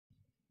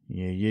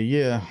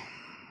Yeah.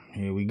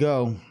 Here we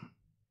go.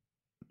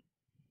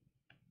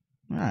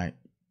 All right.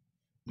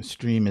 The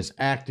stream is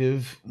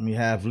active. We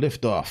have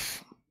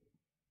liftoff.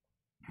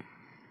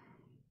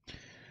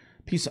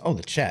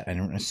 The chat. I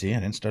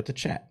didn't start the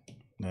chat.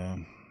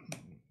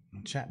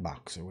 Chat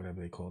box or whatever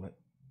they call it.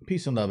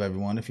 Peace and love,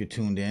 everyone. If you're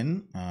tuned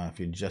in, if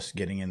you're just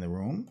getting in the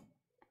room,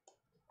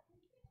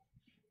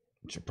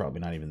 which you're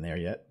probably not even there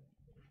yet.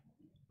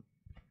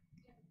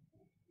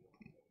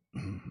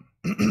 Let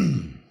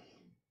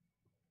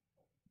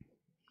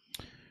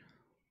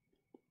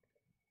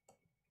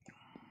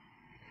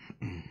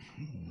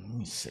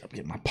me sit up,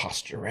 get my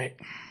posture right.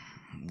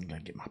 I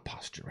gotta get my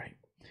posture right.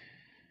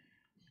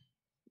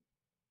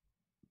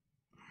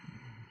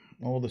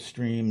 All the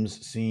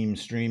streams seem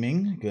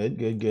streaming. Good.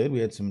 We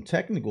had some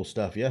technical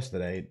stuff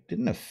yesterday. It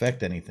didn't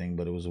affect anything,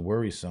 but it was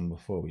worrisome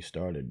before we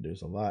started.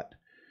 There's a lot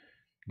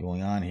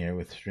going on here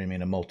with streaming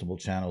to multiple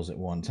channels at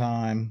one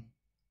time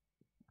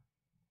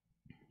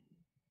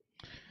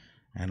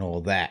and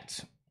all that.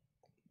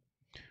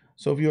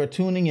 So if you are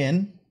tuning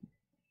in,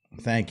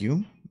 thank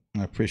you.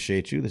 I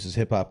appreciate you. This is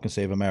Hip Hop Can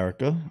Save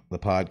America, the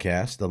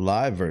podcast, the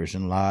live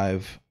version,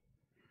 live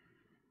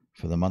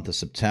for the month of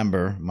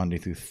September, Monday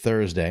through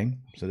Thursday.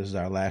 So this is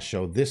our last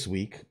show this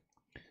week.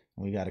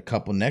 We got a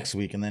couple next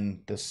week, and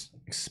then this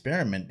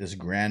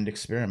grand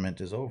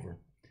experiment is over.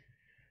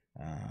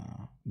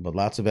 But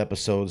lots of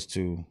episodes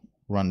to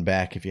run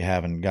back. If you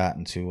haven't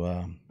gotten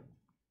to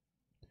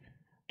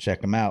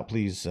check them out,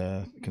 please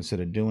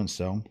consider doing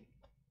so.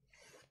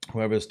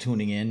 Whoever's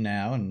tuning in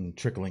now and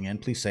trickling in,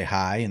 please say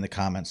hi in the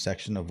comments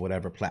section of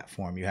whatever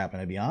platform you happen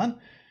to be on.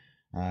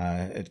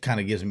 It kind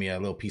of gives me a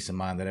little peace of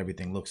mind that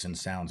everything looks and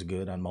sounds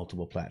good on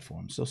multiple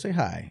platforms. So say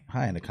hi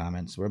in the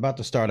comments. We're about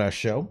to start our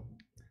show.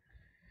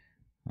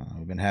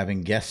 We've been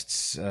having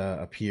guests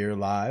appear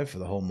live for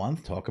the whole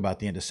month, talk about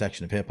the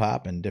intersection of hip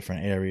hop in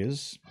different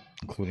areas,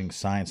 including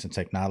science and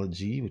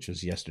technology, which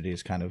was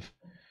yesterday's kind of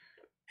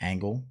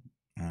angle,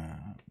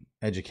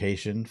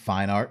 education,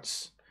 fine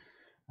arts,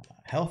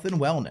 health and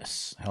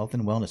wellness,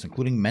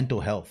 including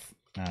mental health,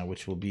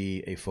 which will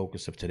be a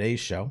focus of today's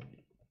show.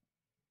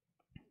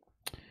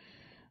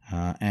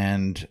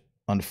 And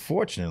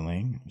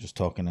unfortunately, just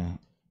talking to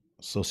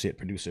associate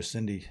producer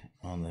Cindy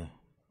on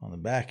the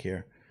back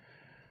here,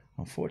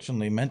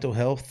 unfortunately, mental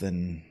health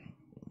and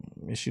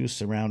issues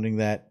surrounding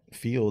that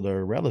field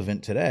are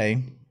relevant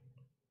today,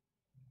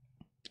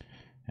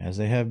 as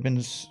they have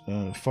been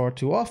far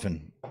too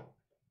often.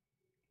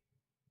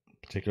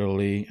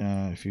 Particularly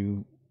if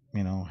you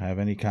have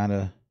any kind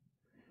of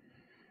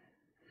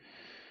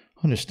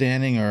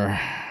understanding or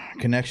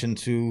connection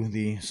to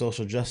the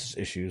social justice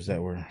issues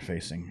that we're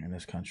facing in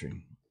this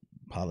country,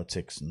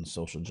 politics and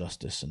social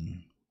justice,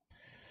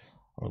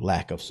 or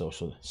lack of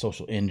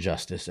social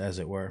injustice, as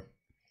it were.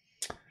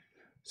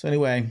 So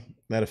anyway,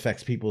 that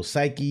affects people's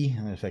psyche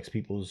and it affects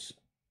people's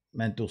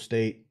mental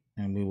state,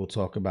 and we will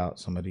talk about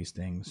some of these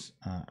things,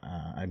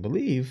 I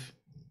believe,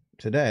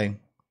 today,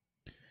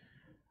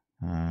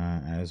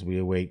 as we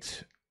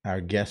await our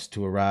guests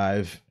to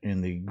arrive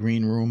in the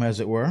green room,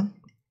 as it were.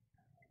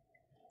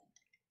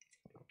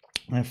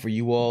 And for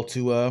you all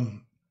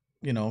to,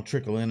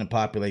 trickle in and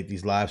populate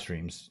these live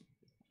streams.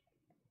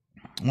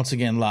 Once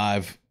again,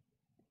 live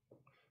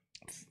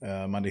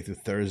Monday through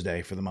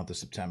Thursday for the month of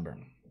September.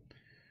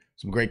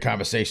 Some great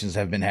conversations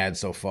have been had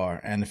so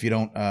far. And if you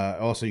don't,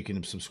 also you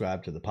can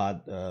subscribe to the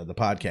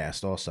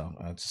podcast also.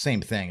 It's the same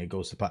thing. It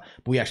goes to but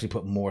we actually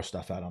put more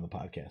stuff out on the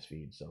podcast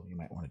feed, so you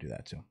might want to do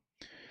that too.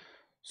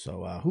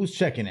 So who's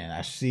checking in?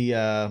 I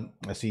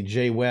see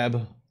Jay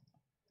Webb.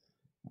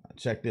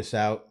 Check this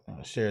out.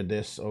 Shared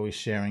this. Always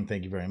sharing.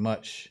 Thank you very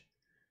much.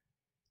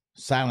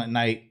 Silent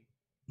Night.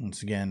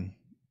 Once again,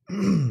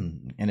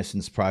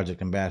 Innocence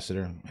Project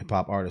Ambassador,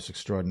 hip-hop artist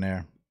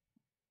extraordinaire.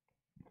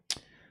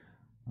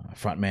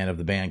 Frontman of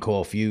the band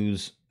called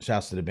Fuse.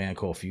 Shouts to the band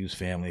called Fuse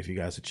family if you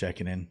guys are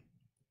checking in.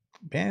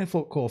 Band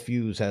called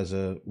Fuse has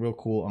a real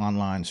cool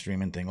online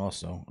streaming thing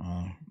also.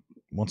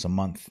 Once a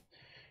month.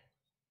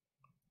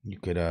 You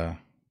could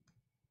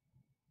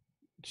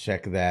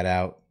check that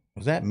out.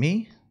 Was that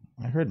me?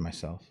 I heard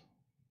myself.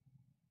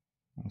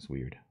 That's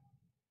weird.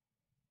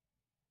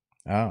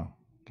 Oh,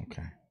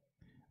 okay.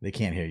 They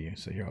can't hear you,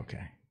 so you're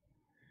okay.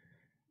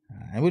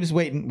 And we're just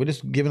waiting. We're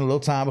just giving a little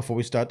time before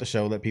we start the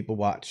show. Let people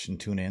watch and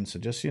tune in. So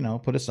just,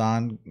 put us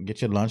on.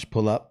 Get your lunch.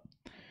 Pull up.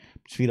 Put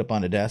your feet up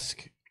on the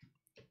desk.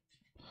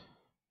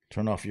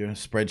 Turn off your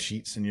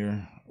spreadsheets and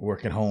your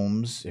work at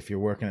homes. If you're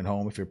working at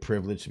home, if you're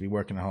privileged to be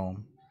working at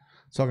home.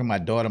 Talking to my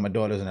daughter. My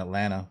daughter's in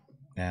Atlanta,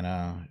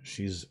 and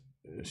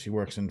she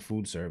works in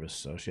food service,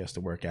 so she has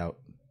to work out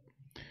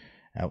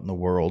in the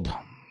world,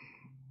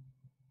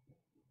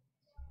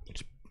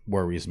 which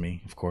worries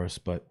me, of course,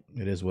 but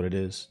it is what it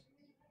is.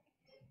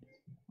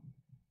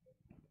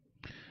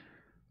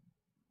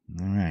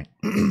 All right.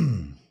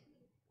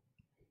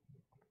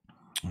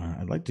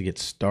 I'd like to get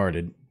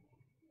started.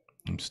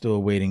 I'm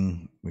still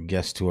waiting for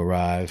guests to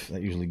arrive.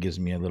 That usually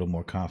gives me a little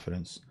more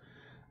confidence.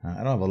 I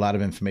don't have a lot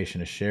of information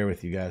to share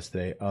with you guys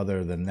today.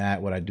 Other than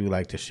that, what I do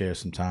like to share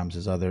sometimes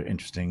is other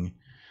interesting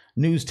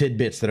news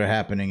tidbits that are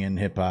happening in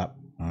hip hop,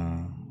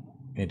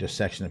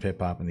 intersection of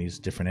hip hop in these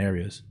different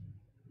areas.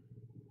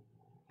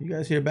 You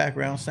guys hear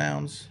background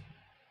sounds?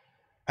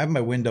 I have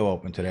my window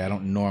open today. I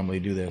don't normally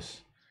do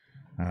this,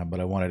 but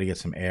I wanted to get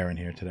some air in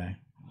here today.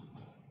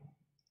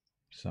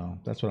 So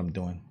that's what I'm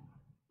doing.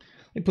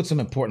 Let me put some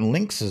important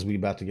links as we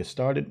about to get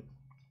started.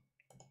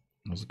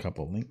 There's a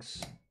couple of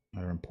links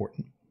that are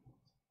important.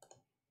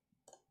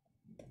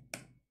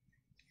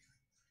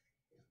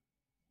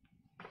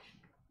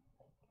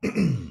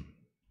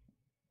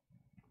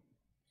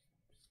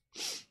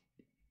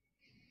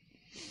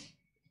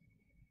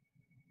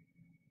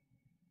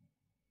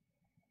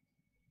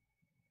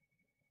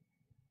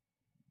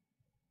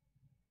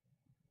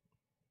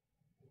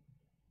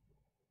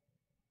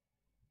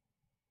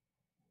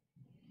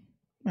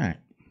 All right,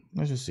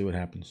 let's just see what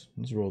happens.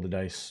 Let's roll the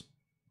dice.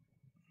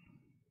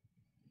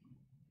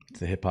 It's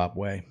the hip hop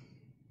way.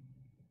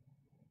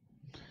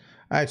 All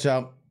right,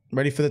 y'all.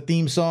 Ready for the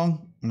theme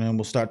song? And then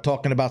we'll start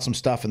talking about some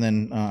stuff. And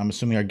then I'm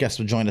assuming our guest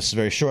will join us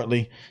very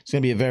shortly. It's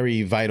going to be a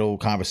very vital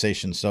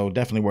conversation. So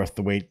definitely worth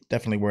the wait.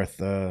 Definitely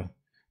worth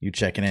you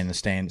checking in and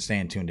staying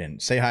tuned in.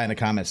 Say hi in the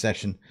comment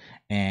section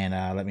and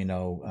let me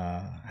know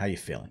how you're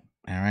feeling.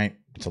 All right.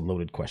 It's a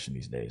loaded question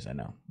these days. I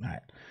know. All right.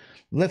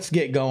 Let's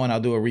get going. I'll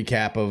do a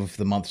recap of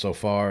the month so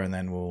far, and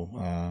then we'll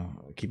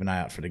keep an eye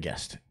out for the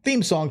guest.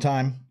 Theme song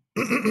time.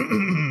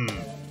 The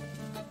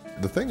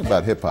thing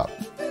about hip-hop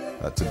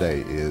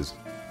today is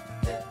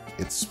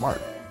it's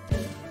smart.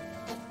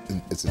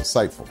 It's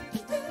insightful.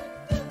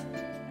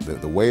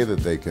 The way that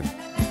they can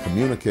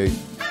communicate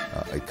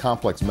a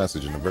complex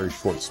message in a very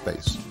short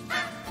space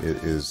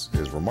is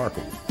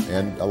remarkable.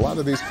 And a lot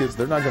of these kids,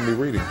 they're not going to be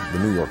reading the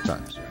New York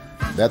Times.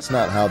 That's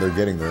not how they're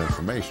getting their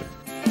information.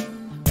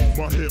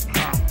 My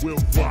hip-hop will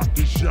rock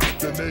and shock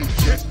the nation.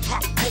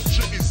 Hip-hop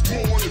culture is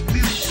more than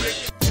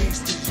music. Peace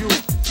to you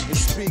and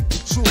speak the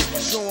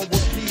truth. Show 'em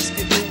what peace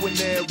can do when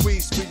they're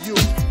reach for you.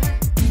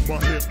 My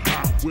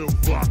hip-hop will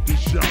rock and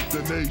shock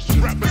the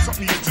nation. Rap is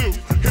something you do.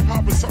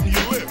 Hip-hop is something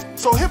you live.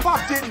 So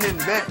hip-hop didn't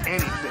invent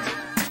anything,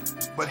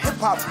 but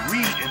hip-hop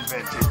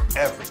reinvented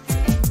everything.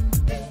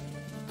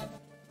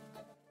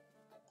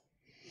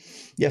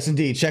 Yes,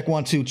 indeed. Check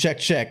 1, 2,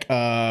 check.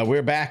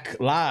 We're back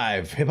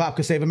live. Hip Hop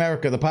Could Save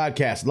America, the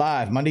podcast,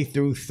 live Monday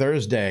through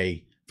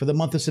Thursday for the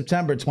month of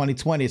September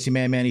 2020. It's your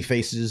man, Manny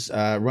Faces,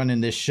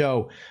 running this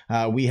show.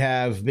 We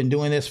have been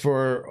doing this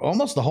for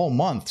almost the whole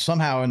month.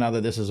 Somehow or another,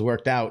 this has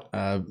worked out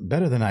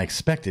better than I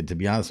expected, to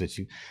be honest with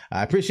you.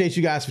 I appreciate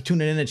you guys for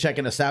tuning in and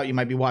checking us out. You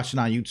might be watching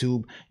on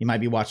YouTube. You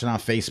might be watching on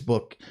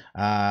Facebook.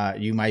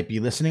 You might be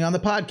listening on the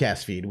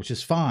podcast feed, which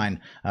is fine.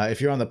 If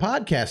you're on the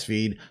podcast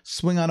feed,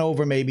 swing on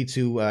over maybe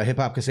to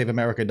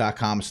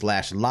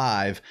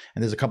hiphopcouldssaveamerica.com/live.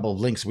 And there's a couple of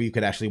links where you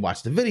could actually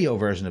watch the video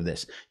version of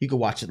this. You could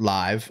watch it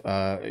live,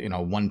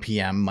 1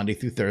 p.m. Monday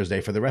through Thursday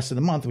for the rest of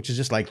the month, which is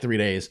just like 3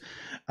 days.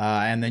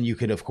 And then you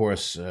could, of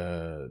course,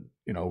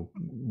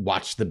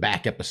 watch the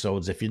back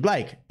episodes if you'd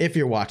like. If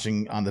you're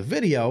watching on the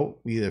video,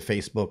 either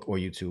Facebook or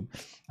YouTube,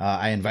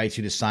 I invite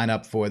you to sign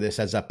up for this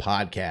as a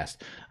podcast.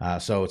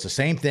 So it's the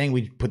same thing.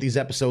 We put these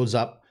episodes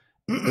up.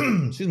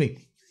 Excuse me.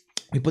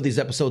 We put these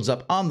episodes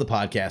up on the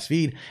podcast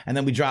feed, and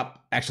then we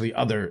drop actually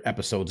other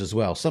episodes as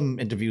well. Some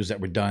interviews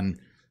that were done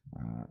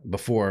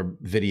before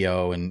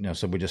video, and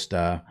so we're just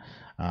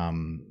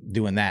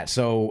doing that.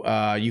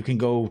 So you can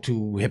go to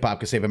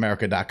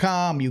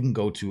hiphopcouldssaveamerica.com. You can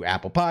go to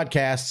Apple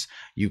Podcasts.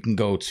 You can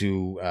go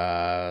to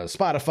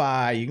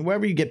Spotify.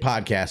 Wherever you get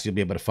podcasts, you'll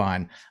be able to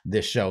find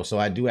this show. So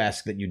I do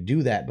ask that you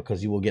do that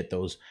because you will get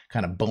those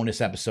kind of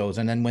bonus episodes.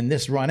 And then when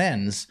this run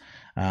ends,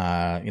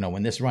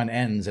 when this run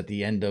ends at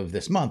the end of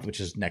this month, which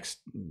is next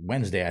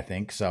Wednesday, I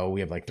think. So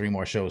we have like 3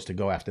 more shows to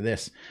go after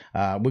this.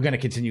 We're going to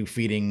continue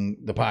feeding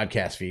the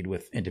podcast feed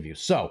with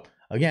interviews. So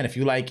again, if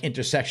you like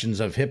intersections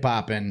of hip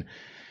hop and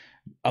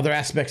other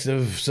aspects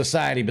of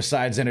society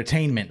besides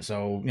entertainment.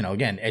 So,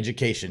 again,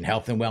 education,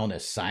 health and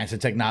wellness, science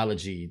and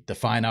technology, the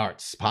fine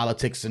arts,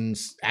 politics and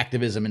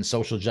activism and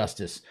social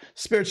justice,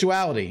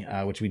 spirituality,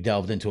 which we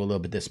delved into a little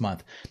bit this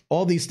month.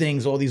 All these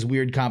things, all these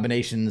weird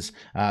combinations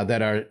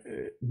that are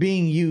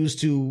being used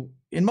to,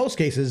 in most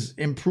cases,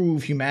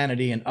 improve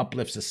humanity and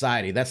uplift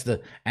society. That's the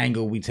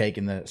angle we take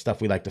and the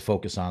stuff we like to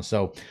focus on.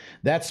 So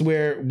that's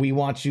where we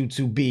want you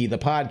to be. The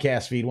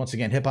podcast feed, once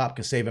again,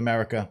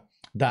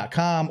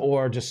 hiphopcouldssaveamerica.com,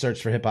 or just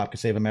search for Hip Hop Could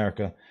Save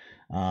America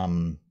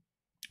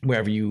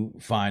wherever you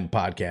find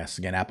podcasts.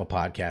 Again, Apple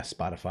Podcasts,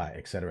 Spotify,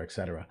 et cetera, et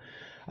cetera.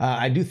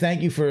 I do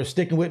thank you for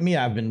sticking with me.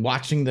 I've been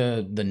watching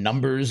the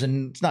numbers,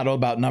 and it's not all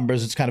about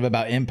numbers. It's kind of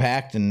about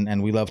impact,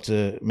 and we love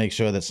to make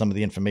sure that some of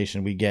the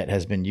information we get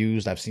has been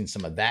used. I've seen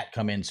some of that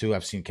come in too.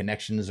 I've seen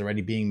connections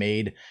already being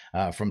made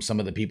from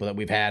some of the people that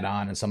we've had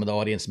on, and some of the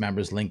audience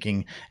members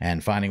linking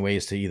and finding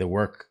ways to either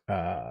work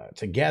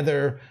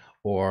together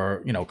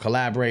or,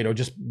 collaborate, or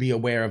just be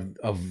aware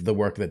of the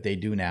work that they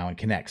do now and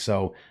connect.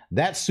 So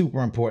that's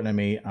super important to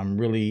me. I'm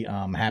really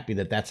happy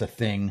that that's a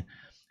thing.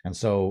 And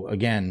so,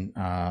 again,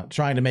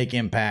 trying to make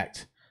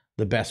impact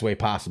the best way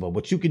possible.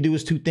 What you could do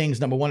is two things.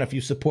 Number one, if you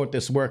support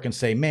this work and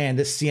say, man,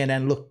 this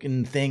CNN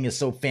looking thing is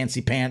so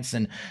fancy pants,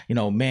 and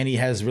Manny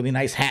has really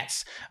nice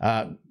hats.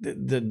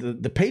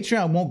 The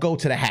Patreon won't go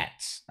to the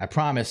hats, I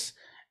promise.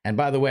 And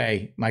by the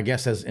way, my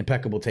guest has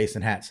impeccable taste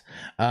in hats.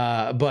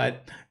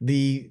 But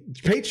the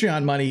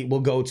Patreon money will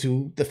go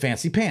to the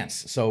fancy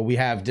pants. So we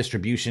have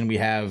distribution, we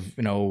have,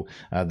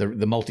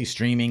 the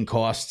multi-streaming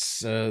costs,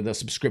 the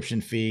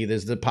subscription fee,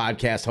 there's the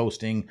podcast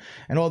hosting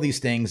and all these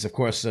things. Of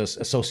course,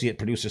 associate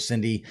producer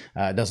Cindy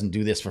doesn't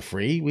do this for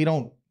free. We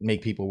don't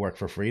make people work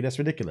for free. That's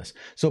ridiculous.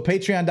 So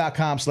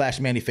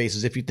patreon.com/Manny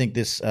Faces if you think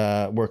this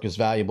work is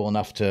valuable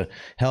enough to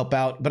help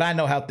out. But I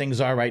know how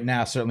things are right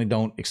now. Certainly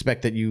don't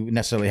expect that you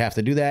necessarily have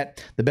to do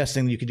that. The best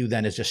thing you can do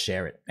then is just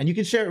share it. And you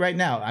can share it right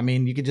now. I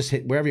mean, you can just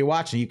hit wherever you're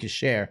watching, you can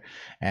share.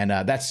 And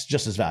that's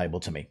just as valuable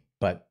to me.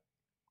 But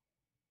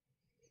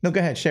no, go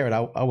ahead, share it.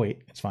 I'll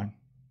wait. It's fine.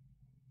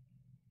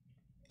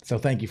 So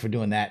thank you for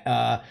doing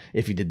that,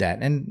 if you did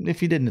that. And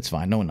if you didn't, it's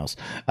fine. No one knows.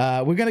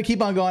 We're going to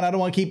keep on going. I don't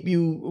want to keep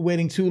you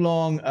waiting too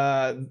long.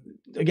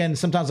 Again,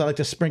 sometimes I like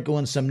to sprinkle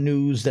in some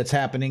news that's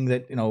happening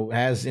that,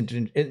 has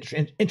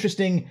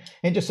interesting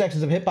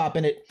intersections of hip-hop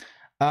in it.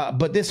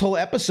 But this whole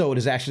episode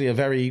is actually a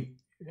very,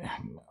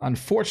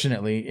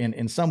 unfortunately,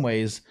 in some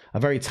ways, a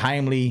very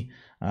timely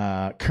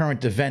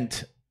current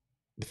event,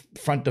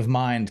 front of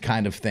mind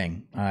kind of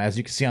thing. As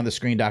you can see on the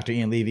screen, Dr.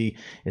 Ian Levy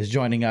is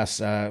joining us.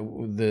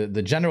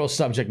 The general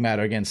subject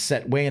matter, again,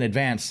 set way in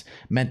advance: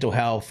 mental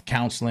health,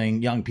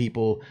 counseling, young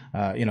people,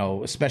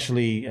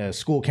 especially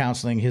school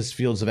counseling, his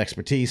fields of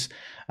expertise.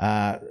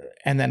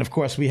 And then, of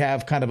course, we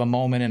have kind of a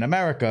moment in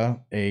America,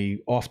 a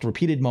oft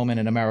repeated moment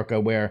in America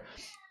where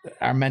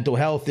our mental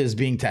health is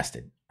being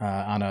tested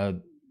on a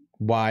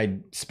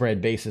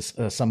widespread basis,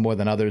 some more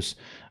than others,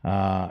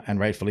 and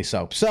rightfully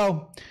so.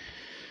 So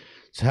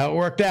that's how it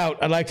worked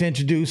out. I'd like to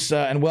introduce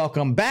and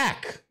welcome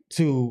back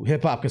to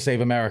Hip Hop Can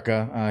Save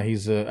America.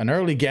 He's an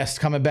early guest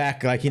coming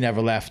back like he never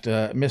left,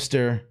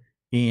 Dr.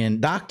 Ian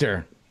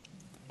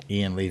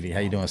Levy. How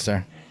you doing,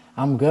 sir?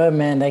 I'm good,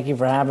 man. Thank you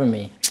for having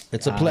me.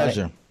 It's a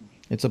pleasure.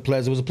 It's a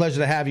pleasure. It was a pleasure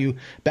to have you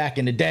back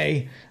in the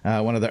day,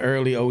 one of the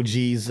early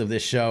OGs of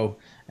this show.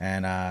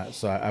 And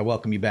so I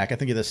welcome you back. I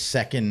think you're the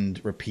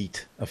second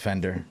repeat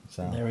offender.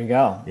 So there we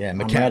go. Yeah, I'm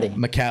ready.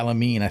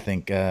 McCalamine, I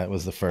think,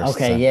 was the first.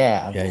 Okay, so,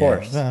 yeah, of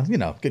course.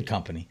 Yeah. Good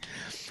company.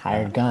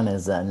 Hired gun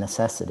is a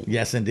necessity.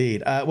 Yes,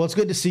 indeed. Well, it's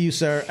good to see you,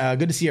 sir.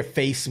 Good to see your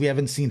face. We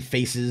haven't seen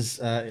faces,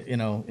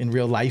 in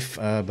real life,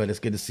 but it's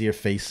good to see your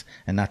face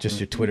and not just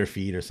your Twitter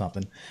feed or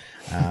something.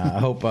 I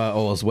hope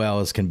all as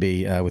well as can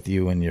be with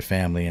you and your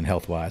family and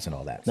health-wise and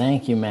all that.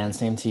 Thank you, man.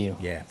 Same to you.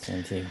 Yeah.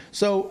 Same to you.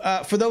 So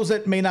for those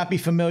that may not be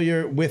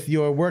familiar with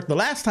your work, the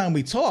last time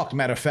we talked,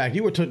 matter of fact,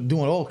 you were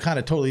doing all kind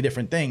of totally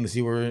different things.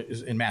 You were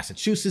in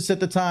Massachusetts at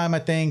the time, I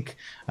think.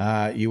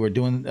 You were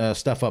doing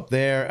stuff up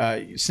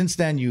there. Since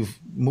then, you've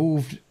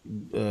moved,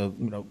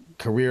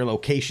 career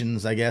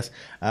locations, I guess.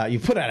 You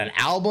put out an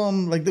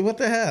album. Like, what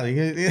the hell?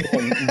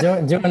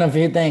 Doing a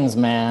few things,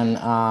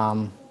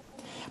 man.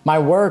 My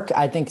work,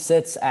 I think,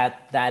 sits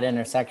at that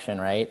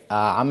intersection, right?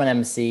 I'm an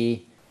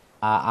MC.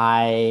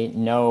 I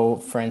know,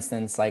 for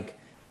instance, like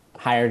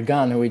Hired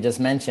Gun, who we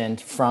just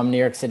mentioned, from New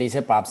York City's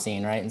hip hop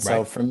scene, right? And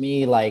so for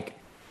me, like,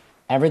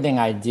 everything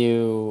I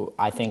do,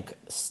 I think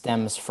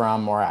stems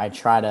from, or I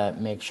try to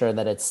make sure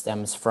that it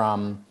stems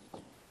from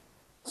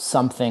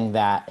something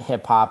that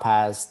hip hop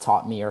has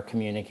taught me or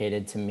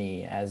communicated to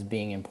me as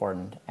being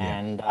important. Yeah.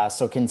 And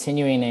so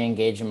continuing to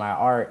engage in my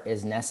art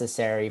is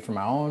necessary for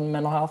my own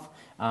mental health,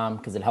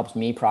 because it helps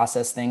me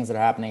process things that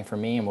are happening for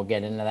me, and we'll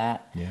get into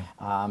that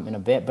in a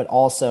bit. But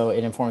also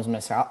it informs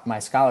my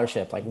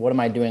scholarship. Like, what am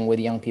I doing with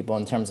young people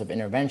in terms of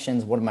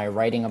interventions? What am I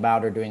writing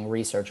about or doing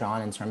research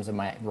on in terms of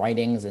my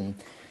writings and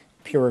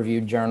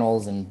peer-reviewed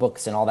journals and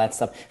books and all that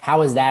stuff?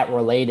 How is that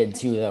related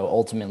to, though,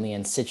 ultimately,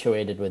 and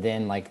situated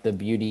within like the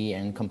beauty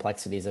and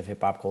complexities of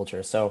hip-hop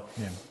culture? So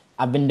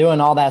I've been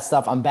doing all that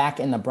stuff. I'm back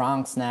in the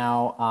Bronx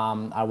now.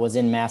 I was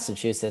in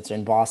Massachusetts,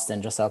 in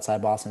Boston, just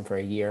outside Boston, for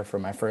a year for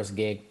my first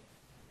gig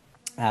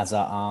as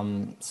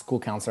a school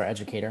counselor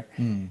educator.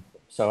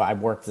 So I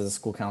worked as a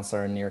school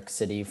counselor in New York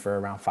City for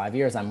around 5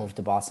 years. I moved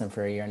to Boston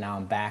for a year. Now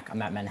I'm back.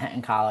 I'm at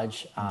Manhattan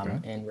College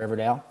in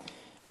Riverdale,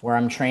 where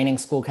I'm training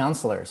school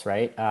counselors,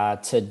 right,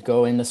 to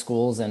go into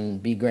schools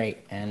and be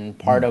great. And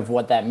part of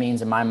what that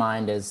means in my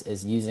mind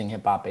is using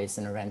hip-hop-based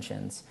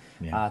interventions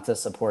to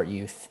support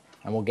youth.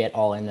 And we'll get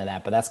all into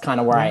that. But that's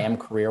kind of where I am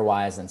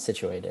career-wise and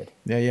situated.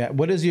 Yeah.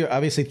 What is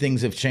obviously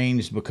things have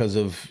changed because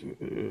of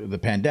the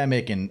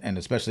pandemic and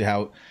especially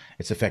how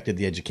it's affected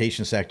the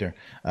education sector.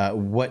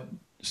 What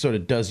sort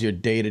of does your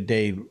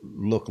day-to-day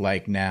look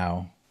like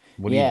now?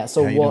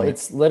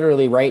 It's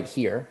literally right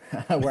here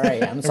where I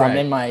am. So I'm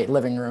in my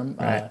living room.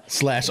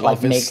 Slash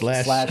office.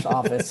 Slash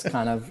office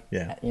kind of,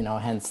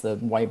 hence the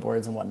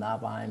whiteboards and whatnot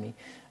behind me.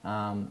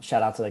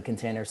 Shout out to the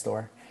Container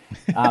Store.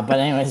 But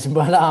anyways,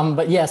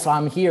 so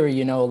I'm here,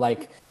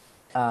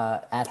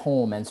 at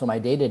home. And so my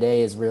day to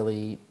day is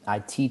really, I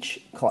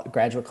teach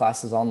graduate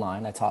classes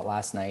online. I taught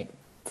last night.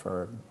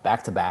 for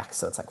back to back.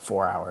 So it's like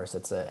 4 hours.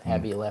 It's a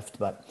heavy lift,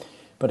 but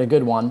a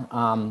good one.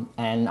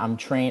 And I'm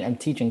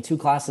teaching 2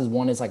 classes.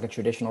 One is like a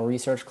traditional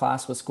research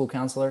class with school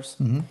counselors,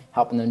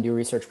 helping them do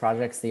research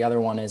projects. The other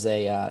one is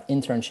a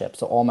internship.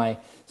 So all my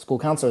school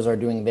counselors are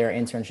doing their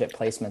internship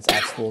placements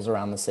at schools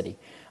around the city,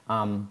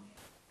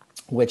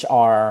 which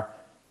are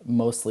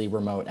mostly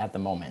remote at the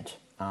moment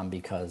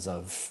because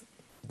of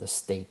the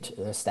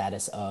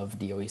status of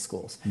DOE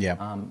schools.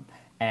 Yeah.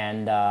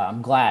 And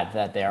I'm glad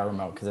that they are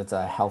remote because it's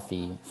a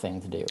healthy thing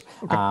to do.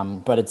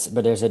 Okay.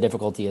 But there's a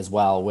difficulty as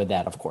well with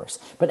that, of course.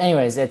 But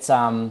anyways, it's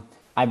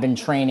I've been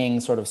training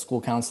sort of school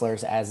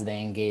counselors as they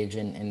engage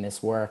in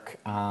this work.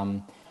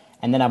 And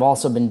then I've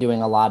also been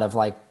doing a lot of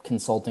like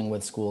consulting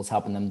with schools,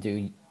 helping them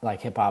do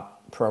like hip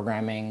hop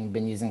programming.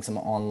 Been using some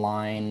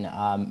online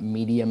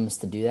mediums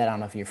to do that. I don't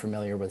know if you're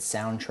familiar with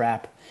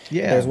Soundtrap.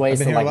 Yeah, there's ways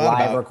to like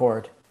live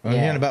record. I've been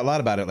hearing a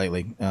lot about it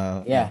lately.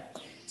 Yeah.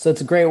 So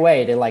it's a great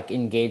way to like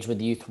engage with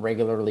youth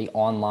regularly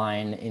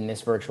online in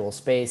this virtual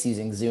space,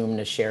 using Zoom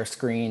to share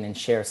screen and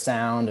share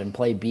sound and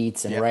play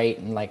beats and write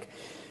and like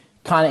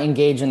kind of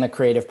engage in the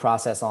creative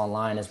process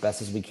online as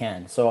best as we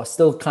can. So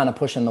still kind of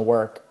pushing the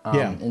work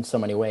in so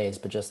many ways,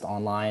 but just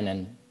online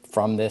and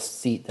from this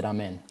seat that I'm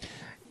in.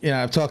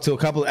 Yeah, I've talked to a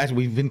couple. Actually,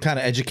 we've been kind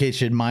of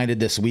education minded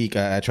this week.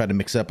 I try to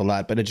mix it up a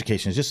lot, but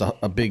education is just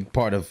a big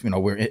part of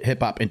where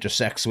hip hop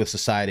intersects with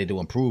society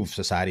to improve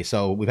society.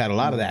 So we've had a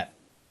lot of that.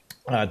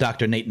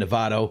 Dr. Nate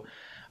Novato,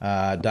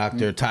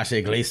 Dr. Tasha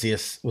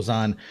Iglesias was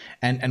on,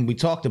 and we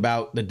talked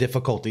about the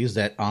difficulties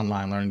that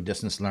online learning,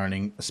 distance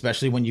learning,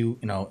 especially when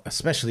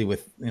especially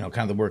with kind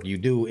of the work you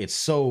do. It's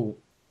so,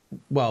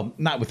 well,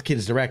 not with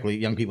kids directly,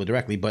 young people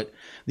directly, but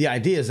the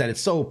idea is that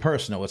it's so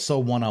personal, it's so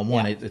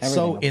one-on-one, it's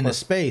so in the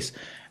space.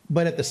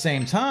 But at the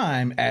same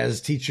time, as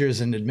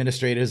teachers and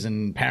administrators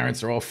and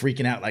parents are all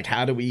freaking out, like,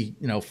 how do we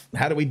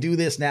do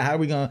this now? How are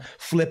we going to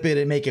flip it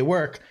and make it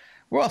work?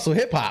 We're also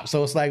hip hop.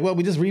 So it's like, well,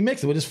 we just remix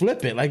it. We'll just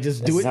flip it. Like,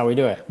 just do it. This is how we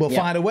do it. We'll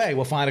find a way.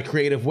 We'll find a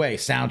creative way.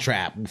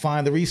 Soundtrap. We'll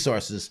find the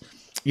resources,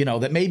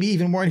 that maybe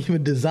even weren't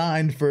even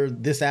designed for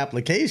this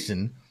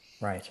application.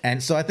 Right.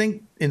 And so I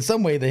think in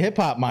some way, the hip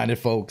hop minded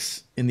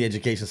folks in the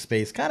education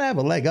space kind of have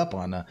a leg up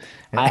on the.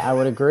 I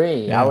would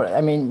agree. Yeah.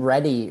 I mean,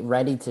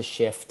 ready to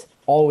shift,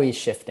 always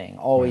shifting,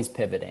 always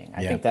pivoting.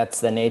 I think that's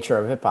the nature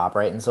of hip hop,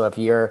 right? And so if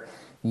you're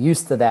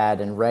used to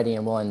that and ready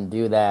and willing to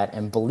do that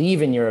and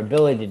believe in your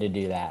ability to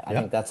do that, I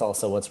think that's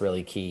also what's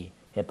really key.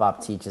 Hip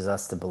hop teaches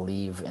us to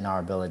believe in our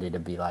ability to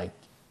be like,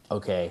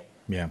 okay,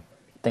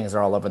 things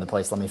are all over the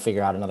place. Let me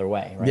figure out another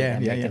way,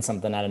 right? Making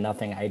something out of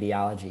nothing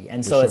ideology.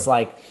 And so it's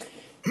like,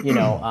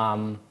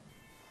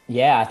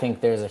 I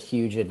think there's a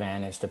huge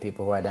advantage to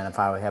people who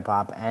identify with hip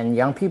hop, and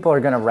young people are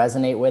going to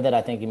resonate with it.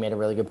 I think you made a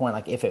really good point.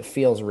 Like if it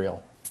feels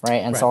real,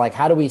 right? And so like,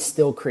 how do we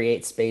still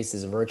create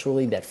spaces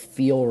virtually that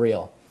feel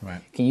real? Right.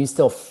 Can you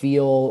still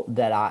feel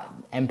that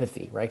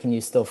empathy, right? Can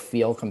you still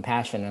feel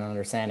compassion and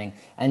understanding?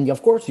 And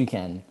of course you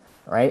can,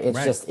 right?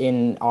 It's just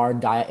in our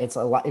it's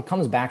a lot. It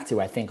comes back to,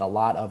 I think, a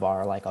lot of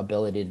our like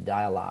ability to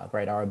dialogue,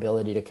 right? Our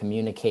ability to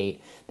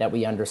communicate, that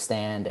we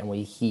understand and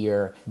we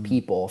hear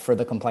people for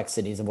the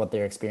complexities of what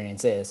their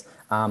experience is.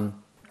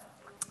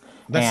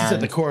 That's just at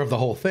the core of the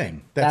whole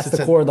thing. That's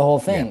the core of the whole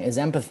thing is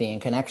empathy and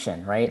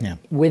connection, right? Yeah.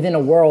 Within a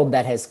world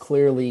that has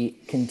clearly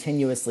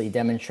continuously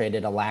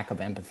demonstrated a lack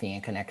of empathy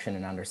and connection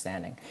and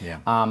understanding. Yeah.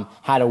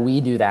 How do we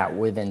do that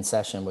within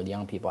session with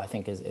young people, I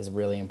think is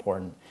really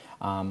important.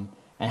 And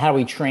how do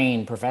we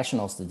train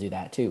professionals to do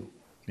that too?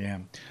 Yeah.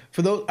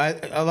 For those,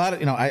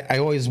 I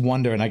always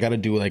wonder, and I got to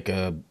do like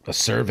a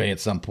survey at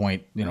some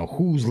point,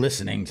 who's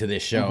listening to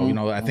this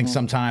show? I think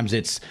sometimes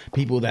it's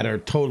people that are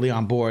totally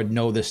on board,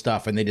 know this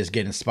stuff, and they just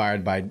get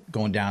inspired by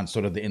going down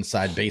sort of the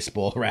inside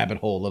baseball rabbit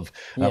hole of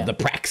the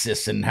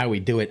praxis and how we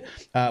do it.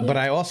 But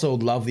I also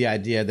love the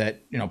idea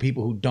that,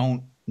 people who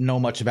don't know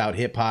much about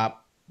hip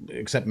hop,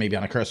 except maybe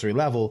on a cursory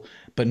level,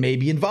 but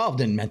maybe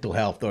involved in mental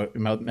health or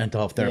mental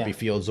health therapy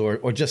fields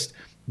or just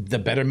the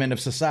betterment of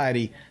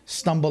society,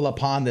 stumble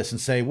upon this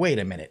and say, wait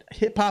a minute,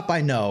 hip hop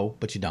I know,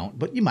 but you don't,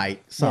 but you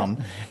might, some.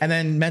 Yeah. And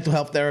then mental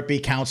health therapy,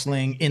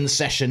 counseling, in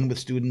session with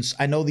students.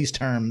 I know these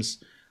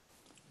terms,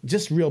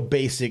 just real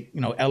basic,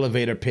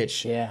 elevator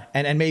pitch. Yeah.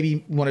 And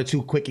maybe one or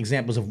two quick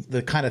examples of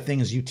the kind of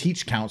things you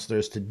teach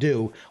counselors to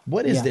do.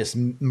 What is this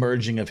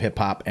merging of hip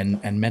hop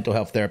and mental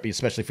health therapy,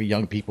 especially for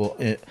young people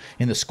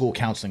in the school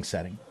counseling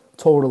setting?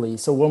 Totally.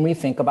 So when we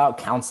think about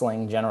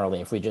counseling generally,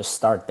 if we just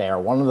start there,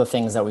 one of the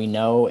things that we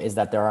know is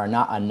that there are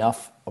not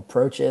enough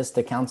approaches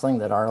to counseling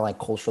that are like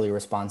culturally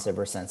responsive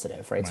or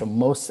sensitive, right? So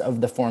most of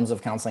the forms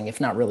of counseling,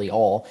 if not really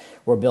all,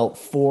 were built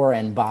for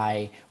and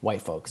by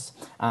white folks.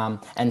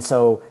 And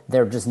so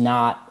they're just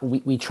not,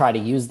 we try to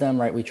use them,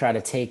 right? We try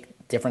to take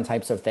different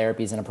types of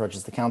therapies and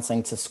approaches to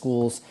counseling to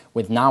schools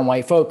with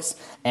non-white folks,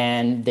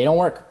 and they don't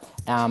work.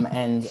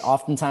 And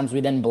oftentimes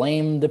we then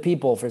blame the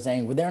people for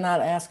saying, well, they're not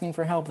asking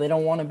for help, they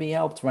don't want to be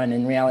helped, when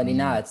in reality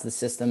not. It's the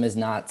system is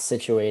not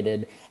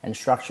situated and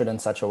structured in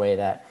such a way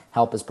that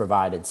help is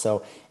provided.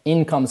 So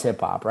in comes hip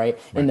hop, right?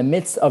 In the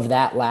midst of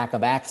that lack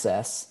of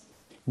access,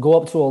 go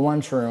up to a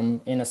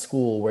lunchroom in a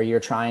school where you're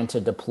trying to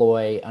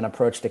deploy an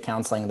approach to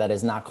counseling that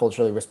is not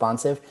culturally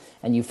responsive,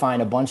 and you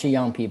find a bunch of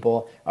young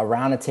people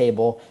around a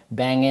table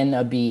banging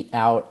a beat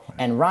out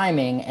and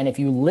rhyming, and if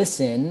you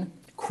listen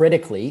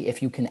critically,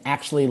 if you can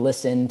actually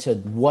listen to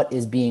what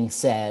is being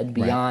said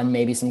beyond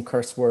maybe some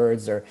curse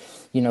words or,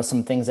 you know,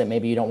 some things that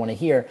maybe you don't want to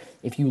hear,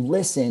 if you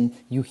listen,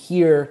 you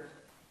hear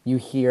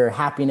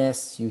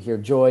happiness, you hear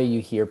joy,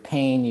 you hear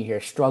pain, you hear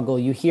struggle,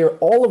 you hear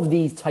all of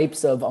these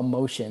types of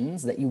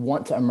emotions that you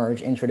want to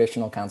emerge in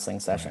traditional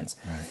counseling sessions.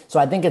 So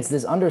I think it's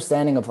this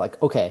understanding of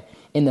like, okay,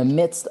 in the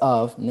midst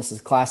of, and this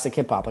is classic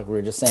hip hop, like we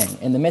were just saying,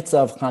 in the midst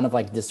of kind of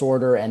like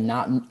disorder and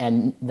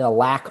the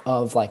lack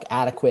of like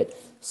adequate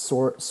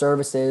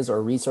services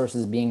or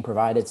resources being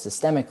provided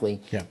systemically,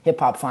 hip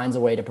hop finds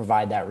a way to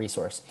provide that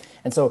resource.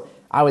 And so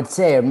I would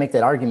make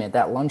that argument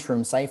that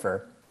lunchroom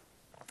cipher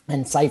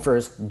and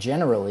ciphers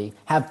generally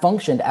have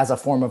functioned as a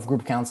form of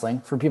group counseling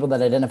for people that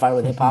identify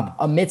with hip hop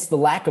amidst the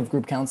lack of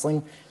group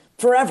counseling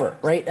forever,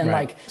 right? And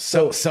like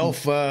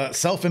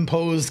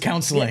self-imposed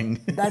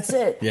counseling. Yeah, that's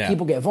it.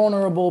 People get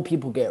vulnerable,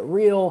 people get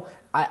real.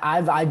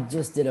 I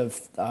just did a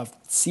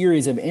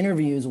series of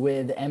interviews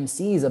with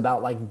MCs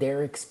about like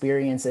their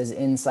experiences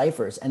in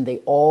ciphers, and they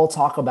all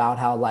talk about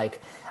how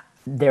like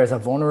there's a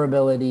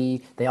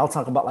vulnerability. They all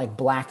talk about like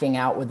blacking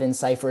out within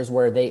ciphers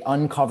where they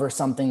uncover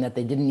something that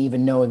they didn't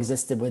even know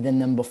existed within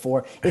them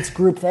before. It's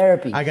group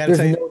therapy. There's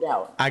no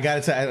doubt.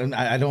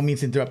 I don't mean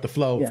to interrupt the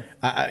flow.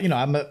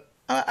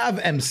 I've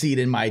emceed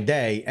in my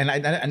day, and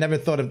I never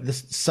thought of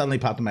this. Suddenly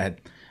popped in my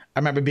head. I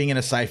remember being in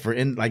a cipher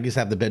in, like, used to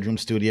have the bedroom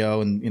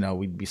studio, and, you know,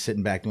 we'd be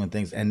sitting back doing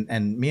things, and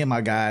me and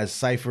my guys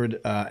ciphered,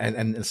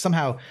 and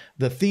somehow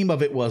the theme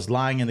of it was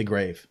lying in the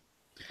grave.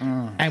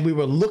 And we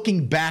were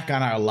looking back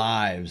on our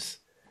lives,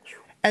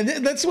 and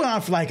that's went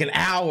on for like an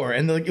hour,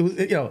 and it was,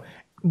 you know,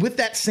 with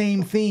that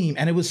same theme,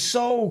 and it was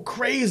so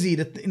crazy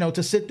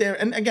to sit there.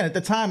 And again, at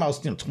the time I was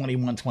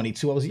 21,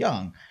 22, I was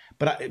young,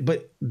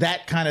 but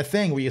that kind of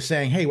thing where you're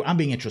saying, hey, I'm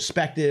being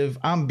introspective,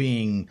 I'm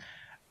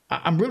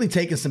really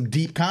taking some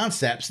deep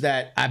concepts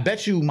that I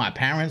bet you my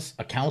parents,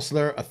 a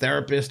counselor, a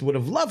therapist would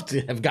have loved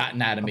to have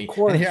gotten out of me.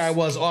 And here I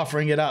was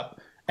offering it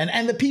up,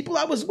 and the people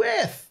I was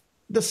with.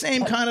 The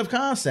same kind of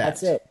concept.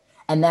 That's it.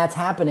 And that's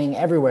happening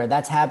everywhere.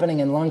 That's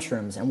happening in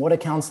lunchrooms. And what do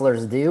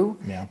counselors do?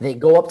 They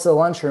go up to the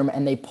lunchroom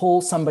and they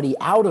pull somebody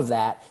out of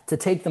that to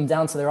take them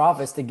down to their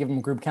office to give them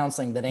group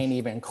counseling that ain't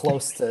even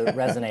close to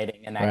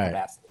resonating in that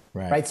capacity.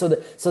 Right. So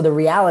the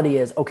reality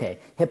is, okay,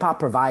 hip hop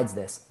provides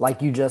this,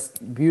 like you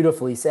just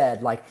beautifully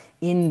said, like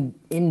in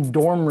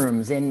dorm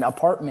rooms, in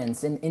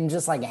apartments, in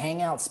just like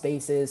hangout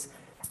spaces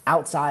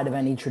outside of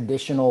any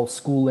traditional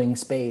schooling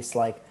space,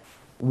 like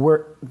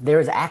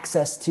there's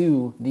access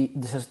to the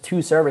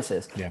two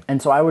services. And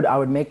so I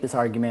would make this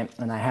argument,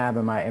 and I have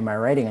in my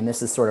writing, and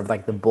this is sort of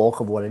like the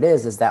bulk of what it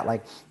is that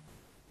like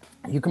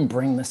you can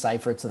bring the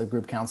cipher to the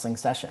group counseling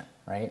session,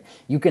 right?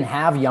 You can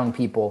have young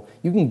people,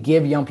 you can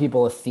give young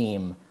people a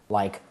theme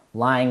like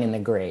lying in the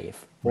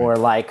grave, or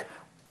like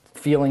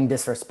feeling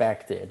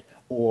disrespected,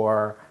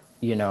 or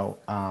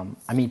I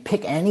mean,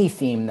 pick any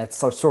theme that's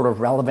sort of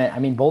relevant. I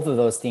mean, both of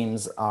those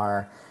themes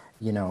are,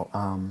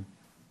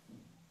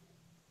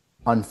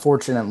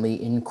 unfortunately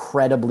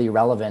incredibly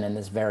relevant in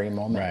this very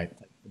moment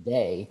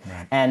today.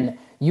 And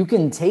you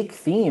can take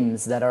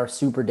themes that are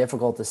super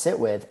difficult to sit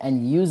with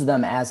and use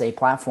them as a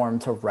platform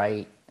to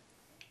write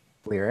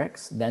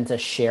lyrics, then to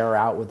share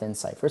out within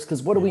ciphers.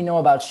 Because what do we know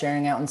about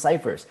sharing out in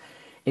ciphers?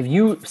 If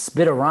you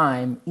spit a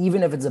rhyme,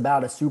 even if it's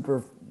about a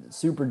super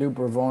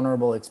duper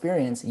vulnerable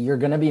experience, you're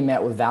going to be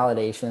met with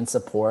validation,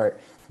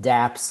 support,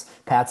 daps,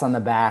 pats on the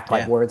back,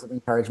 like words of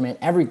encouragement,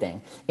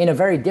 everything in a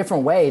very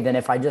different way than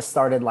if I just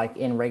started like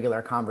in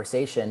regular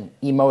conversation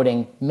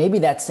emoting maybe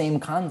that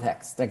same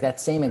context, like that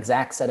same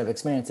exact set of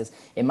experiences.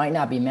 It might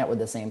not be met with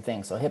the same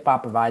thing. So hip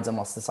hop provides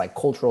almost this like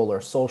cultural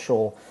or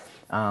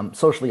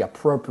socially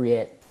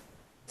appropriate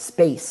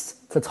space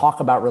to talk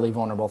about really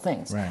vulnerable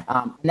things.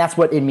 And that's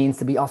what it means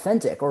to be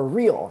authentic or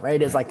real,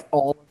 right? It's like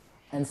all.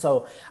 And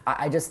so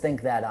I just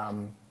think that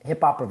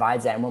hip hop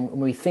provides that. And when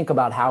we think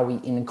about how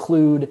we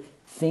include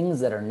things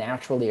that are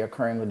naturally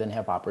occurring within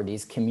hip hop, or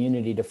these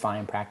community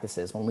defined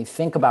practices, when we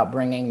think about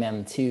bringing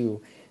them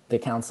to the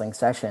counseling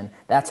session,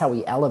 that's how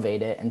we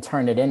elevate it and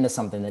turn it into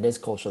something that is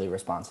culturally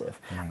responsive.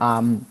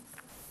 And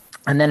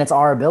then it's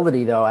our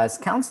ability, though, as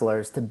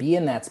counselors to be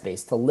in that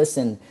space, to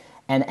listen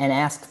and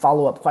ask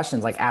follow-up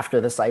questions, like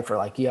after the cipher,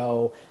 like,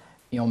 yo,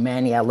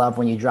 Manny, I love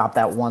when you dropped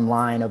that one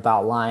line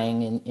about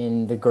lying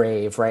in the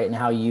grave, right? And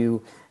how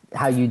you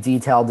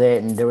detailed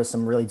it, and there was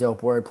some really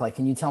dope wordplay.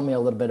 Can you tell me a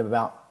little bit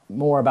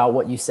more about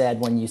what you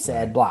said when you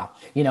said blah,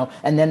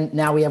 and then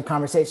now we have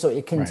conversation. So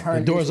it can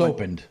turn. The doors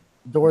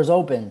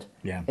opened.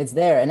 Yeah. It's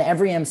there. And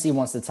every MC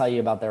wants to tell you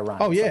about their rhyme.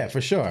 Oh yeah,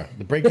 for sure.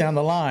 To break down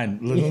the line.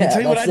 Let me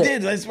tell you what I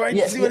did. Let's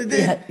see what I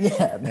did.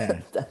 Yeah.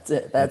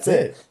 That's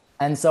it.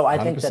 And so I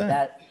think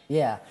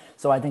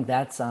so I think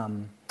that's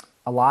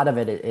a lot of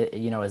it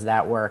is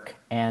that work.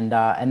 And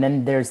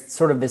then there's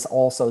sort of this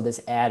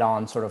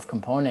add-on sort of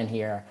component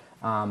here,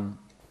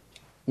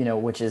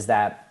 which is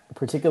that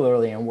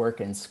particularly in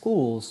work in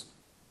schools,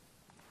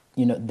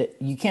 you know, that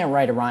you can't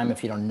write a rhyme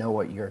if you don't know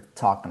what you're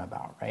talking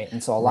about, right?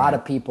 And so a lot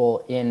of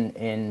people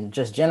in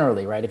just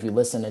generally, right, if you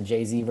listen to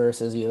Jay-Z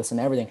verses, you listen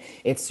to everything,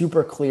 it's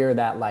super clear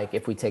that, like,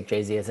 if we take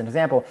Jay-Z as an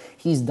example,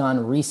 he's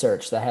done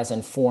research that has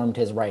informed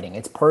his writing.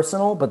 It's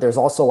personal, but there's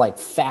also like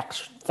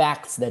facts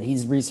that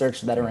he's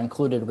researched that are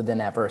included within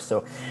that verse.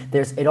 So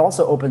it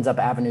also opens up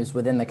avenues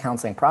within the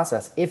counseling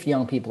process if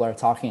young people are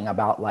talking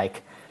about,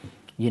 like,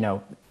 you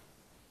know,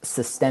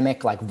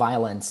 systemic like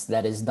violence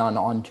that is done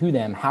onto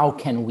them. How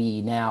can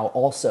we now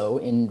also,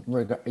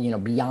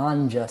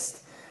 beyond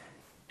just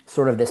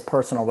sort of this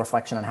personal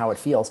reflection on how it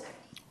feels,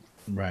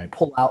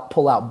 pull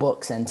out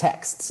books and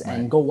texts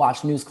and go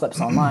watch news clips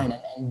online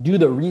and do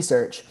the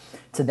research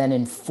to then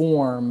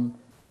inform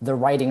the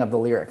writing of the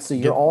lyrics.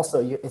 So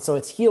so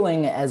it's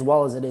healing as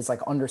well as it is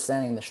like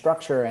understanding the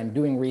structure and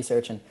doing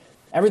research and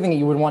everything that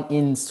you would want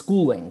in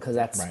schooling, because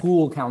that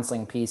school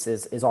counseling piece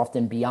is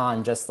often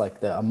beyond just like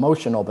the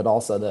emotional, but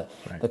also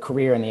the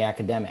career and the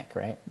academic,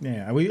 right?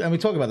 Yeah, and we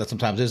talk about that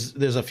sometimes.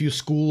 There's a few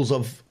schools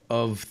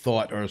of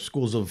thought or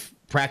schools of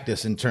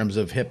practice in terms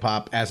of hip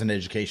hop as an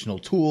educational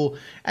tool,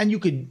 and you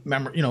could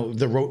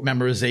the rote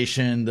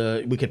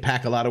memorization. We could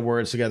pack a lot of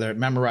words together,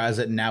 memorize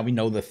it, and now we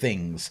know the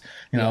things.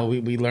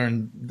 We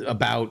learn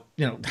about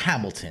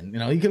Hamilton.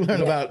 You can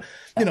learn about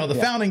the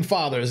founding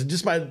fathers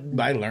just by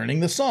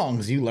learning the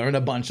songs. You learn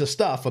a bunch of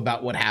stuff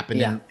about what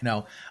happened.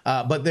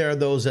 But there are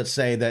those that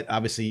say that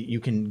obviously you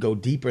can go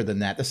deeper than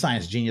that. The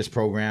Science Genius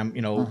program,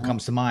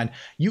 comes to mind.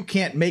 You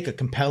can't make a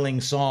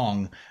compelling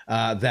song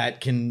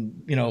that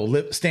can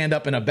stand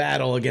up in a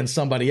battle against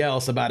somebody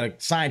else about a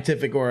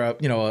scientific or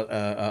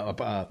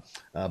a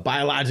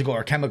biological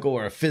or chemical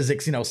or a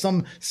physics,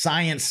 some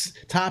science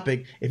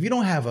topic, if you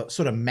don't have a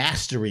sort of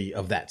mastery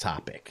of that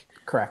topic.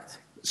 Correct.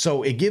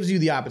 So it gives you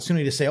the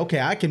opportunity to say,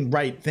 okay, I can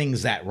write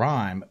things that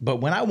rhyme,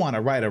 but when I want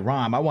to write a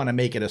rhyme, I want to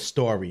make it a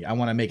story. I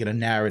want to make it a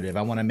narrative.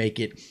 I want to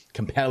make it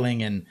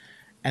compelling. And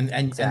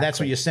that's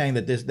what you're saying,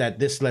 that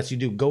this lets you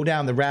do. Go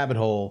down the rabbit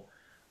hole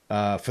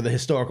for the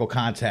historical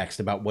context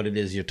about what it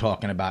is you're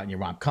talking about in your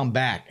rhyme. Come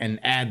back and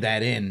add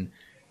that in,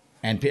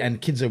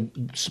 and kids are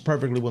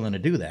perfectly willing to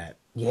do that.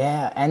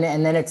 Yeah, and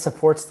then it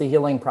supports the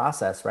healing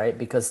process, right?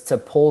 Because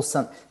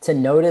to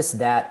notice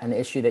that an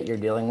issue that you're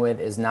dealing with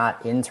is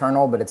not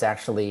internal, but it's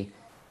actually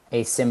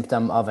a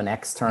symptom of an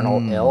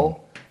external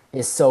ill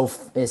is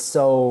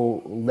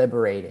so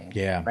liberating.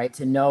 Yeah. Right.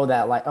 To know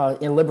that, like,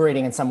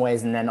 liberating in some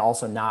ways, and then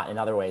also not in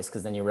other ways,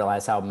 because then you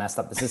realize how messed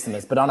up the system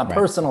is. But on a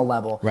personal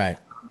level,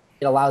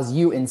 it allows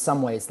you in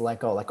some ways to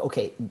let go, like,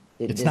 okay,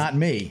 it's not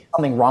me.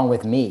 Something wrong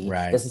with me.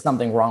 Right. This is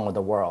something wrong with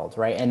the world,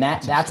 right? And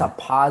that's a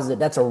positive.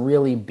 That's a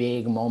really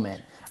big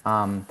moment,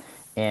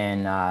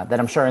 and that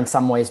I'm sure in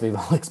some ways we've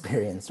all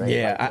experienced, right?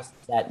 Yeah,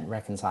 like that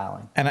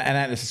reconciling.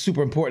 And it's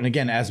super important,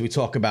 again, as we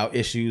talk about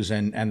issues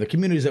and the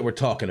communities that we're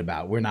talking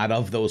about. We're not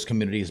of those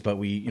communities, but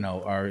we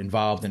are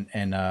involved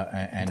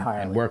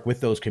and work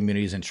with those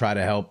communities and try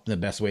to help the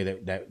best way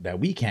that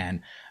we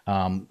can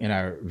in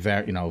our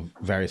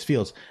various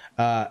fields.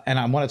 And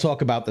I want to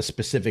talk about the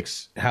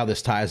specifics, how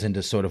this ties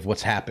into sort of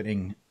what's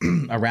happening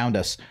around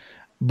us.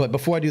 But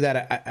before I do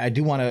that, I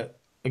do want to,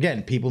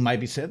 again, people might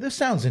be saying, this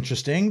sounds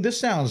interesting. This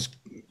sounds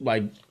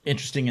like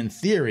interesting in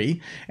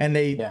theory. And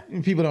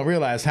people don't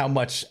realize how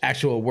much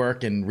actual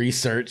work and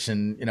research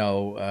and,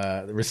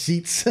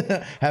 receipts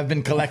have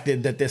been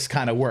collected that this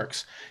kind of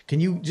works. Can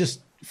you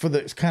just, for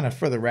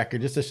the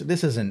record,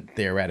 this isn't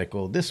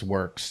theoretical. This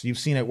works. You've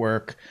seen it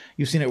work.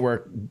 You've seen it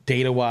work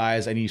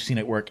data-wise, and you've seen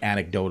it work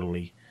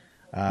anecdotally.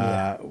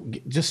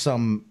 Just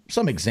some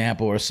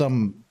example or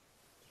some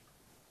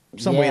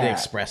way to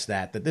express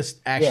that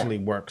this actually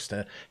works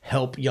to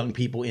help young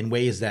people in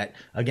ways that,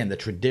 again, the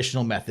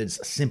traditional methods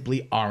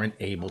simply aren't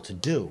able to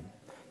do.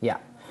 Yeah.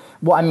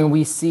 Well, I mean,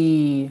 we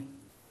see,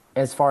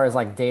 as far as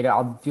like data,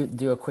 I'll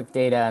do a quick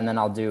data and then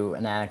I'll do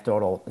an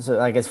anecdotal. So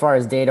like, as far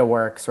as data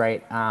works,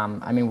 right?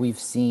 I mean, we've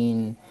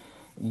seen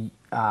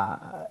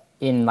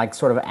in like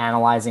sort of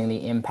analyzing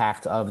the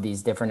impact of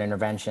these different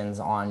interventions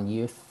on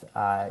youth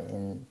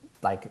in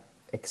like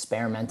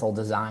experimental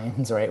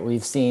designs, right?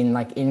 We've seen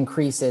like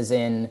increases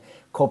in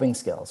coping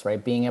skills,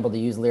 right? Being able to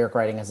use lyric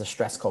writing as a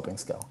stress coping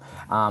skill,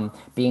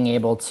 being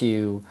able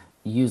to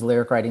use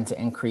lyric writing to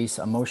increase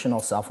emotional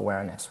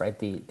self-awareness, right?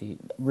 The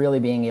really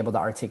being able to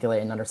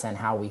articulate and understand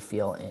how we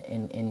feel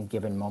in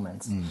given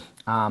moments.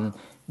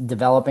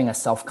 Developing a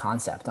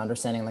self-concept,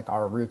 understanding like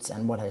our roots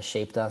and what has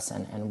shaped us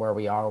and where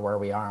we are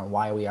and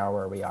why we are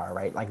where we are,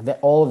 right? Like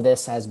all of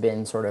this has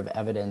been sort of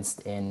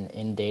evidenced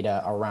in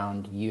data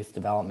around youth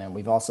development.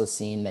 We've also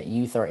seen that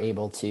youth are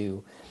able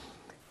to,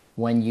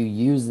 when you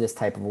use this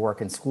type of work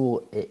in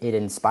school, it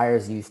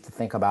inspires youth to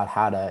think about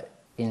how to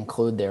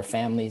include their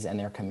families and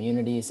their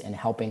communities in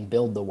helping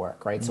build the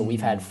work, right? So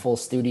we've had full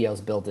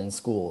studios built in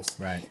schools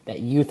that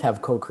youth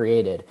have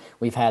co-created.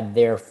 We've had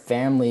their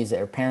families,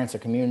 their parents or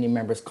community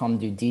members come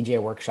do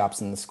DJ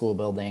workshops in the school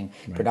building,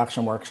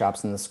 production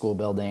workshops in the school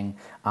building,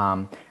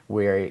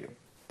 where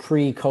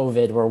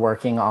pre-COVID were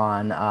working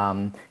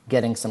on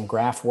getting some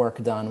graph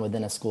work done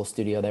within a school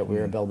studio that we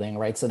were building,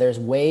 right? So there's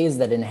ways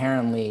that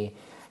inherently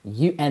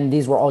and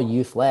these were all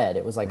youth led.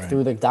 It was like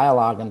through the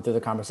dialogue and through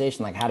the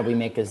conversation, like how do we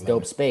make this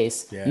dope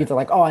space? Yeah. Youth are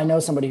like, oh, I know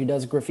somebody who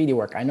does graffiti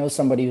work. I know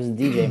somebody who's a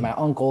DJ. My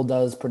uncle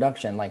does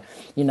production, like,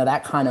 you know,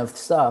 that kind of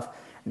stuff.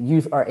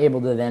 Youth are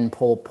able to then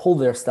pull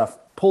their stuff,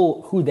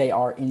 pull who they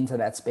are into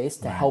that space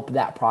to help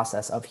that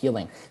process of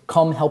healing.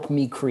 Come help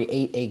me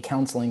create a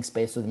counseling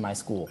space within my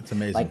school. That's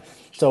amazing. Like,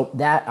 so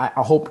that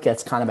I hope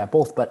gets kind of at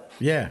both, but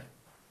yeah,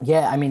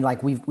 I mean,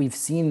 like we've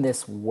seen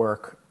this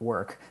work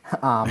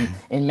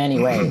in many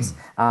ways,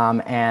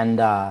 and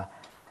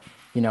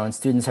you know, and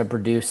students have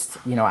produced,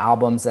 you know,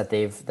 albums that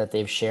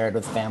they've shared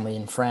with family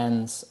and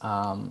friends.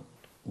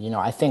 You know,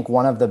 I think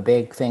one of the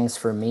big things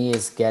for me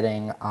is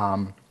getting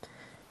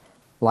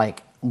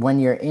like when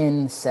you're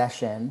in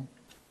session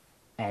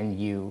and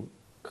you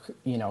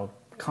know,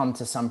 come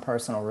to some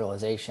personal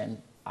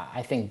realization.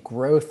 I think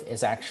growth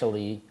is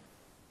actually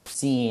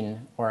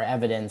seen or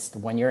evidenced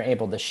when you're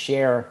able to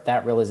share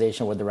that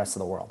realization with the rest of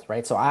the world,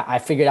 right? So I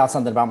figured out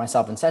something about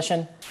myself in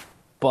session,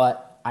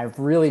 but I've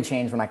really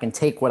changed when I can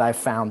take what I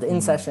found in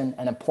session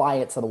and apply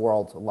it to the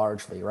world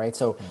largely, right?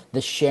 So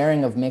the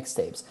sharing of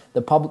mixtapes,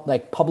 the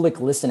public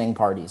listening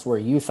parties where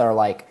youth are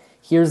like,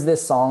 here's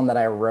this song that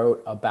I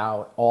wrote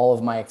about all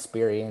of my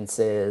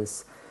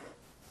experiences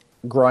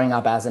growing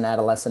up as an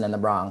adolescent in the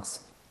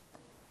Bronx.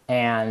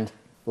 And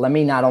let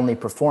me not only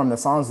perform the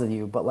songs with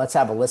you, but let's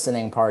have a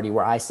listening party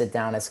where I sit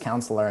down as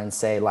counselor and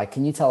say, like,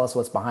 can you tell us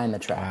what's behind the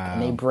track? Wow.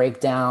 And they break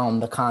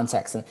down the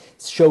context and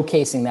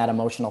showcasing that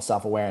emotional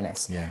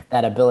self-awareness,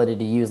 that ability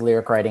to use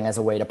lyric writing as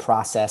a way to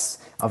process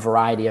a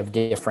variety of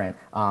different,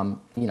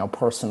 you know,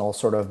 personal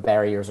sort of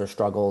barriers or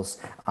struggles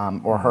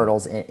or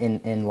hurdles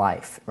in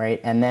life,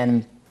 right? And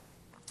then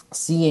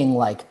seeing,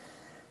 like,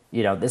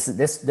 you know, this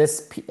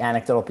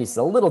anecdotal piece is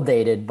a little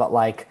dated, but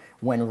like,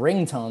 when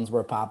ringtones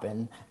were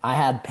popping, I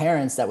had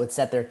parents that would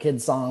set their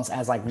kids' songs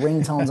as like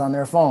ringtones on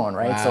their phone,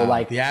 right? Wow. So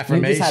like, the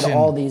you just had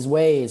all these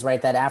ways,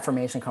 right? That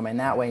affirmation coming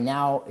that way.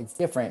 Now it's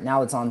different.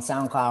 Now it's on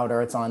SoundCloud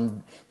or it's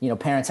on, you know,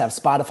 parents have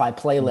Spotify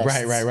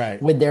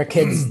playlists with their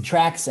kids'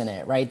 tracks in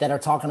it, right? That are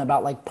talking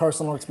about like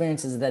personal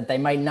experiences that they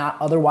might not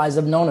otherwise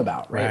have known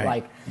about, right?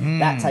 Like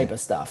that type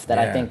of stuff that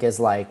I think is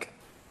like,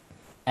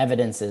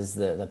 evidences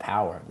the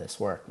power of this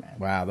work, man.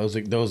 Wow,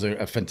 those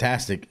are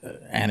fantastic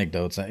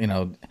anecdotes. You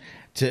know,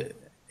 it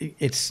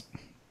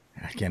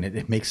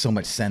makes so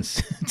much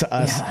sense to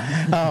us.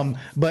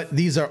 But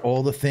these are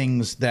all the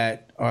things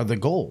that are the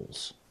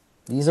goals.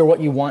 These are what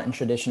you want in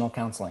traditional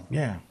counseling.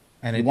 Yeah,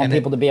 and you want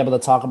people to be able to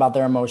talk about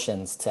their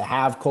emotions, to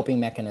have coping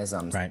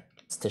mechanisms, right?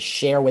 To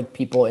share with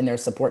people in their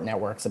support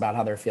networks about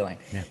how they're feeling.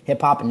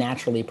 Hip hop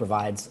naturally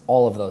provides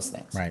all of those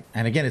things. Right,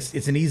 and again,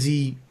 it's an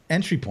easy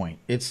entry point.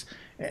 It's,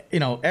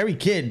 you know, every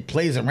kid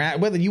plays around,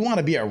 whether you want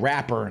to be a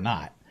rapper or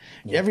not.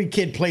 Every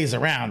kid plays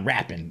around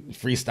rapping,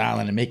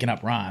 freestyling, and making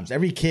up rhymes.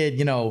 Every kid,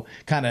 you know,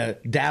 kind of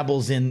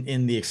dabbles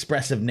in the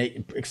expressive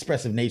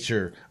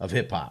nature of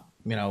hip hop.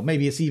 You know,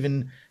 maybe it's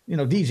even, you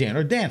know, DJing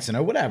or dancing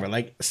or whatever.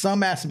 Like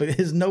some aspect,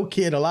 there's no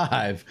kid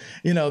alive,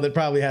 you know, that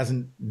probably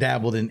hasn't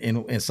dabbled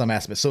in some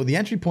aspect. So the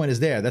entry point is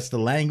there. That's the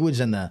language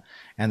and the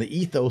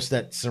ethos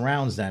that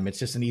surrounds them. It's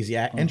just an easy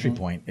entry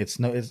point. It's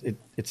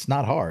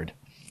not hard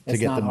to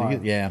get them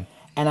to use.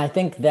 And I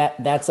think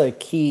that's a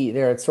key.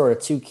 There are sort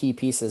of two key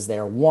pieces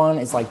there. One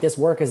is like, this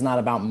work is not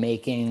about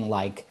making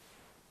like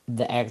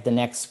the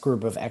next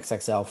group of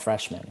XXL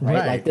freshmen,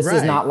 right? Like this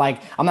is not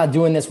like, I'm not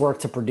doing this work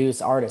to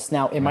produce artists.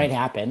 Now it might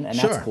happen, and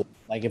that's cool.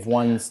 Like if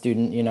one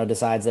student, you know,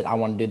 decides that I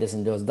want to do this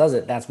and does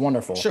it, that's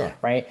wonderful,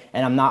 right?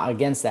 And I'm not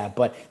against that.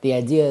 But the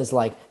idea is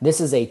like, this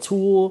is a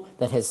tool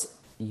that has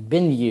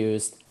been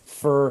used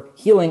for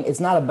healing. It's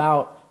not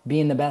about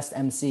being the best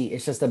MC.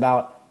 It's just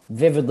about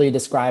vividly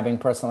describing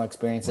personal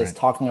experiences,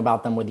 talking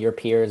about them with your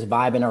peers,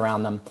 vibing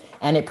around them.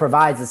 And it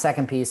provides the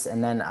second piece,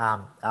 and then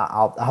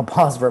I'll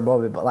pause for a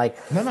moment, but like,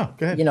 no,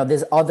 go ahead. You know,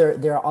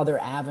 there are other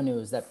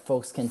avenues that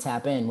folks can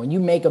tap in. When you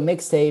make a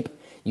mixtape,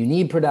 you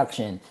need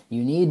production,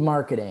 you need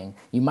marketing.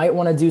 You might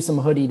want to do some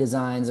hoodie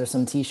designs or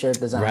some t-shirt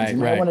designs. You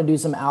might want to do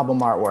some album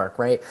artwork,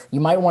 right?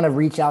 You might want to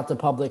reach out to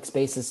public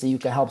spaces so you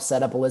can help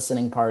set up a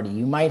listening party.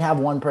 You might have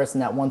one person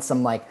that wants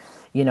some, like,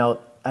 you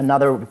know,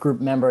 another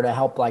group member to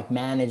help like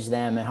manage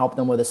them and help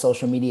them with a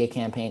social media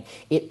campaign.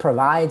 It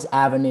provides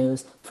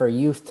avenues for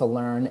youth to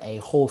learn a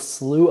whole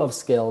slew of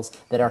skills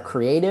that are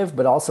creative,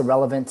 but also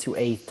relevant to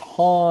a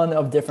ton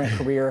of different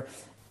career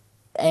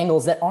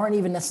angles that aren't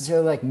even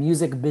necessarily like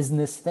music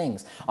business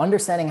things.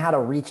 Understanding how to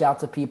reach out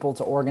to people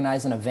to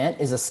organize an event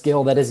is a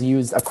skill that is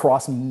used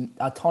across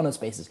a ton of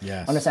spaces.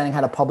 Understanding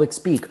how to public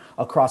speak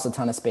across a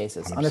ton of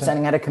spaces. 100%.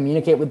 Understanding how to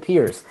communicate with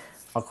peers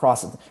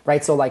across it,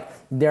 right? So like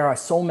there are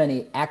so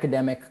many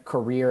academic,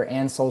 career,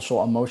 and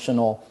social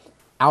emotional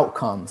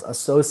outcomes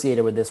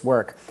associated with this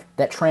work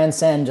that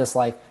transcend just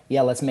like,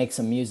 let's make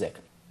some music.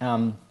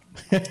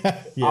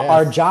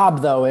 Our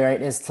job, though,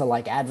 right, is to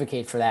like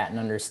advocate for that and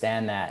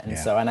understand that. And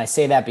so, and I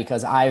say that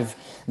because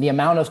the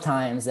amount of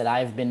times that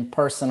I've been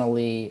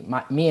personally,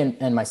 me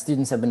and my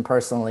students have been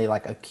personally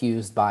like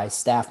accused by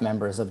staff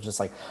members of just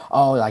like,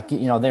 oh, like,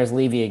 there's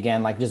Levy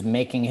again, like just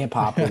making hip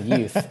hop with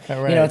youth.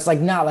 Right. It's like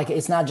not like,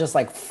 it's not just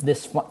like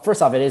this.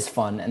 First off, it is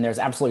fun, and there's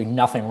absolutely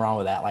nothing wrong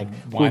with that. Like,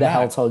 who the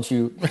hell told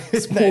you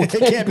school it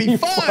can't be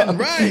fun,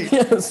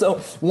 right? So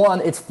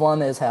one, it's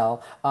fun as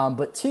hell,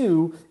 but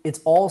two, it's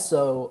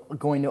also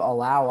going to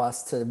allow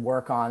us to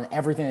work on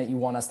everything that you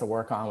want us to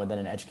work on within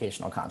an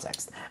educational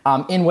context,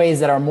 in ways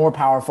that are more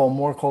powerful,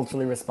 more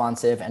culturally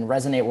responsive, and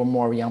resonate with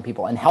more young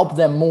people and help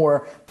them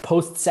more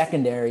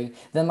post-secondary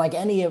than like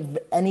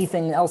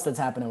anything else that's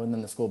happening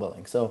within the school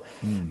building. So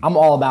I'm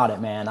all about it,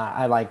 man.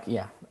 I like,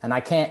 yeah.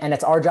 And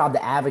it's our job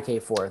to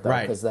advocate for it,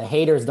 though, because the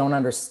haters don't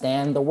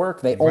understand the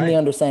work. They only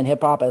understand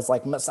hip hop as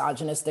like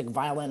misogynistic,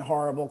 violent,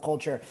 horrible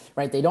culture,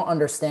 right? They don't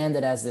understand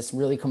it as this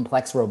really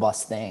complex,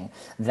 robust thing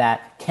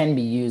that can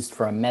be used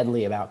for a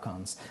medley of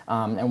outcomes.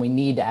 And we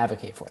need to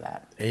advocate for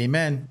that.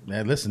 Amen.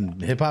 Man, listen,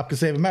 hip hop can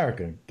save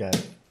America. God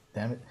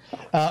damn it.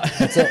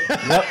 That's it.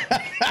 Yep.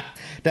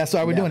 That's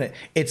why we're doing it.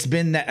 It's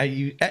been that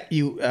you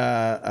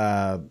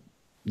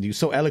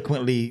so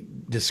eloquently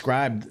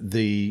described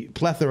the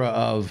plethora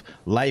of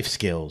life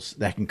skills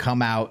that can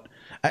come out.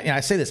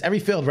 I say this, every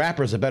failed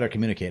rapper is a better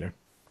communicator.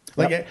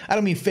 Like, I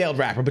don't mean failed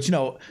rapper, but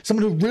someone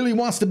who really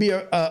wants to be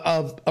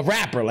a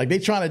rapper. Like, they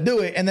trying to do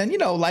it, and then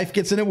life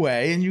gets in the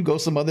way, and you go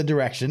some other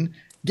direction.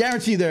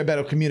 Guarantee they're a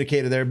better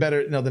communicator. They're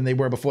better than they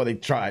were before they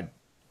tried.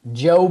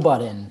 Joe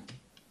Budden.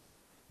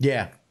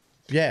 Yeah,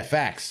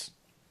 facts.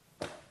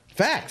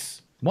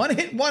 One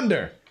hit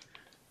wonder.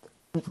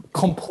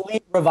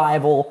 Complete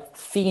revival,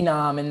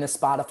 phenom in the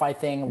Spotify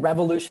thing,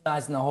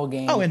 revolutionizing the whole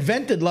game. Oh,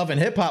 invented Love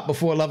and Hip Hop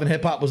before Love and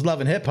Hip Hop was Love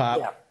and Hip Hop.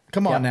 Yeah.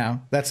 Come on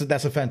now. That's a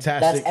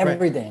fantastic. That's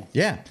everything. Right?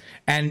 Yeah.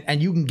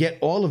 And you can get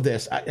all of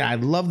this. I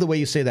love the way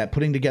you say that.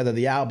 Putting together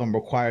the album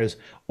requires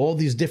all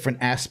these different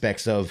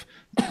aspects of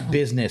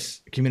business,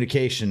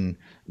 communication,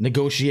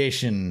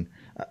 negotiation.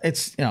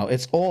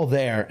 It's all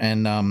there,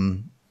 and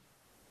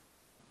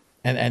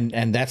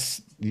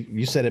that's,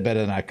 you said it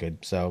better than I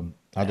could. So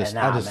I'll just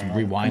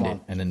rewind it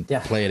and then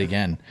play it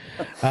again.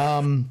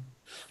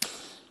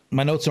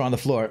 My notes are on the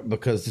floor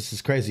because this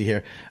is crazy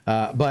here.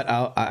 But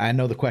I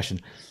know the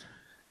question.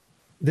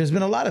 There's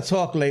been a lot of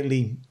talk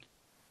lately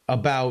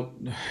about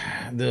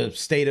the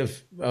state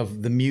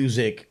of the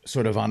music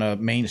sort of on a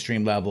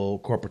mainstream level,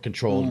 corporate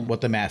controlled,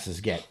 what the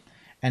masses get.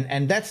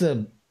 And that's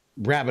a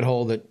rabbit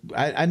hole that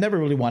I never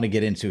really want to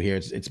get into here.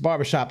 It's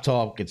barbershop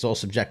talk. It's all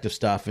subjective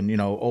stuff, and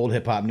old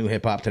hip hop, new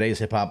hip hop, today's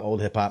hip hop, old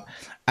hip hop.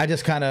 I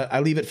just I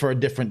leave it for a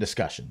different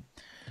discussion.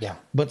 Yeah.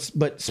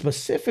 But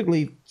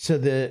specifically to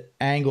the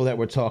angle that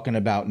we're talking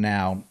about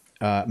now,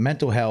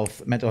 mental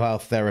health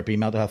therapy,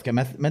 mental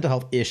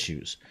health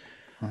issues.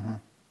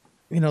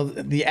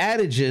 The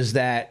adage is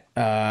that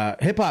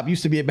hip hop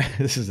used to be about,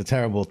 this is a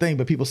terrible thing,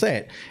 but people say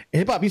it.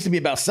 Hip hop used to be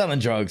about selling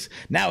drugs.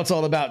 Now it's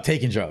all about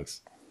taking drugs.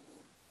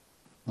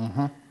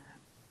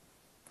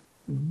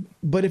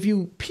 But if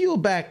you peel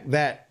back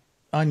that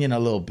onion a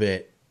little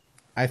bit,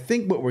 I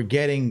think what we're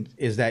getting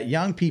is that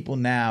young people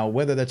now,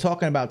 whether they're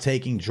talking about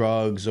taking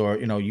drugs or,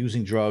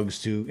 using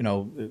drugs to,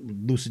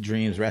 lucid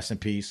dreams, rest in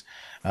peace,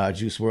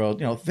 Juice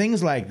WRLD,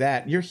 things like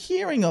that, you're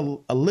hearing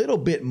a little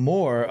bit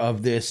more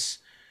of this,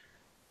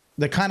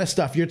 the kind of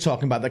stuff you're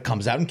talking about that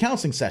comes out in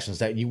counseling sessions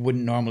that you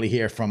wouldn't normally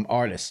hear from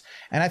artists.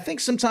 And I think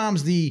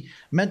sometimes the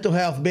mental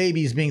health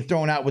baby is being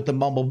thrown out with the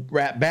mumble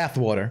rap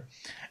bathwater,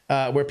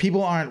 where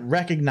people aren't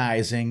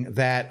recognizing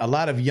that a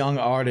lot of young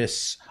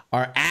artists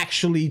are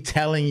actually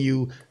telling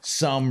you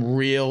some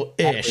real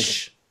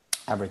ish.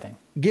 Everything.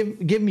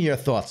 Give me your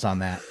thoughts on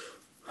that.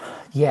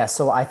 Yeah,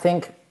 so I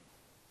think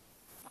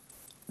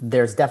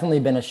there's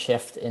definitely been a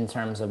shift in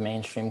terms of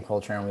mainstream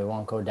culture, and we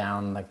won't go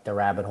down like the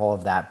rabbit hole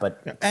of that.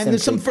 But and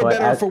there's some for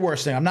better or for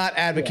worse thing. I'm not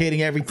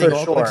advocating everything.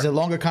 Sure. Like, it's a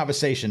longer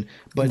conversation,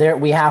 but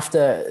we have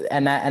to,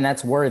 and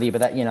that's worthy.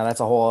 But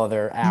that's a whole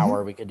other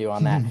hour we could do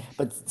on that.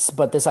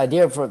 But this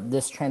idea for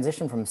this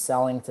transition from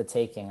selling to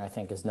taking, I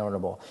think, is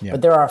notable. Yeah.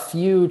 But there are a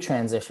few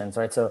transitions,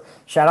 right? So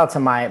shout out to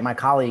my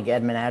colleague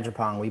Edmund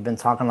Ajapong. We've been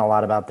talking a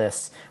lot about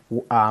this.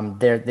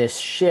 This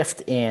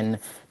shift in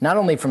not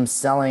only from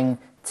selling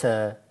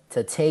to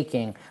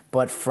taking,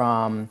 but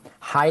from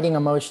hiding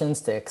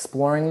emotions to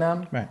exploring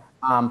them. Right.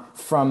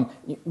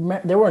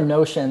 There were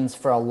notions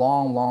for a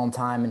long, long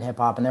time in hip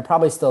hop, and they're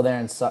probably still there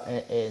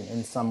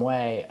in some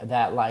way,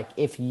 that like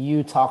if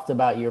you talked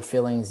about your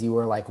feelings, you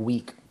were like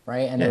weak,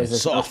 right? And there was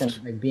this notion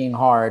of like being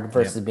hard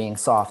versus being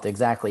soft,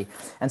 exactly.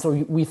 And so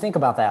we think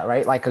about that,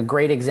 right? Like a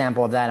great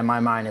example of that in my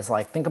mind is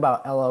like, think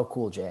about LL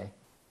Cool J.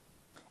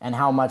 And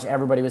how much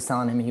everybody was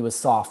telling him he was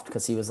soft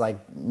because he was like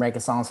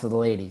making songs for the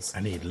ladies.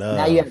 I need love.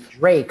 Now you have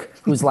Drake,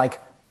 who's like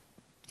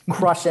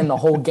crushing the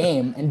whole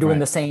game and doing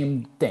the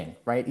same thing,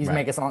 right? He's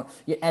making songs,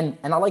 and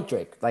I like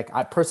Drake, like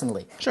I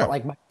personally. Sure. But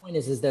like my point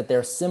is that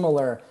they're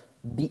similar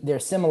they're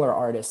similar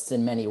artists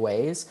in many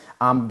ways.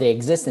 They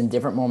exist in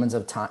different moments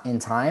of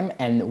time,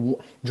 and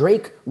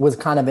Drake was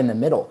kind of in the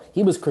middle.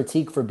 He was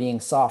critiqued for being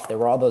soft. There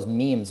were all those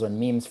memes when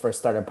memes first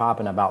started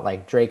popping about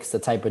like Drake's the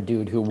type of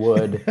dude who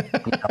would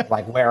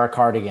like wear a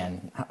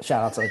cardigan.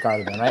 Shout out to the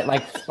cardigan, right?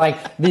 Like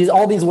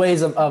all these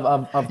ways of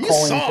You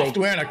calling soft Drake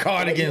wearing a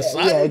cardigan,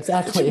 son. Yeah,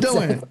 exactly. What you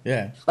doing? Exactly.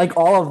 Yeah. Like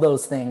all of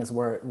those things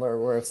were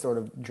sort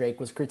of Drake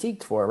was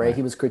critiqued for, right?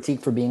 He was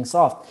critiqued for being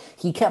soft.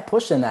 He kept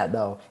pushing that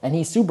though, and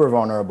he's super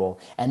vulnerable.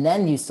 And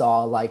then you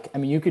saw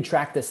you could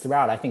track this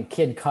throughout. I think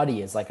Kid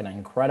Cudi is like an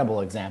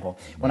incredible example.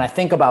 When I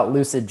think about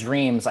lucid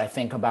dreams, I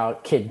think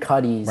about Kid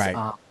Cudi's.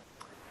 Right.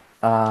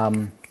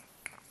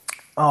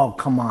 Oh,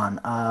 come on.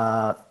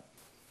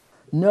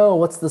 No,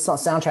 what's the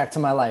soundtrack to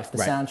my life? The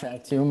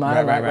soundtrack to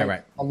my life.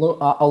 Right.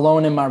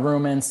 Alone in my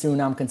room and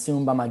soon I'm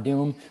consumed by my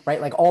doom. Right,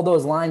 like all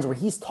those lines where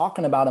he's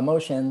talking about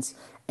emotions,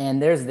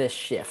 and there's this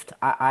shift.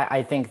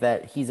 I think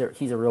that he's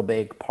a real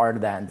big part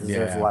of that and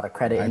deserves a lot of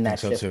credit in that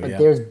shift. But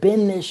there's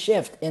been this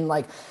shift in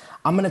like,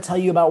 I'm going to tell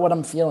you about what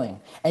I'm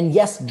feeling. And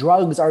yes,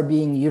 drugs are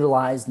being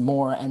utilized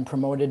more and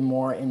promoted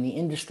more in the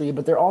industry,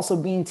 but they're also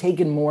being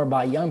taken more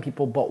by young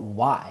people. But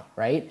why,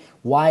 right?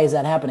 Why is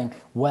that happening?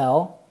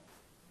 Well,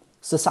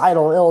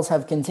 societal ills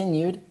have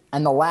continued,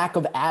 and the lack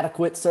of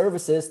adequate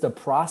services to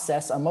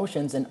process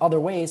emotions in other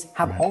ways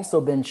have also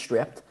been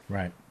stripped.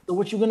 Right. So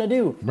what you gonna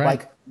do? Right.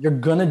 Like you're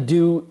gonna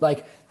do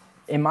like,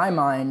 in my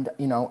mind,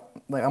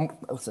 like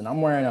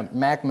I'm wearing a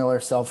Mac Miller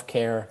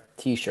self-care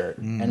T-shirt,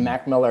 and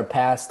Mac Miller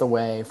passed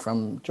away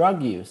from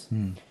drug use,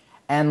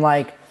 and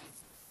like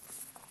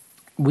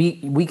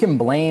we can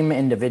blame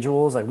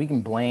individuals, like we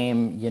can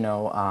blame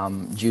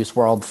Juice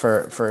World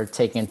for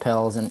taking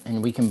pills,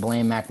 and we can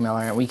blame Mac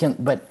Miller, and we can,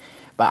 but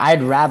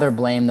I'd rather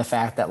blame the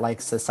fact that like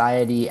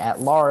society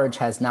at large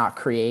has not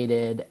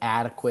created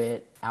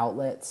adequate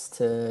outlets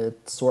to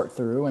sort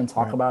through and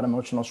talk about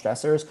emotional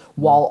stressors,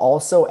 while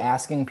also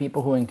asking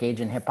people who engage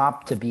in hip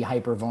hop to be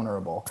hyper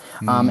vulnerable.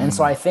 And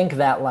so I think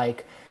that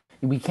like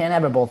we can't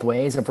have it both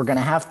ways. If we're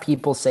gonna have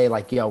people say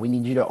like, yo, we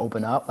need you to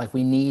open up, like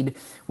we need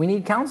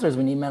counselors,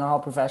 we need mental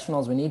health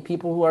professionals, we need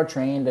people who are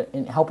trained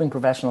in helping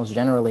professionals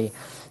generally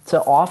to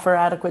offer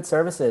adequate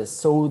services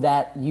so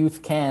that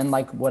youth can,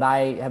 like what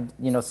I have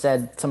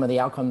said some of the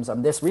outcomes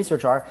of this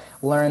research are,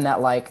 learn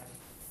that like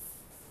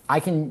I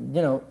can,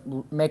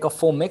 make a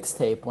full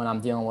mixtape when I'm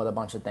dealing with a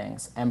bunch of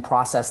things and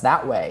process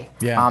that way.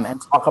 Yeah.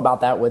 And talk about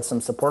that with some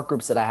support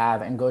groups that I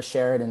have, and go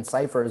share it in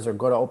ciphers, or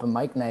go to open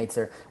mic nights,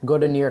 or go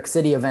to New York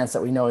City events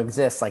that we know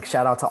exist. Like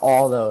shout out to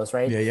all those,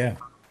 right? Yeah.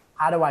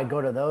 How do I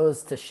go to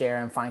those to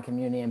share and find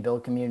community and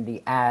build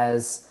community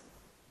as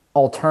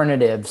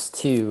alternatives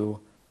to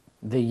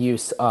the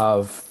use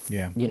of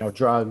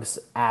drugs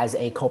as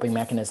a coping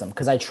mechanism?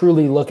 Because I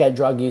truly look at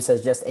drug use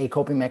as just a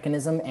coping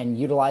mechanism and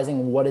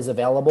utilizing what is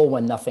available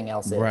when nothing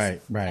else is.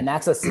 Right. And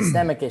that's a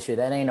systemic issue.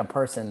 That ain't a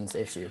person's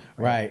issue.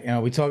 Right.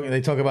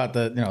 They talk about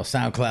the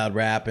SoundCloud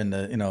rap and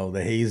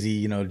the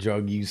hazy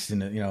drug use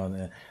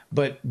and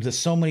but there's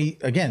so many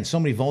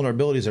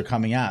vulnerabilities are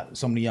coming out.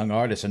 So many young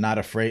artists are not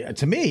afraid.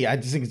 To me, I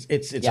just think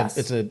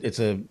it's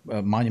a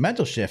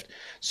monumental shift.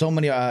 So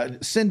many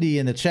Cindy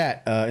in the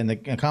chat in the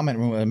comment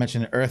room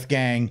mentioned Earth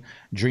Gang,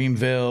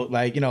 Dreamville,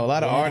 a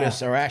lot of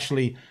artists are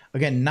actually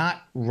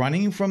not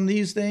running from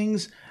these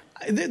things.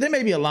 There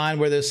may be a line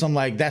where there's some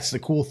like that's the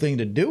cool thing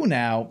to do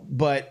now,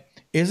 but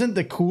isn't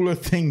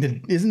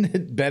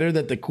it better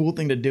that the cool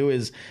thing to do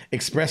is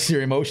express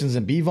your emotions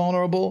and be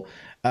vulnerable?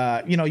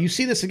 You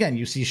see this again.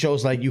 You see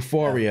shows like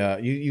Euphoria.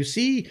 You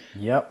see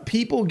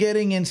people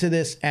getting into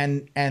this,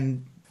 and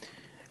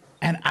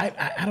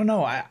I don't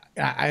know.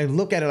 I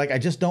look at it like I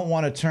just don't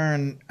want to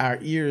turn our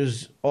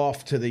ears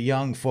off to the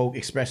young folk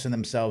expressing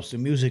themselves through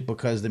music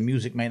because the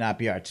music may not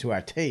be to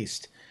our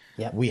taste.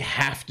 We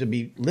have to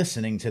be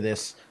listening to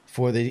this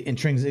for the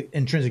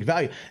intrinsic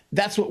value.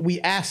 That's what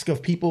we ask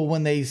of people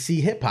when they see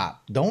hip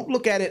hop. Don't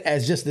look at it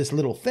as just this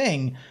little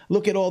thing.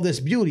 Look at all this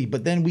beauty,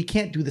 but then we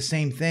can't do the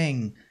same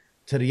thing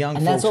to the young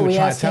folks who are trying to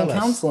tell us. And that's what we ask in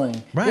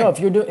counseling. Right.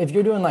 If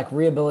you're doing like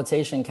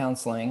rehabilitation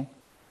counseling,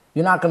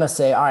 you're not gonna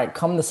say, all right,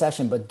 come to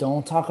session, but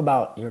don't talk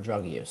about your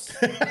drug use.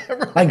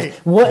 Right. Like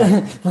what?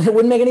 It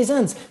wouldn't make any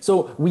sense.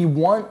 So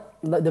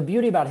the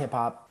beauty about hip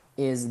hop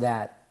is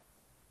that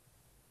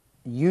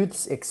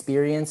youth's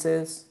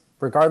experiences,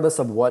 regardless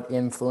of what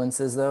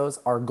influences those,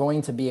 are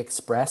going to be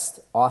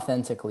expressed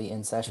authentically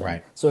in session.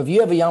 Right. So if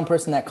you have a young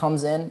person that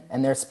comes in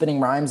and they're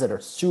spitting rhymes that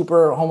are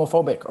super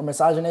homophobic or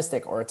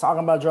misogynistic or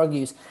talking about drug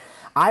use,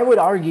 I would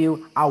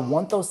argue I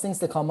want those things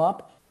to come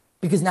up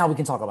because now we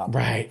can talk about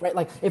them. Right.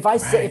 Like if I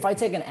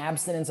take an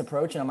abstinence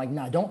approach and I'm like,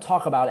 no, don't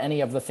talk about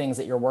any of the things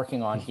that you're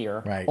working on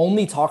here. Right.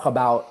 Only talk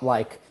about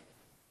like,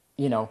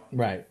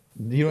 Right.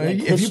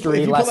 If you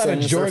pull out a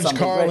George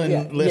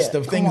Carlin list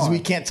of things we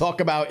can't talk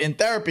about in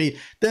therapy,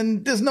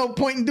 then there's no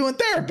point in doing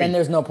therapy. Then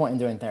there's no point in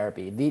doing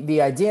therapy.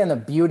 The idea and the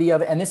beauty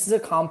of it, and this is a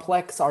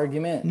complex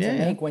argument to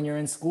make when you're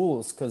in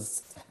schools,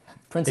 because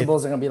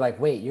Principals are gonna be like,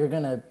 wait, you're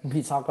gonna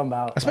be talking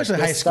about especially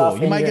like, high this school. stuff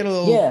You in might your- get a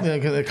little, yeah.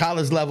 the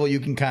college level, you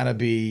can kind of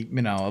be,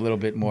 a little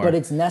bit more. But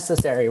it's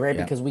necessary, right?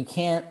 Yeah. Because we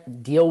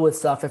can't deal with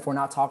stuff if we're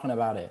not talking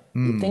about it.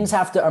 Things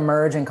have to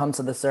emerge and come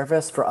to the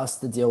surface for us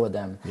to deal with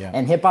them. Yeah.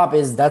 And hip hop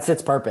that's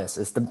its purpose,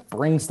 is to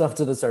bring stuff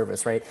to the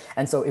surface, right?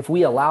 And so if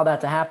we allow that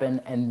to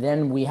happen, and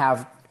then we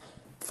have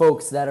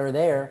folks that are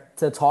there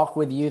to talk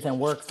with youth and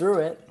work through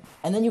it,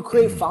 and then you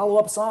create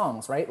follow-up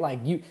songs, right? Like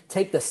you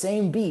take the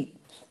same beat,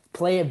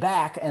 play it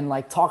back, and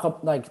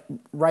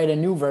write a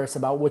new verse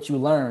about what you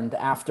learned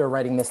after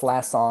writing this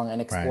last song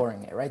and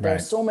exploring it, right? There are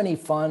Right. so many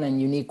fun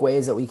and unique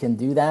ways that we can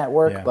do that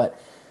work, Yeah. but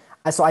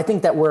so I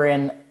think that we're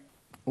in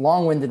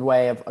long-winded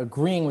way of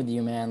agreeing with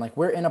you, man. Like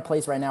we're in a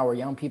place right now where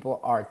young people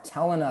are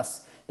telling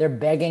us, they're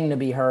begging to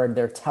be heard.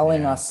 They're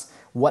telling us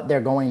what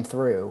they're going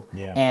through.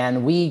 Yeah.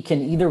 And we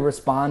can either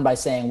respond by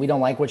saying, we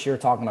don't like what you're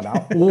talking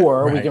about,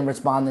 or we Right. can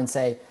respond and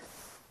say,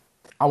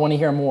 I want to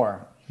hear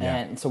more. Yeah.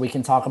 And so we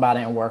can talk about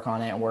it and work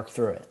on it and work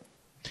through it.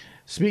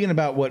 Speaking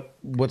about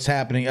what's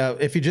happening,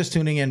 if you're just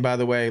tuning in, by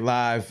the way,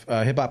 live,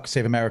 Hip Hop Can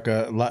Save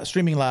America,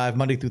 streaming live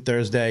Monday through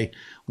Thursday,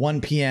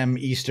 1 p.m.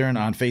 Eastern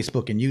on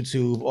Facebook and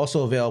YouTube.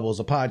 Also available as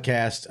a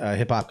podcast,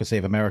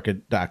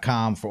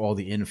 hiphopcansaveamerica.com for all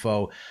the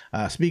info.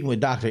 Speaking with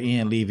Dr.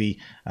 Ian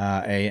Levy,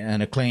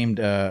 an acclaimed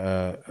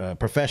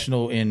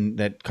professional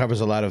that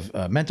covers a lot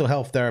of mental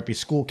health therapy,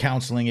 school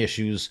counseling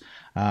issues,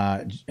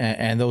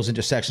 and those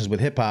intersections with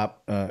hip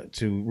hop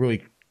to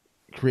really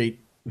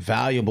create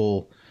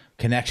valuable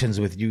connections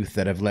with youth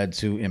that have led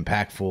to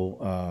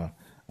impactful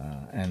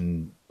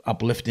and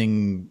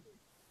uplifting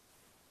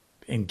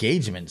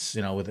engagements,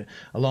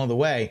 along the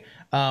way.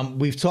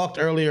 We've talked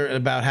earlier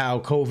about how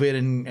COVID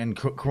and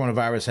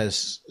coronavirus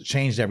has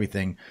changed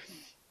everything.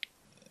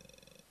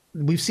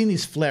 We've seen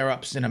these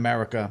flare-ups in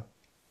America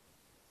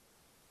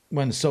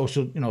when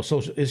social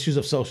issues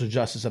of social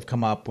justice have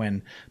come up,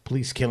 when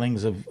police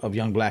killings of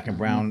young black and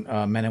brown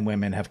men and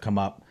women have come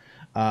up.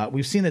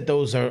 We've seen that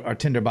those are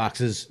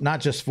tinderboxes, not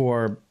just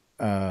for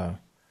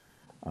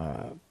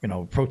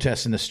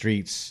protests in the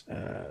streets,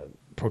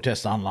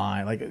 protests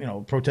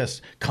online,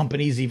 protest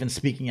companies even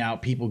speaking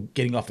out, people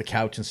getting off the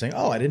couch and saying,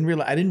 "Oh, I didn't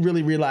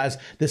really realize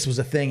this was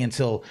a thing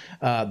until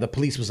the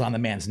police was on the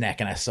man's neck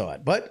and I saw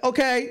it." But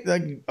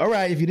okay, all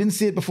right, if you didn't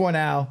see it before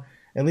now,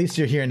 at least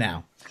you're here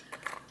now.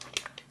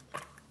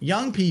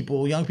 Young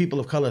people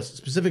of color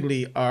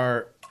specifically,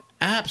 are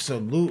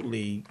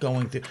absolutely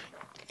going through.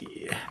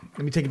 Let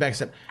me take it back a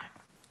step.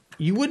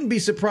 You wouldn't be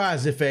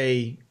surprised if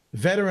a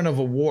veteran of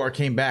a war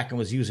came back and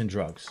was using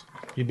drugs.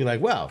 You'd be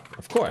like, well,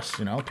 of course,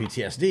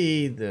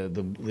 PTSD,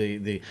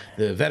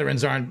 the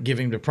veterans aren't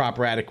giving the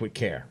proper adequate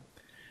care.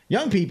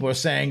 Young people are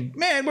saying,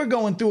 man, we're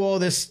going through all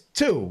this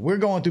too. We're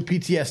going through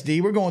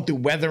PTSD. We're going through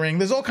weathering.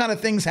 There's all kind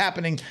of things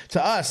happening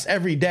to us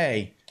every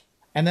day.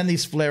 And then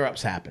these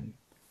flare-ups happen.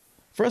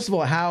 First of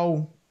all,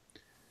 how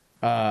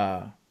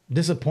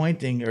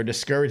disappointing or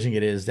discouraging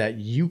it is that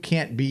you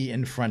can't be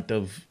in front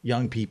of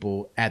young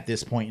people at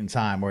this point in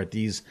time, or at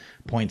these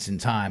points in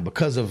time,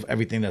 because of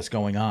everything that's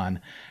going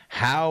on.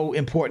 How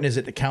important is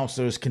it that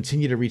counselors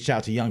continue to reach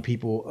out to young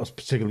people,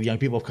 particularly young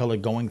people of color,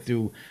 going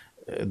through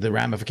the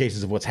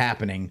ramifications of what's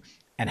happening?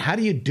 And how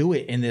do you do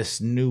it in this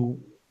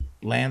new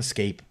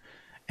landscape?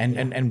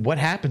 And what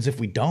happens if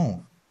we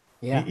don't?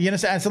 Yeah. You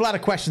understand? It's a lot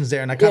of questions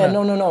there, and I kind of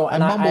no. I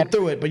mumbled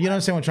through it, but you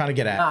understand what I'm trying to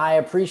get at. I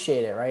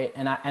appreciate it, right?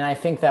 And I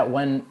think that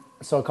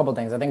so a couple of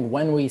things. I think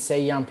when we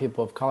say young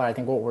people of color, I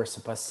think what we're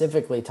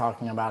specifically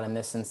talking about in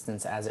this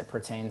instance, as it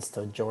pertains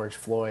to George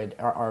Floyd,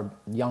 are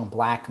young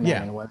black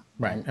men and women.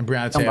 Right. And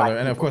Breonna Taylor,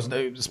 and of course,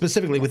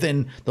 specifically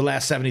within the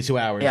last 72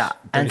 hours. Yeah.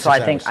 And so I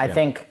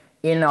think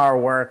in our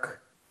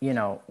work,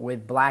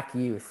 with black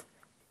youth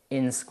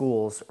in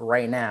schools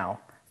right now,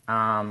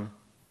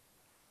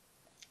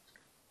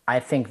 I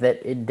think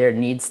that there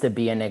needs to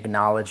be an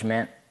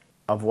acknowledgement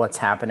of what's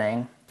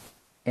happening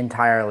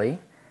entirely.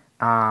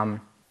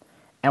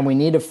 And we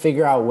need to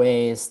figure out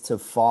ways to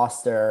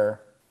foster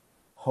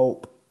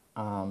hope,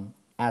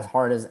 as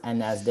hard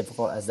and as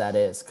difficult as that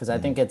is. Because I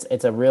think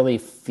it's a really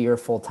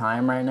fearful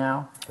time right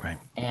now. Right.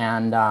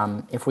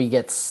 And if we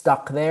get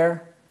stuck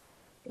there,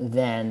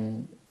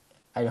 then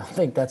I don't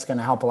think that's going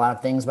to help a lot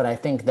of things. But I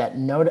think that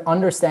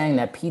understanding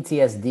that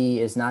PTSD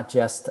is not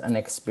just an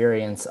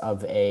experience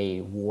of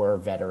a war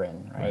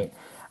veteran, right?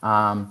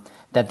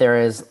 That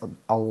there is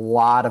a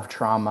lot of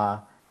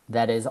trauma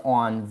that is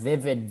on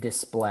vivid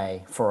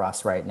display for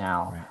us right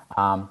now,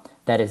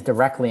 that is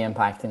directly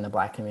impacting the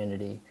black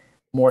community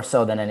more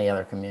so than any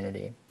other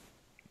community.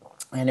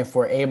 And if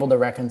we're able to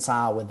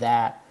reconcile with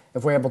that,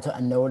 if we're able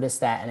to notice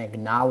that and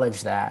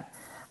acknowledge that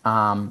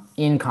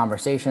in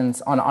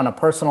conversations on a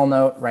personal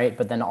note, right,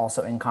 but then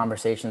also in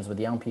conversations with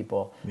young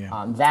people,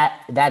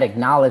 that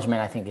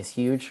acknowledgement I think is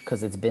huge,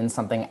 because it's been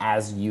something,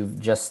 as you've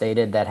just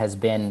stated, that has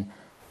been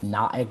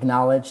not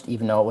acknowledged,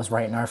 even though it was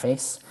right in our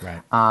face.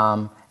 Right.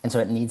 And so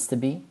it needs to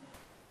be.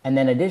 And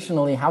then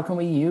additionally, how can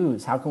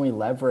we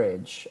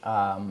leverage,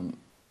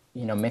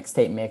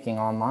 mixtape making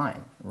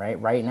online,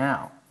 right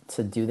now,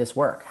 to do this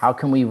work? How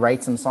can we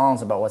write some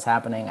songs about what's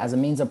happening as a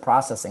means of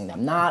processing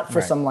them, not for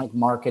Right. some like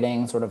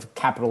marketing sort of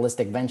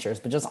capitalistic ventures,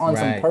 but just on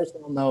some Right.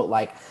 personal note,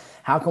 like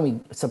how can we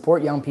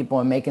support young people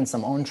in making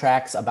some own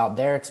tracks about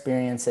their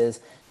experiences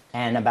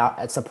and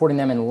about supporting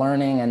them in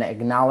learning and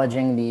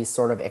acknowledging these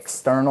sort of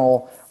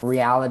external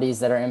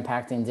realities that are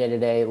impacting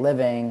day-to-day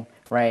living,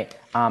 right?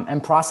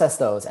 And process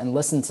those and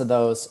listen to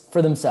those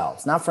for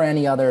themselves, not for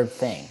any other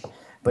thing,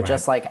 but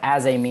just like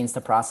as a means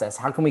to process.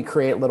 How can we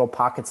create little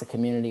pockets of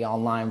community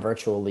online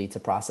virtually to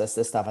process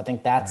this stuff? I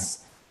think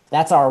that's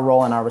our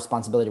role and our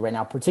responsibility right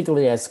now,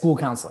 particularly as school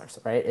counselors,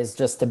 right? Is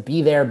just to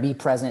be there, be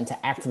present,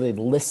 to actively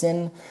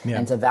listen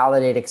and to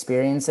validate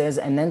experiences,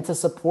 and then to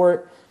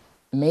support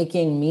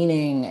making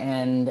meaning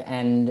and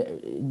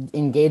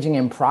engaging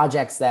in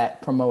projects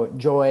that promote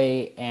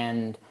joy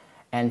and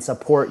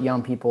support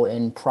young people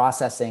in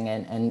processing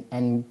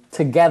and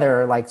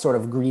together, like sort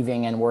of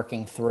grieving and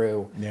working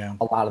through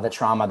a lot of the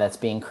trauma that's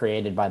being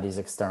created by these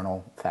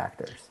external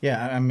factors.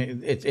 Yeah, I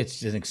mean,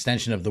 it's an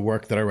extension of the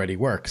work that already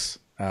works.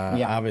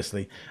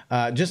 Obviously,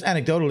 just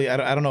anecdotally,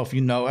 I don't know if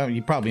you know. I mean,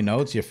 you probably know,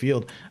 it's your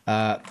field.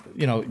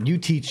 You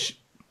teach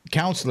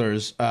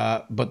counselors,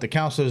 but the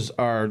counselors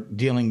are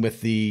dealing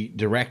with the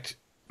direct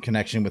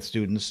connection with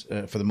students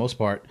for the most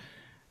part.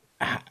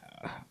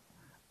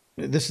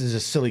 This is a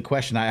silly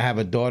question. I have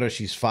a daughter;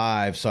 she's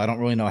 5, so I don't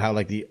really know how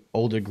like the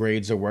older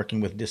grades are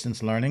working with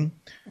distance learning.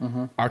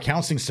 Are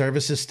counseling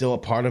services still a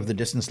part of the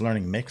distance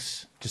learning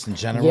mix, just in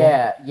general?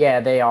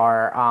 Yeah, they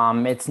are.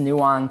 It's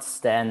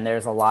nuanced, and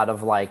there's a lot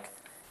of like,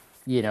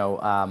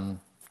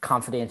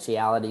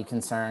 confidentiality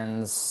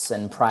concerns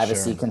and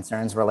privacy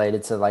concerns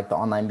related to like the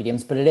online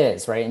mediums, but it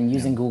is, right? And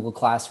using Google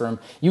Classroom,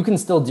 you can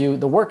still do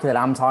the work that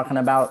I'm talking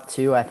about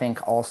too. I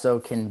think also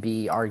can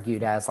be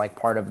argued as like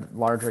part of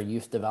larger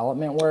youth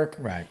development work.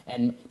 Right.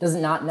 And does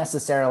not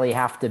necessarily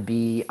have to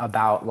be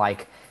about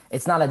like,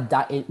 it's not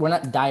we're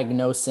not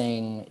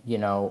diagnosing,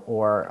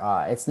 or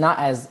it's not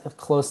as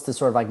close to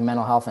sort of like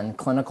mental health and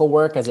clinical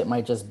work as it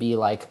might just be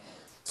like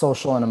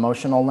social and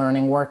emotional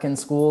learning work in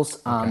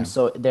schools.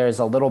 So there's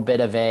a little bit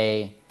of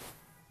a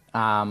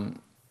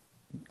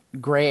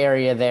gray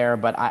area there,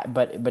 but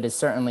it's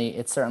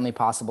certainly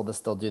possible to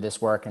still do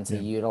this work and to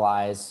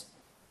utilize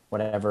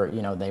whatever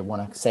they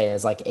want to say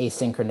as like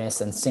asynchronous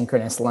and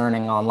synchronous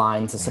learning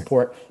online to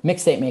support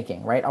mixtape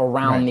making, right,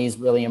 around these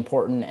really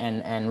important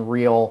and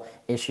real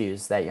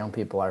issues that young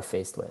people are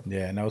faced with.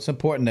 Yeah, no, it's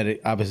important that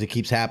it obviously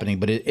keeps happening,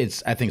 but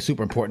it's I think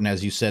super important,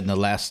 as you said in the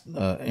last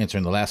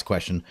answering the last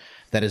question,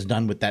 that is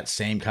done with that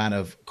same kind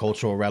of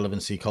cultural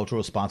relevancy, cultural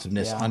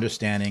responsiveness,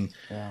 understanding.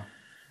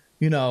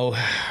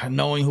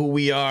 Knowing who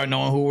we are,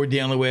 knowing who we're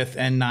dealing with,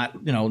 and not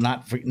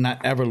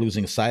ever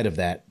losing sight of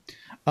that.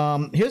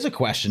 Here's a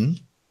question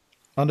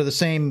under the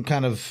same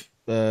kind of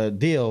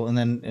deal, and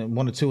then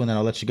one or two, and then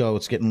I'll let you go.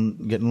 It's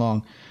getting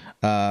long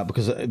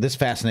because this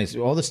fascinates.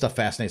 All this stuff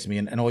fascinates me,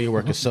 and all your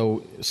work is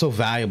so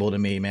valuable to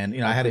me, man.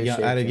 I had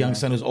a young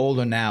son who's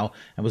older now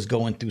and was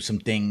going through some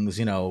things,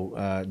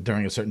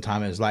 during a certain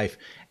time in his life,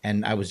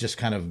 and I was just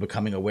kind of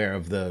becoming aware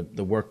of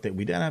the work that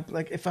we did. I'm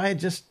like,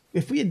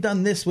 if we had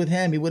done this with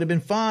him, he would have been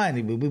fine.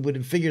 We would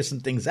have figured some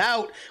things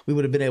out. We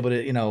would have been able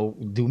to,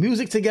 do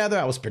music together.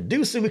 I was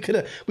producing. We could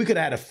have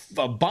had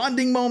a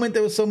bonding moment.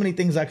 There was so many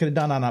things I could have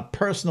done on a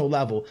personal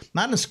level,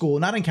 not in school,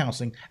 not in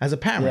counseling, as a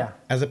parent.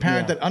 As a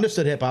parent that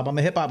understood hip hop. I'm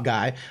a hip hop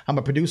guy. I'm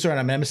a producer and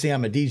I'm an MC.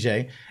 I'm a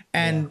DJ.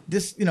 And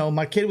this,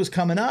 my kid was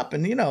coming up,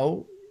 and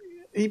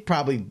he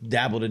probably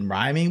dabbled in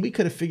rhyming. We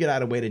could have figured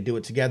out a way to do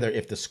it together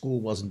if the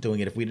school wasn't doing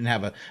it. If we didn't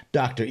have a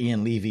Dr.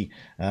 Ian Levy,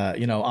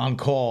 on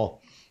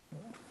call.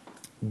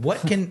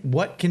 What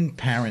can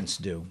parents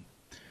do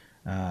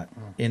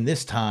in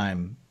this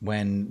time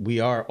when we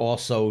are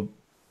also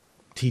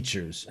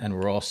teachers and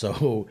we're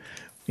also,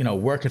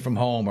 working from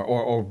home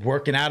or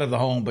working out of the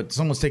home, but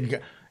someone's taking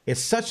care?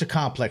 It's such a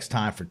complex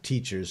time for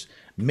teachers.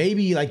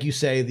 Maybe, like you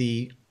say,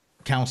 the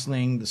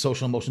counseling, the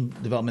social emotional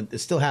development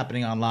is still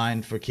happening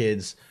online for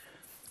kids.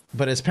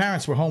 But as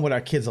parents, we're home with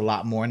our kids a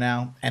lot more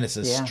now, and it's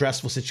a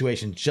stressful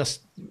situation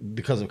just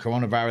because of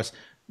coronavirus,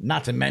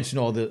 not to mention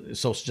all the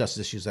social justice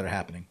issues that are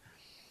happening.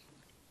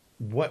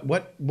 What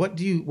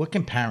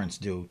can parents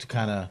do to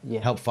kind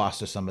of help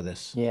foster some of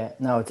this? Yeah,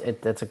 no,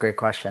 that's a great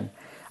question.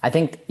 I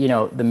think,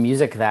 the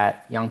music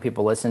that young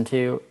people listen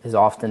to is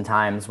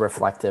oftentimes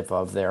reflective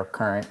of their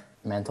current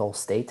mental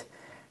state.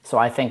 So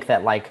I think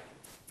that like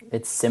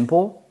it's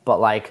simple, but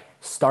like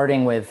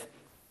starting with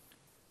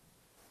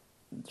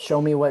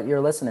show me what you're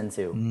listening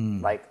to.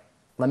 Like,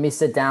 let me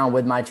sit down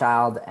with my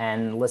child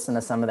and listen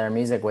to some of their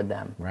music with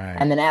them. Right.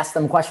 And then ask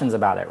them questions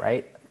about it,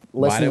 right?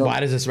 Why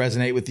does this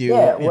resonate with you?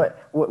 Yeah.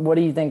 What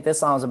do you think this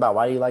song's about?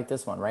 Why do you like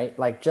this one, right?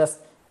 Like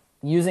just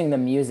using the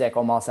music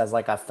almost as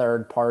like a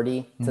third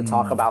party to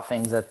talk about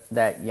things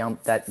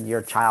that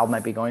your child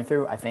might be going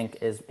through, I think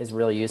is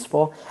really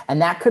useful.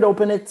 And that could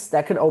open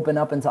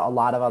up into a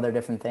lot of other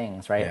different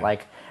things, right? Yeah.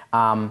 Like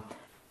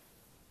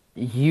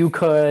you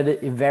could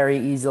very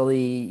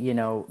easily,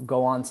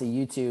 go onto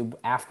YouTube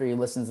after you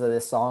listen to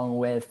this song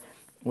with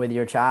with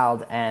your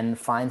child and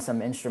find some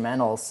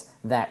instrumentals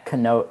that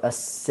connote a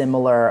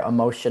similar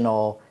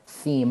emotional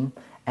theme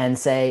and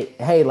say,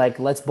 hey, like,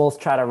 let's both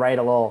try to write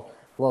a little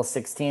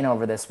 16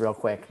 over this real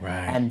quick,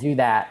 and do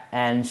that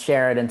and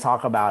share it and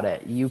talk about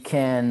it. You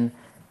can,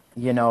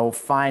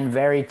 find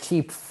very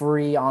cheap,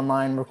 free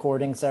online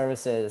recording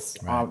services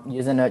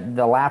using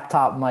the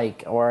laptop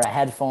mic or a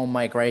headphone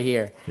mic right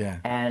here,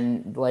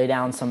 and lay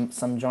down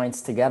some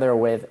joints together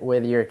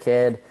with your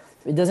kid.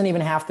 It doesn't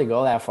even have to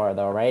go that far,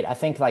 though, right? I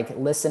think like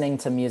listening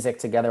to music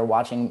together,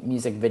 watching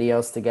music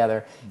videos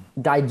together,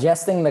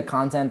 digesting the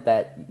content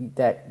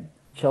that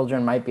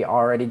children might be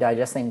already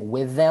digesting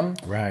with them,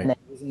 and then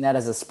using that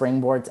as a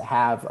springboard to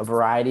have a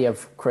variety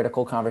of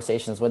critical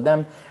conversations with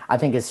them, I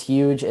think is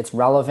huge. It's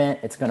relevant.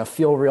 It's going to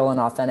feel real and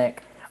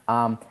authentic.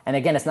 And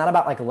again, it's not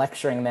about like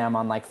lecturing them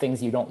on like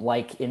things you don't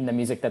like in the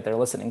music that they're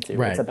listening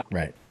to. It's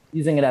about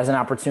using it as an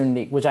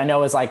opportunity, which I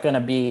know is like going to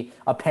be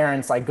a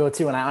parent's like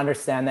go-to, and I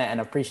understand that and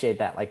appreciate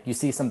that. Like you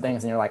see some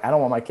things and you're like, I don't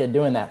want my kid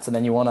doing that, so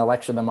then you want to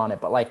lecture them on it.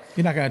 But like,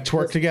 you're not going to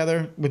twerk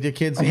together with your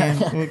kids,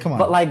 Ian? I mean, come on.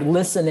 But like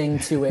listening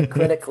to it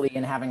critically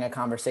and having a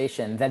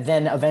conversation that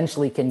then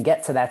eventually can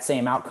get to that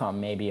same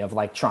outcome, maybe of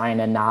like trying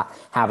to not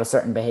have a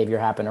certain behavior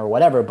happen or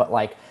whatever. But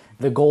like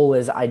the goal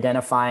is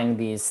identifying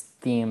these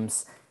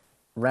themes.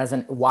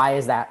 Why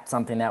is that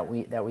something that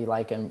we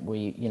like and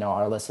we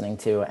are listening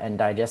to and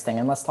digesting,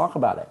 and let's talk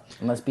about it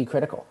and let's be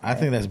critical. I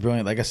think that's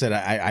brilliant. Like I said,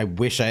 I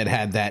wish I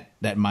had that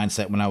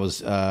mindset when I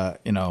was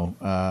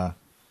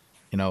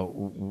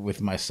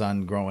with my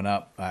son growing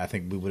up. I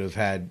think we would have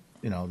had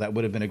that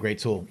would have been a great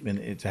tool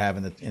to have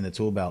in the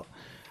tool belt.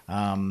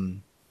 I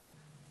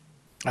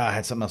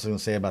had something else I was going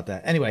to say about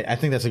that. Anyway, I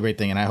think that's a great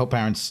thing, and I hope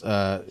parents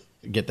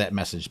get that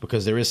message,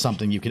 because there is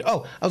something you can.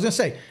 Oh, I was going to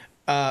say.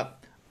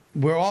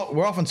 We're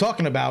often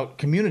talking about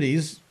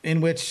communities in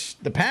which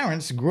the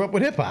parents grew up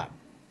with hip hop.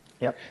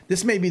 Yep.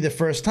 This may be the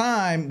first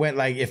time when,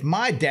 like, if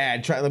my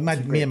dad tried,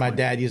 me and my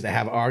dad used to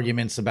have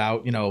arguments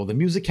about, the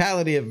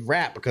musicality of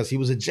rap, because he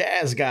was a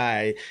jazz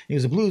guy, he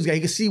was a blues guy.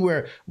 You can see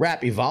where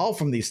rap evolved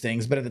from these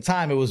things, but at the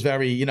time it was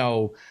very,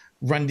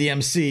 Run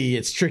DMC,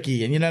 it's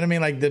tricky, and you know what I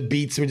mean? Like the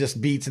beats were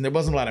just beats, and there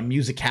wasn't a lot of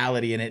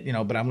musicality in it,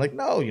 but I'm like,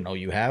 no,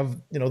 you have,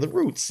 the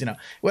roots,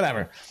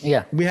 whatever.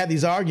 Yeah. We had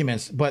these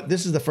arguments, but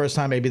this is the first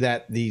time maybe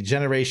that the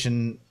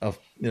generation of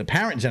the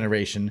parent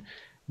generation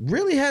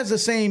really has the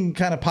same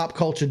kind of pop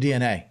culture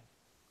DNA.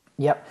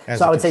 Yep.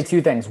 So I would say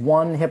two things.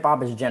 One, hip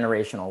hop is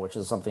generational, which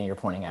is something you're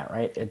pointing at,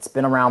 right? It's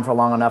been around for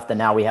long enough that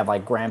now we have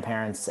like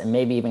grandparents and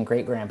maybe even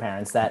great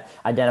grandparents that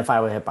identify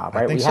with hip hop,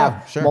 right? We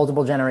have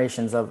multiple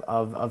generations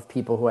of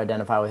people who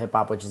identify with hip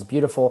hop, which is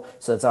beautiful.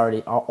 So it's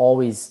already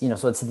always,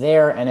 so it's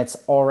there, and it's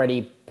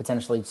already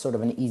potentially sort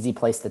of an easy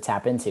place to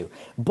tap into.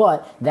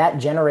 But that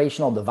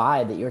generational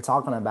divide that you're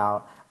talking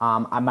about,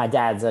 my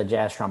dad's a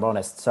jazz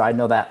trombonist, so I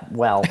know that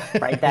well,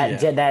 right?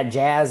 That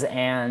jazz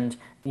and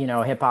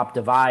hip hop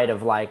divide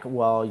of like,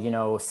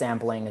 well,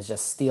 sampling is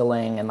just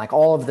stealing, and like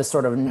all of the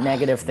sort of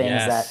negative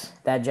things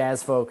that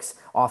jazz folks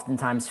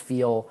oftentimes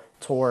feel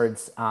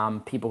towards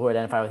people who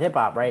identify with hip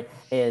hop, right?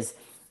 Is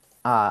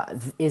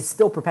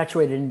still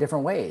perpetuated in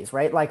different ways,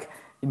 right? Like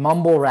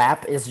mumble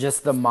rap is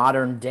just the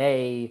modern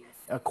day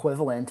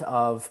equivalent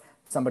of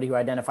somebody who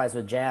identifies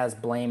with jazz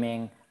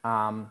blaming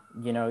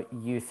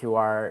youth who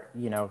are,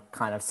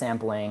 kind of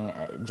sampling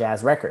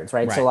jazz records,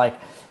 right? So like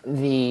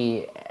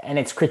and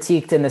it's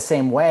critiqued in the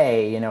same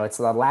way, it's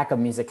the lack of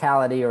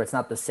musicality, or it's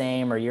not the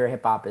same, or your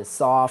hip hop is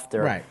soft,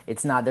 or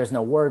it's not, there's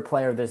no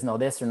wordplay, or there's no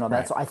this or no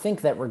that. So I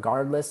think that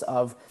regardless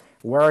of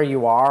where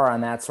you are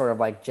on that sort of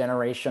like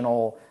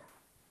generational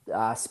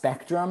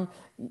spectrum,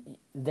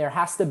 there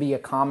has to be a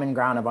common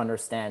ground of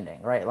understanding,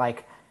 right?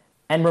 Like,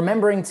 and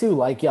remembering too,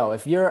 like,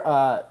 if you're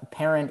a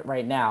parent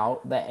right now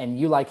and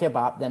you like hip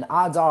hop, then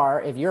odds are,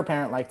 if your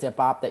parent liked hip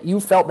hop, that you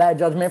felt that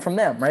judgment from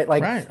them, right?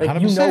 Like,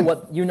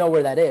 you know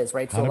where that is,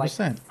 right? So 100%.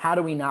 like, how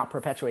do we not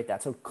perpetuate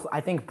that? So I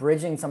think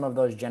bridging some of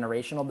those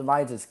generational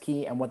divides is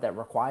key, and what that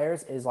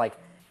requires is like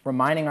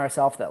reminding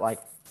ourselves that like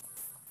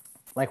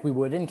we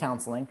would in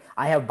counseling,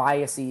 I have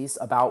biases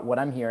about what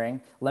I'm hearing.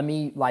 Let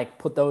me like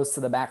put those to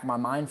the back of my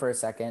mind for a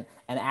second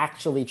and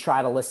actually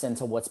try to listen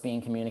to what's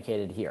being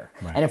communicated here.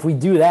 And if we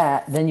do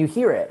that, then you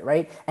hear it,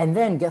 right? And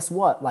then guess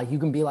what? Like you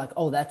can be like,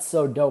 oh, that's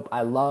so dope.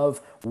 I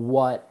love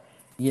what,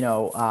 Juice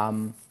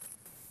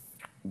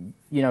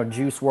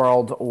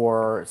WRLD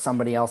or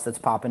somebody else that's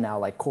popping now,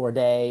 like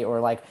Corday,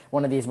 or like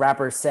one of these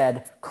rappers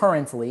said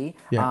currently,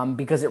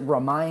 because it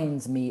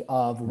reminds me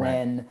of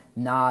when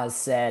Nas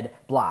said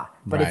blah.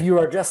 But if you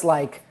are just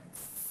like,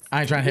 I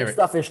ain't trying to hear it.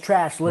 Stuff is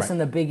trash. Listen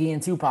to Biggie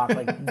and Tupac.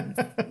 Like,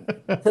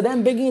 to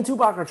them, Biggie and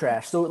Tupac are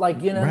trash. So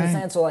like, what I'm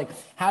saying? So like,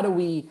 how do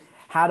we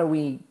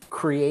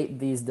create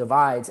these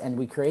divides? And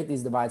we create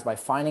these divides by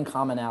finding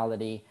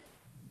commonality,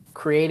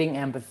 creating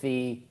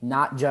empathy,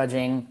 not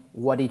judging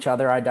what each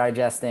other are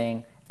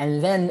digesting,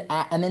 and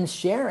then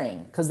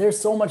sharing, because there's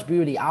so much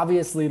beauty.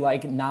 Obviously,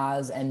 like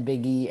Nas and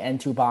Biggie and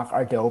Tupac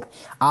are dope.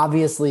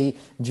 Obviously,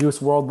 Juice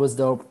WRLD was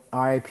dope.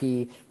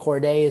 R.I.P.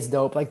 Corday is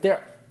dope. Like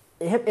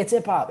it's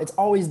hip hop. It's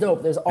always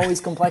dope. There's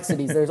always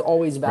complexities. There's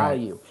always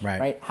value.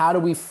 Right. How do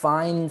we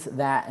find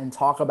that and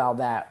talk about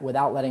that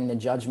without letting the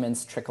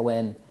judgments trickle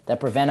in that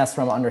prevent us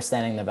from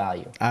understanding the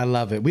value? I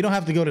love it. We don't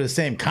have to go to the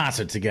same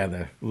concert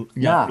together,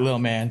 Nah. little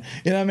man.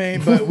 You know what I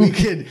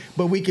mean?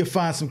 But we could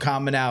find some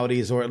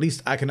commonalities, or at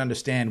least I can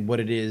understand what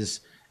it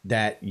is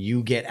that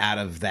you get out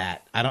of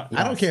that. I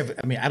don't care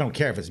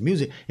if it's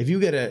music. If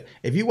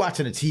you're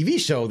watching a TV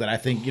show that I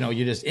think, you're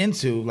just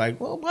into, like,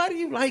 well, why do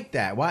you like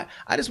that? Why?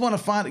 I just want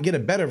to get a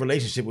better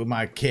relationship with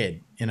my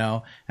kid, and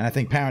I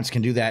think parents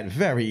can do that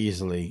very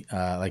easily,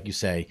 like you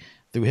say,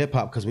 through hip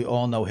hop, because we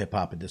all know hip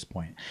hop at this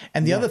point.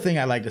 And the other thing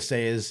I like to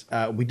say is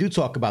we do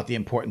talk about the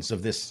importance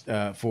of this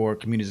for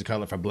communities of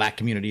color, for Black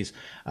communities.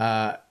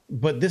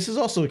 But this is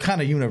also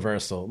kind of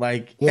universal.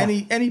 Like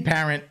any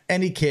parent,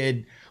 any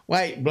kid,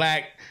 white,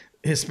 Black,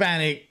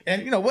 Hispanic,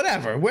 and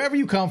whatever, wherever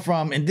you come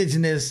from,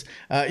 indigenous,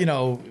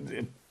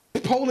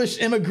 Polish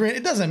immigrant,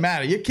 it doesn't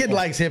matter. Your kid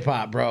likes hip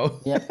hop, bro.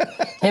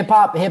 Hip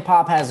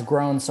hop has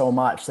grown so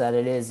much that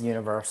it is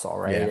universal,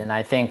 right? Yeah. And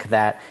I think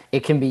that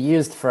it can be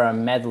used for a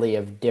medley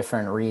of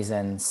different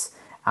reasons,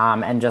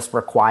 and just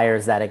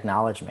requires that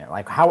acknowledgement.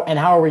 Like how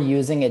are we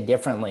using it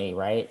differently,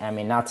 right? I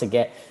mean,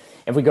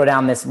 if we go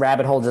down this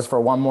rabbit hole just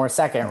for one more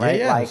second, right?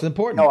 Yeah, like, it's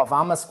important. If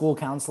I'm a school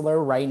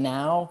counselor right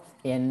now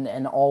in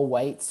an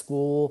all-white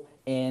school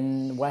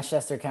in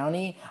Westchester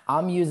County,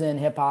 I'm using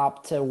hip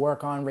hop to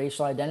work on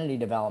racial identity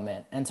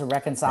development and to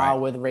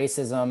reconcile with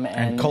racism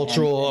and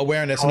cultural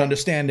awareness and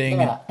understanding.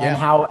 And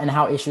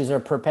how issues are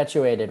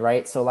perpetuated,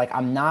 right? So like,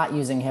 I'm not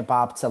using hip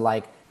hop to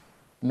like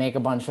make a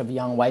bunch of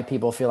young white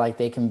people feel like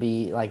they can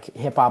be like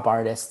hip hop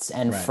artists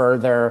and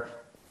further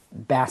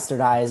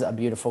bastardize a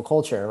beautiful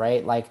culture,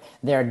 right? Like,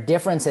 there are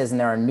differences and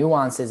there are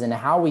nuances in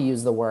how we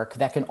use the work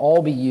that can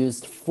all be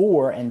used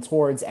for and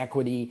towards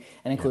equity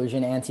and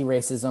inclusion,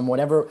 anti-racism,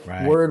 whatever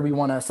word we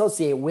want to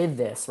associate with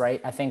this, right?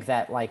 I think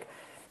that like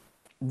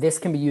this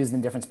can be used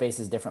in different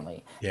spaces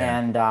differently.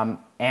 And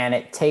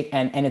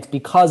it's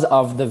because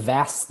of the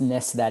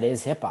vastness that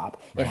is hip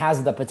hop. It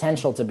has the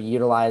potential to be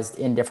utilized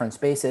in different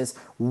spaces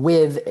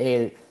with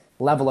a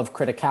level of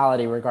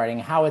criticality regarding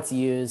how it's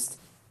used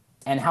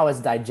and how it's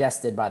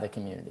digested by the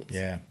communities.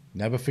 Yeah.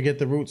 Never forget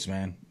the roots,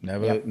 man.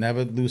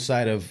 Never lose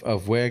sight of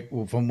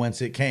from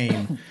whence it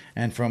came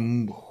and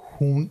from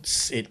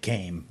whence it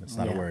came. It's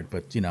not a word,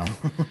 but y'all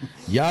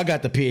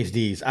got the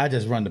PhDs. I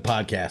just run the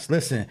podcast.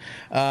 Listen,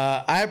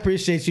 I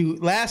appreciate you.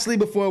 Lastly,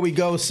 before we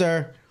go,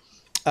 sir,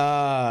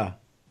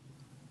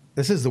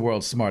 this is the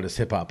world's smartest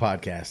hip hop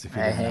podcast, if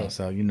you don't know.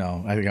 So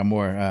I got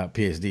more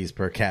PhDs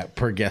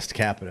per guest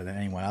capita than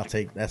anyone. I'll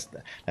take that's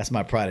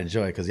my pride and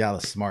joy, because y'all are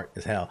smart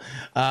as hell.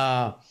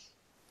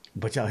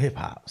 But y'all hip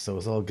hop, so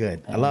it's all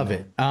good. I love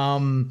it.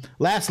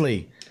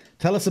 Lastly,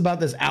 tell us about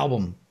this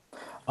album.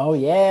 Oh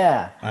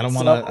yeah. I don't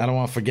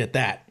want to forget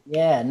that.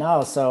 Yeah,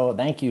 no. So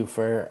thank you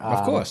for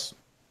of course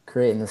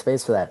creating the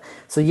space for that.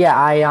 So yeah,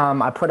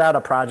 I put out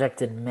a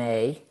project in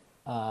May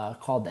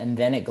called And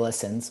Then It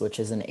Glistens, which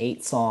is an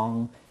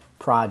 8-song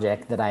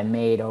project that I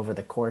made over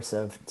the course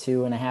of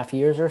 2.5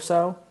 years or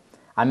so.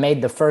 I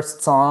made the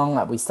first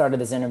song. We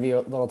started this interview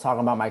a little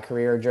talking about my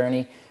career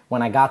journey.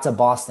 When I got to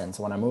Boston,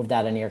 so when I moved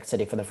out of New York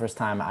City for the first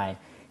time, I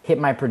hit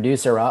my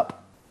producer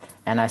up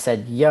and I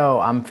said, yo,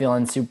 I'm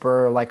feeling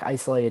super like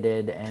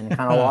isolated and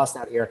kind of lost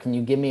out here. Can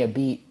you give me a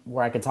beat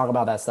where I could talk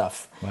about that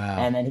stuff? Wow.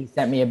 And then he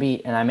sent me a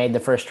beat and I made the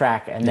first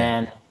track. And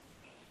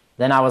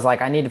then I was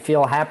like, I need to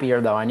feel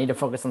happier though. I need to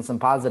focus on some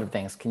positive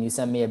things. Can you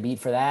send me a beat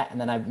for that? And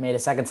then I made a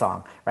second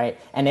song, right?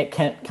 And it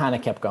kind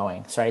of kept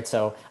going, right?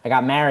 So I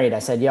got married. I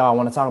said, yo, I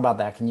want to talk about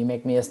that. Can you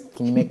make me a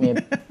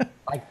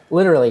like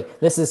literally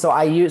this is,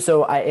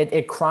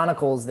 it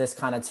chronicles this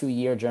kind of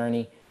 2-year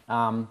journey.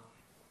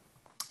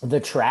 The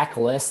track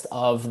list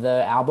of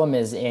the album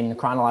is in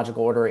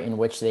chronological order in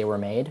which they were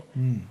made.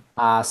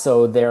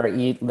 So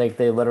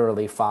they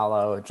literally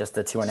follow just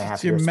the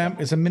 2.5 years.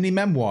 It's a mini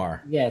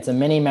memoir. Yeah, it's a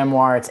mini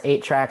memoir. It's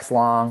 8 tracks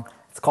long.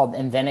 It's called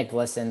And Then It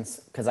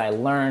Glistens, because I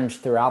learned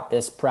throughout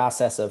this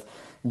process of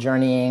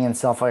journeying and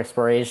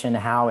self-exploration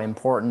how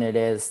important it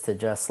is to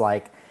just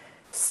like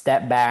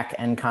step back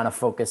and kind of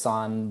focus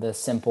on the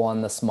simple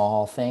and the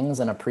small things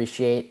and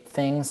appreciate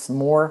things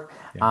more.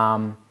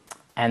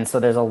 And so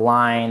there's a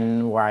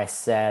line where I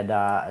said,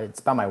 it's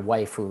about my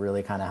wife who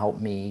really kind of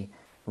helped me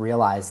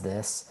realize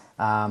this,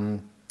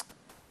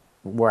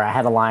 where I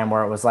had a line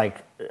where it was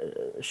like,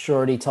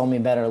 shorty told me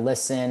better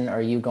listen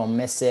or you gon'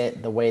 miss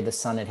it, the way the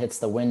sun, it hits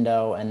the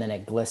window and then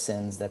it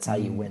glistens, that's how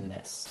you win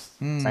this,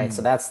 right?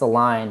 So that's the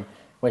line,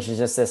 which is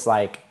just this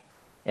like,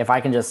 if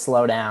I can just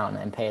slow down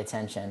and pay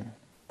attention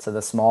to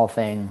the small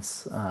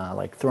things,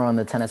 like throwing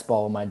the tennis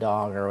ball with my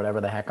dog or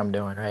whatever the heck I'm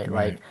doing, right?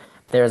 Like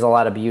there's a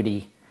lot of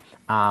beauty.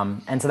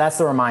 And so that's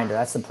the reminder,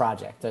 that's the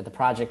project. The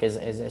project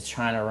is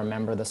trying to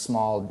remember the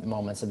small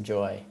moments of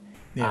joy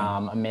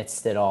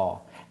amidst it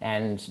all.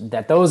 And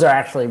that those are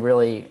actually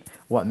really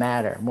what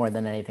matter more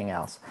than anything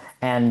else.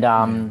 And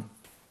so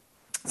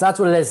that's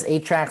what it is,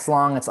 8 tracks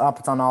long. It's up,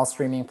 it's on all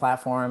streaming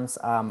platforms.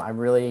 I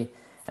really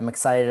am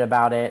excited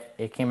about it.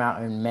 It came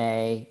out in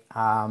May.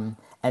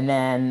 And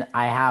then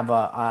I have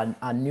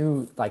a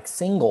new like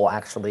single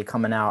actually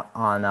coming out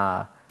on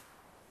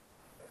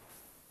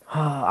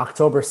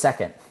October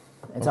 2nd.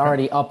 It's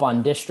already up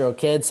on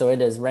DistroKid, so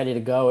it is ready to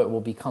go. It will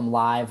become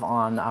live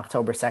on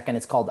October 2nd.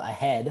 It's called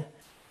Ahead,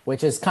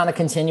 which is kind of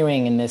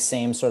continuing in this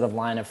same sort of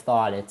line of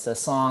thought. It's a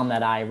song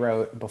that I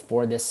wrote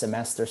before this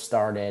semester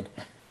started,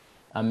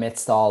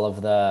 amidst all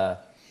of the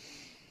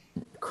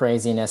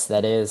craziness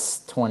that is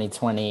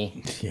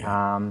 2020.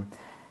 Yeah.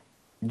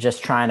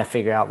 Just trying to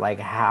figure out like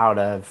how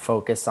to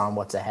focus on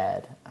what's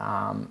ahead,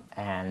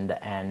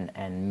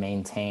 and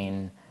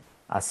maintain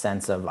a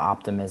sense of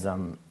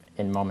optimism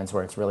in moments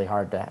where it's really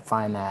hard to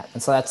find that.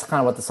 And so that's kind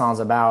of what the song's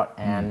about,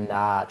 and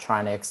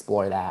trying to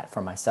explore that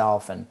for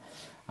myself. And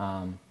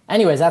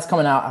anyways, that's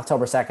coming out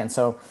October 2nd.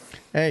 So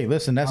hey,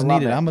 listen, that's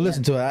needed. I'm gonna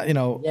listen to it. You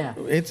know,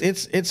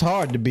 it's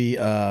hard to be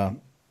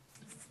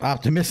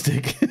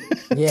optimistic.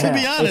 Yeah, to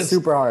be honest, it's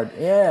super hard.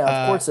 Yeah,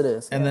 of course it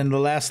is. And then the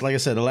last, like I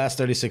said, the last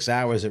 36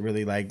 hours, it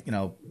really, like, you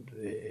know,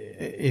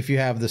 if you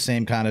have the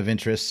same kind of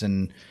interests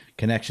and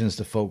connections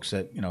to folks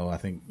that, you know, I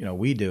think, you know,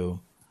 we do,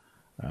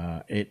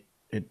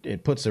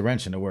 it puts a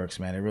wrench in the works,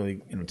 man. It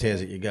really, you know,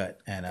 tears at your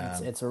gut. And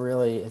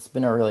it's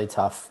been a really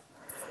tough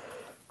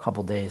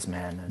couple days,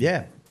 man. And,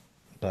 yeah,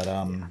 but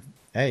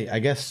hey, I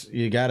guess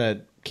you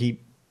gotta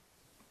keep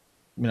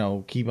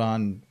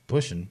on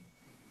pushing.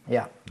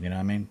 Yeah. You know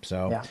what I mean?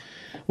 So, yeah.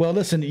 Well,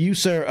 listen, you,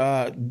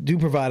 sir, do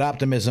provide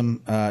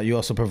optimism. You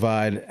also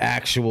provide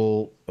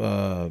actual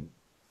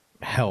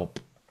help.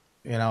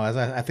 You know, as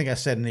I think I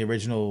said in the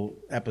original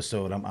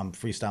episode, I'm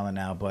freestyling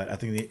now, but I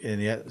think in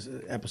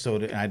the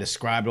episode I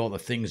described all the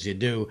things you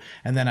do,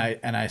 and then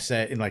I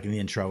said, like in the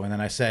intro, and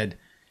then I said,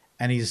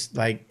 and he's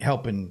like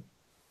helping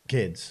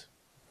kids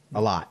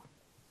a lot.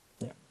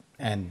 Yeah.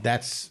 And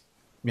that's,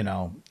 you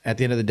know, at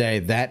the end of the day,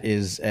 that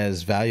is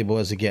as valuable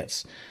as it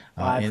gets.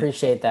 I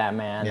appreciate that,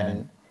 man. Yeah,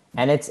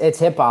 and it's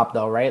hip hop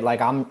though, right?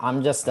 Like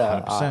I'm just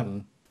a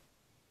 100%.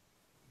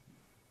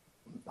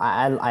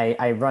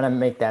 I want to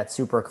make that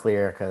super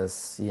clear,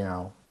 because, you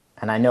know,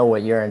 and I know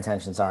what your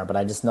intentions are, but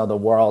I just know the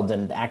world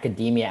and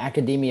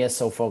academia is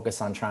so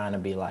focused on trying to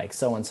be like,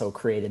 so and so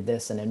created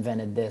this and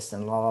invented this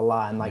and la la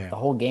la, and like the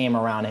whole game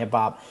around hip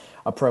hop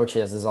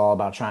approaches is all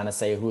about trying to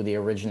say who the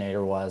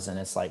originator was. And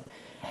it's like,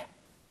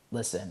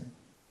 listen,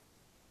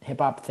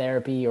 hip-hop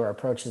therapy or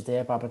approaches to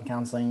hip-hop and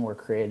counseling were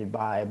created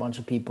by a bunch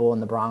of people in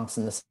the Bronx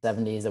in the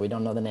 70s that we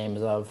don't know the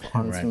names of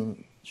on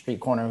some street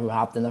corner who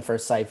hopped in the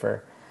first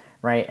cipher,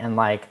 right? And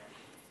like,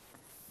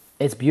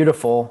 it's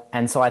beautiful.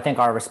 And so I think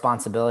our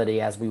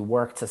responsibility as we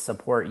work to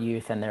support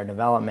youth and their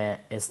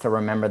development is to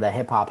remember that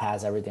hip-hop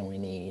has everything we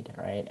need,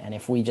 right? And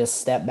if we just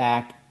step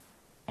back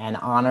and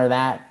honor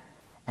that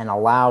and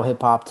allow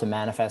hip-hop to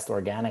manifest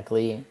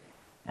organically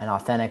and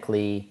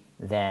authentically,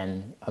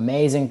 then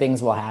amazing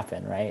things will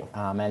happen, right?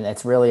 And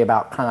it's really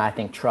about kind of, I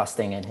think,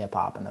 trusting in hip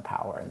hop and the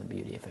power and the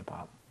beauty of hip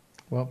hop.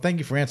 Well, thank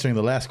you for answering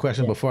the last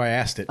question before I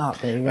asked it. Oh,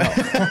 there you go.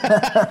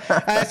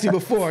 I asked you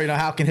before, you know,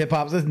 how can hip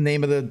hop, that's the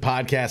name of the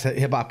podcast,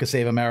 Hip Hop Can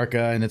Save America,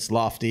 and it's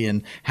lofty,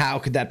 and how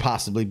could that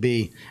possibly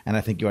be? And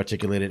I think you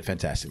articulated it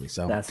fantastically.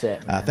 So that's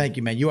it. Thank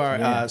you, man. You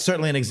are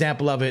certainly an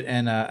example of it,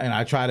 and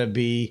I try to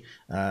be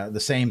the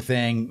same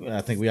thing.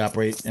 I think we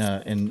operate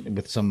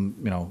with some,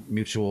 you know,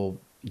 mutual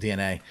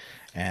DNA.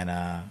 And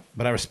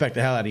but I respect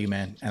the hell out of you,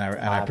 man, and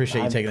I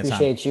appreciate you taking the time. I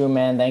appreciate you,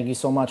 man. Thank you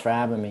so much for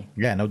having me.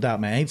 Yeah, no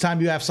doubt, man.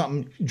 Anytime you have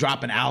something,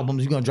 dropping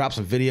albums, you're gonna drop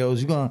some videos.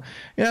 You're gonna,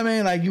 you know what I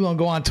mean? Like, you're gonna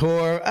go on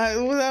tour. I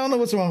don't know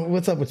what's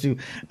up with you,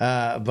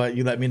 but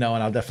you let me know,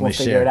 and I'll definitely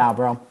share. We'll figure it out,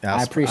 bro.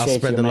 I appreciate you, I'll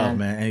spread the man. love,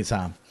 man.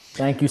 Anytime.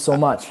 Thank you so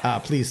much.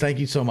 Please, thank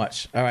you so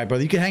much. All right,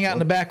 brother. You can hang out in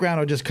the background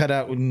or just cut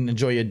out and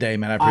enjoy your day,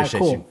 man. I appreciate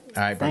cool. you. All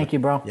right, brother. Thank you,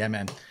 bro. Yeah,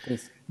 man.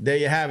 Peace. There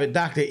you have it,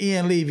 Dr.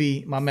 Ian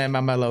Levy, my man,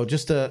 my mellow,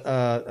 just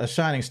a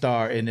shining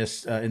star in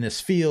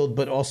this field,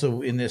 but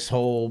also in this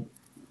whole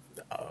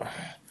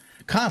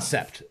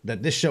concept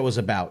that this show is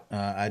about.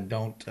 I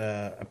don't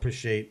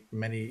appreciate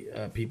many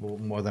people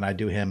more than I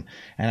do him,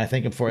 and I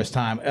thank him for his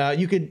time.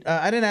 You could,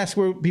 I didn't ask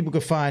where people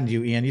could find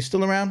you, Ian. You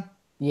still around?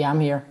 Yeah, I'm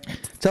here.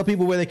 Tell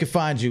people where they could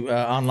find you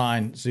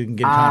online, so you can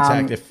get in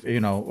contact if you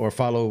know, or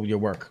follow your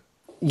work.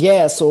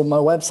 Yeah, so my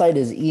website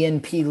is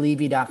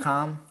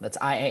ianplevy.com. That's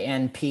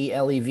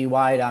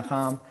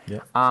IANPLEVY.com.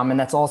 Yeah. And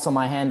that's also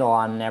my handle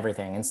on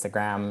everything,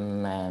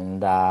 Instagram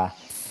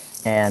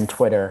and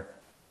Twitter.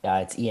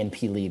 It's Ian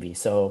P. Levy.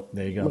 So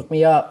there you go. Look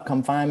me up,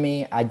 come find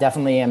me. I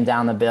definitely am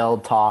down to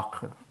build,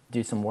 talk,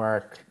 do some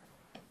work,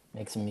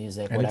 make some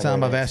music.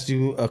 Anytime I've asked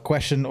you a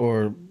question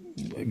or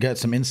get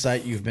some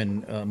insight, you've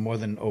been more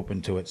than open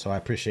to it, so I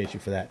appreciate you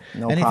for that.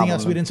 Anything problem,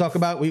 else we didn't talk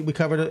about? We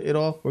covered it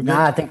all? We're good?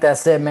 Nah, I think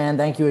that's it, man.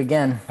 Thank you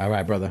again. All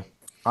right, brother.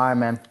 All right,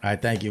 man. All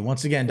right, thank you.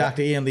 Once again,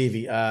 Dr. Ian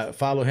Levy.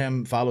 Follow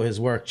him, follow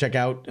his work. Check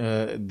out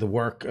the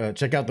work.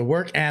 Check out the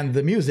work and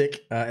the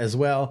music as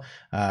well.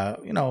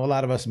 You know, a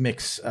lot of us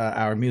mix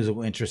our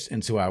musical interests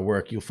into our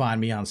work. You'll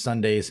find me on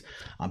Sundays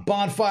on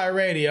Bonfire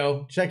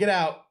Radio. Check it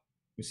out.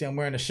 You see I'm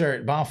wearing a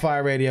shirt,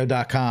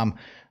 bonfireradio.com.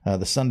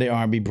 the Sunday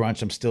R&B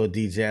brunch. I'm still a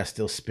DJ. I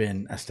still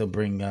spin. I still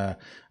bring. I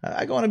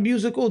go on a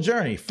musical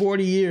journey.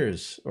 40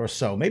 years or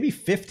so, maybe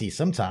 50.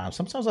 Sometimes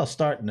I'll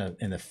start in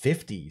the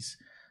 50s.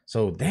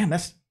 So damn,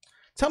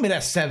 tell me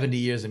that's 70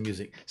 years of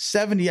music.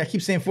 70. I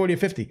keep saying 40 or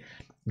 50.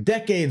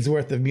 Decades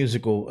worth of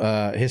musical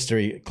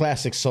history,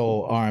 classic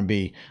soul,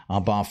 R&B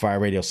on Bonfire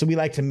Radio. So we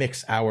like to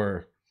mix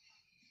our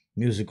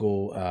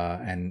musical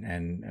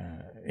and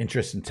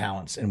interests and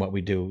talents in what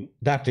we do.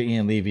 Dr.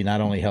 Ian Levy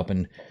not only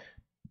helping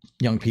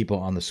young people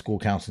on the school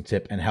counseling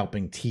tip and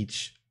helping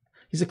teach.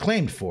 He's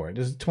acclaimed for it.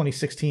 This is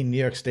 2016 New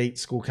York State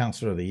School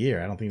Counselor of the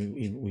Year. I don't think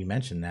we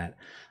mentioned that,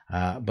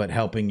 but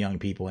helping young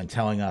people and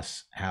telling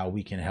us how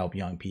we can help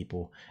young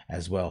people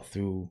as well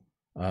through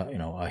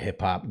a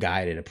hip hop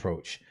guided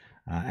approach.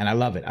 And I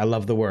love it. I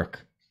love the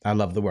work. I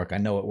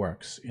know it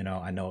works.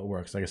 I know it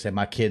works. Like I said,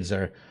 my kids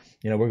are,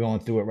 we're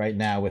going through it right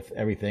now with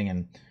everything,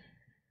 and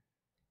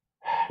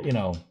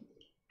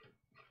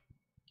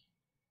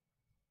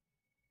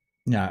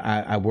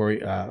I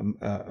worry.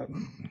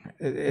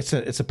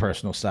 It's a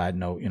personal side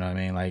note. You know what I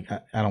mean? Like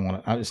I don't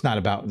want to. It's not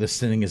about this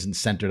thing. Isn't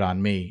centered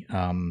on me.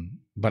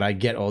 But I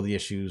get all the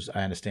issues.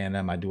 I understand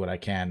them. I do what I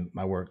can.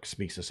 My work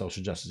speaks to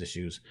social justice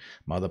issues.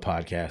 My other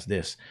podcast,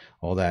 this,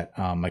 all that.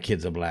 My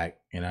kids are black.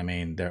 You know what I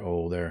mean? They're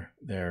old.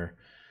 They're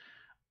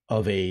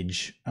of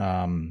age.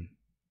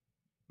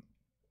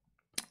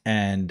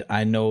 And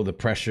I know the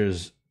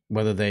pressures,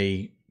 whether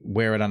they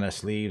wear it on their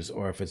sleeves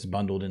or if it's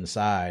bundled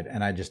inside.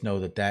 And I just know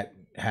that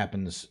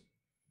happens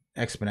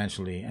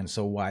exponentially and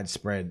so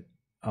widespread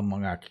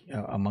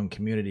among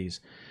communities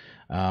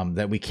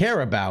that we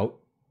care about.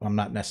 I'm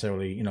not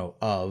necessarily,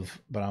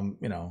 but I'm,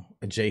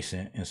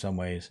 adjacent in some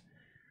ways,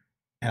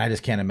 and I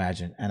just can't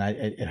imagine. And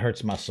it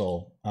hurts my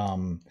soul.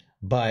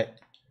 But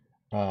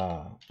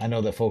I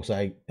know that folks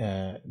like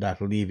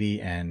Dr. Levy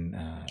and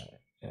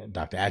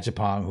Dr.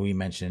 Ajapong, who he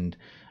mentioned,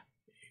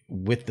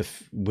 with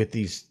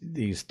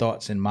these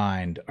thoughts in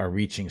mind, are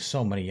reaching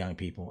so many young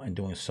people and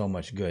doing so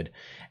much good.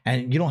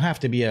 And you don't have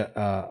to be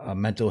a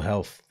mental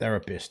health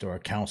therapist or a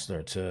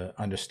counselor to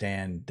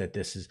understand that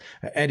this is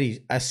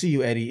Eddie. I see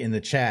you, Eddie, in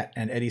the chat,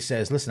 and Eddie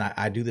says, listen,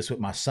 I do this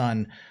with my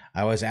son.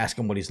 I always ask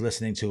him what he's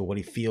listening to, or what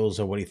he feels,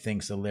 or what he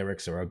thinks the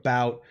lyrics are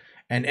about.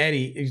 And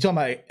Eddie, you're talking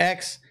about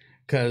X,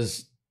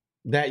 because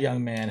that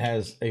young man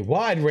has a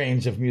wide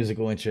range of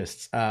musical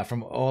interests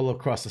from all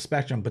across the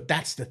spectrum. But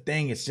that's the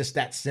thing. It's just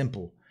that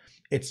simple.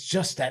 It's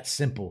just that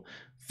simple.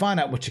 Find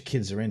out what your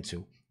kids are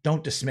into.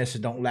 Don't dismiss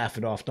it. Don't laugh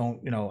it off.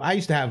 I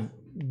used to have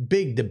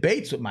big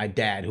debates with my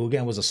dad, who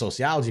again was a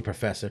sociology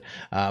professor,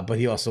 but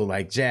he also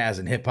liked jazz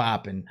and hip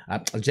hop and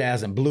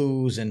jazz and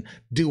blues and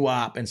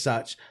doo-wop and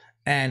such.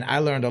 And I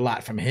learned a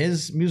lot from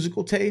his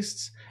musical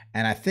tastes.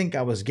 And I think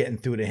I was getting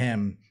through to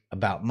him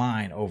about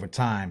mine over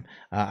time.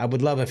 I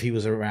would love if he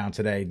was around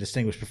today.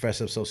 Distinguished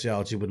professor of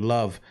sociology, would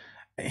love,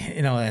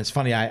 and it's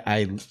funny.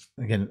 I'm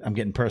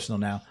getting personal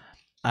now.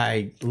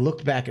 I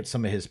looked back at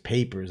some of his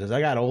papers as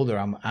I got older.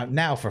 I'm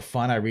now, for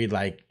fun, I read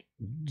like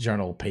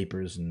journal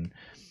papers and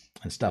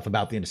stuff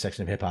about the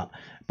intersection of hip hop.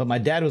 But my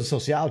dad was a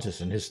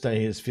sociologist, and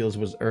his fields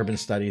was urban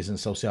studies and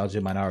sociology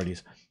of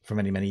minorities for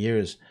many, many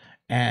years.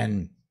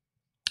 And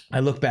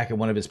I look back at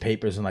one of his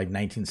papers in like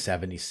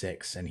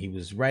 1976, and he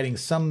was writing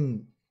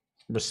some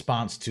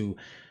response to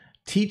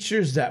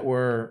teachers that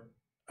were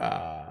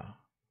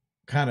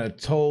kind of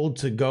told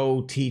to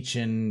go teach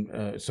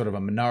in sort of a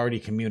minority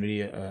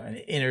community, an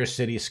inner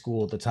city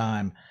school at the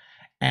time,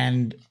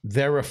 and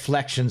their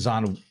reflections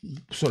on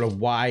sort of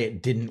why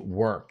it didn't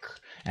work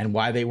and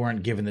why they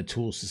weren't given the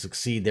tools to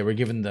succeed. They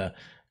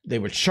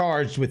were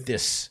charged with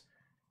this,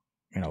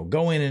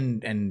 go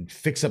in and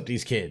fix up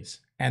these kids.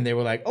 And they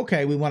were like,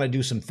 okay, we want to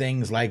do some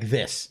things like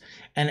this.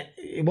 And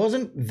it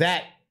wasn't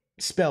that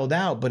spelled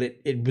out, but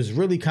it was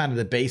really kind of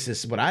the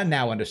basis, what I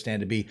now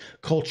understand to be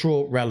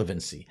cultural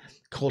relevancy,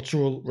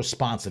 cultural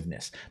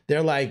responsiveness.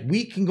 They're like,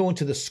 we can go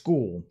into the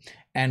school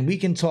and we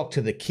can talk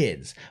to the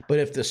kids, but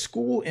if the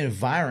school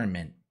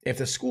environment, if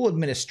the school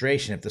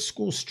administration, if the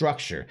school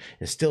structure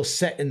is still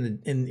set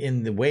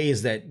in the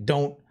ways that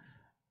don't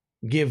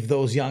give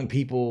those young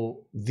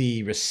people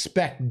the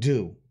respect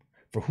due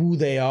for who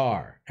they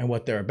are and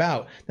what they're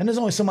about, then there's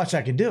only so much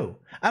I can do.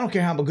 I don't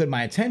care how good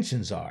my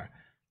intentions are.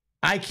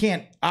 I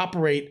can't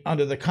operate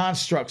under the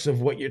constructs of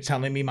what you're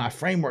telling me my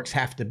frameworks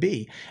have to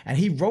be. And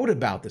he wrote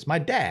about this. My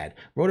dad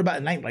wrote about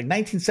it like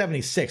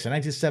 1976 or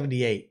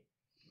 1978.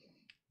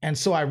 And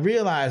so I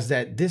realized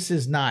that this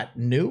is not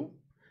new.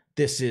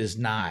 This is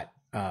not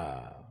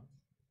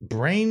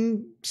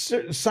brain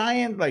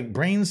science, like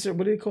brain,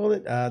 what do you call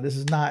it? This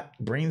is not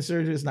brain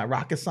surgery. It's not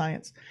rocket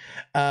science.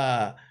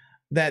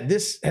 That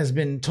this has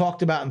been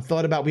talked about and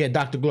thought about. We had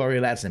Dr. Gloria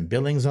Ladson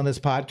Billings on this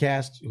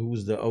podcast, who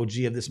was the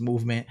OG of this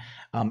movement,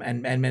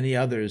 and many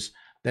others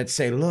that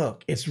say,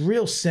 look, it's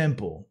real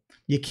simple.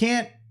 You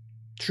can't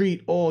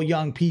treat all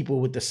young people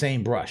with the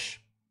same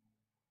brush.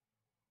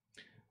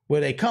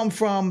 Where they come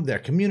from, their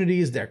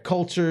communities, their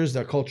cultures,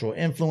 their cultural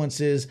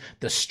influences,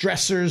 the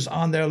stressors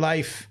on their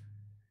life,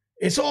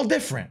 it's all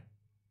different.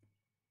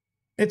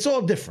 It's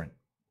all different.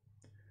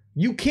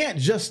 You can't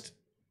just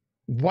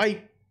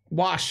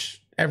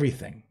whitewash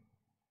everything.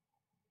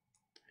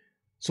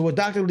 So what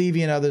Dr.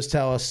 Levy and others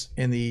tell us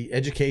in the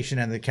education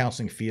and the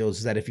counseling fields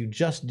is that if you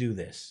just do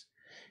this,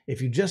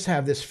 if you just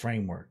have this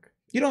framework,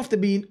 you don't have to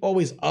be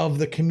always of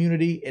the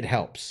community. It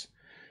helps.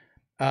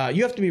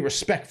 You have to be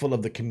respectful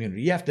of the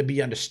community. You have to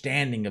be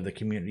understanding of the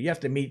community. You have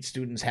to meet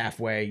students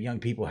halfway, young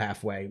people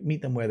halfway,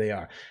 meet them where they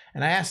are.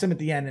 And I asked him at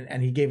the end,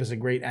 and he gave us a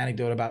great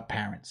anecdote about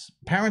parents.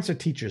 Parents are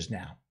teachers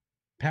now.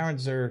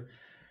 Parents are,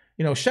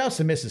 shouts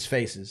to Mrs.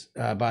 Faces,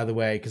 by the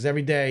way, because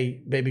every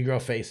day, baby girl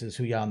Faces,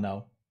 who y'all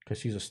know, because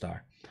she's a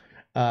star,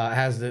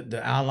 has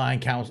the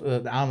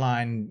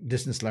online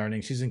distance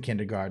learning. She's in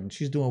kindergarten.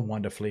 She's doing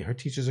wonderfully. Her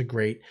teachers are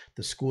great.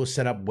 The school is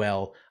set up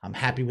well. I'm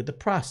happy with the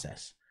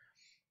process.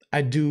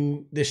 I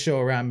do this show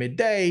around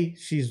midday.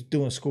 She's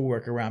doing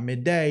schoolwork around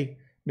midday.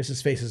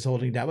 Mrs. Faces is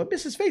holding down. But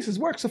Mrs. Faces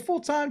works a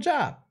full-time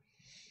job.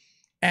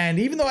 And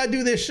even though I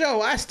do this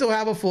show, I still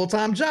have a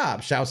full-time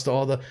job. Shouts to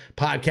all the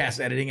podcast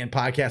editing and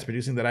podcast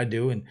producing that I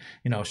do. And,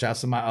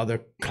 shouts to my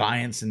other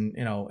clients and,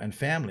 and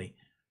family.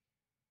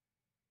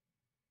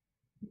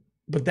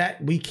 But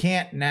that we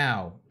can't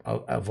now,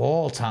 of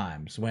all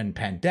times, when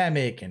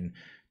pandemic and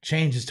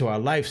changes to our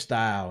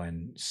lifestyle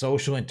and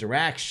social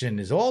interaction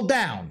is all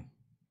down,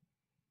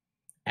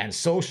 and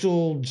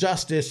social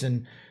justice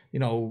and,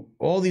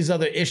 all these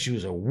other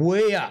issues are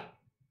way up.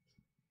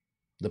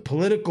 The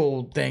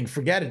political thing,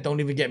 forget it. Don't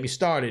even get me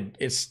started.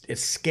 It's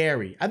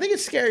scary. I think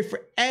it's scary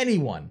for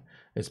anyone.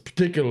 It's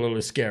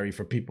particularly scary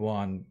for people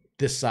on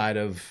this side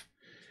of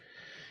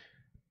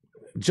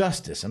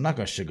justice. I'm not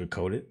going to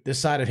sugarcoat it. This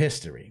side of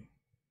history.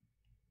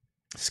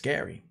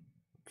 Scary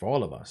for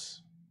all of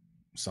us.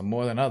 Some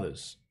more than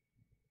others.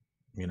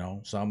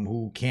 Some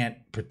who can't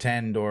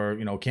pretend or,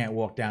 can't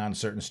walk down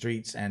certain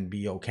streets and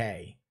be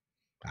okay.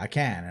 I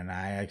can, and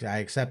I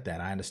accept that.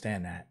 I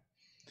understand that.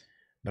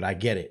 But I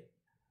get it.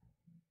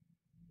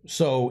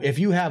 So if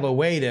you have a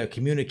way to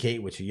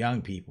communicate with your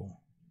young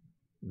people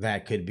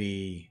that could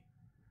be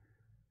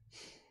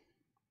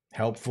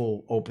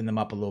helpful, open them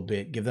up a little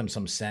bit, give them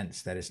some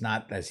sense that it's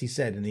not, as he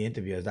said in the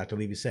interview, as Dr.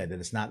 Levy said, that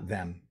it's not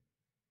them.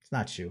 It's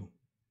not you.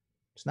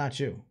 It's not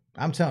you.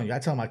 I'm telling you, I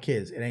tell my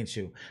kids, it ain't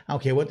you. I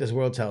don't care what this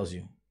world tells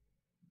you.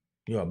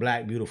 You're a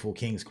black, beautiful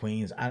kings,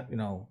 queens. I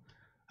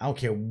don't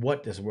care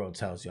what this world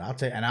tells you. I'll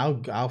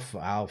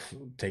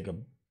take a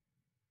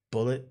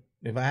bullet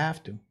if I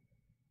have to.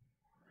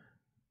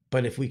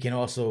 But if we can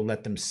also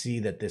let them see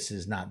that this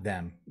is not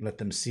them, let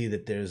them see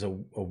that there's a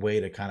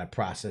way to kind of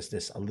process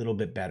this a little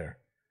bit better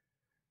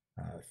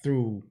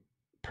through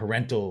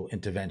parental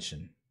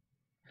intervention.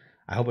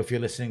 I hope if you're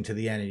listening to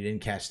the end and you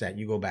didn't catch that,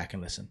 you go back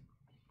and listen.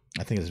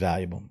 I think it's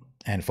valuable.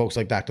 And folks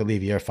like Dr.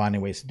 Levy are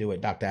finding ways to do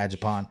it. Dr.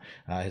 Ajapon,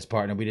 his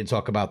partner. We didn't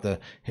talk about the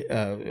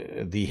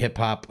hip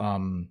hop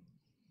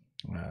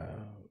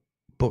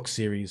book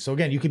series. So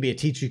again, you could be a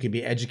teacher, you could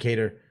be an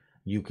educator,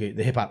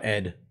 the hip hop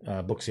ed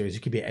book series.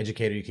 You could be an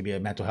educator, you could be a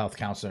mental health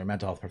counselor, a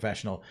mental health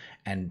professional,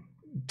 and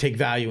take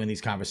value in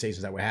these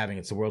conversations that we're having.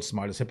 It's the world's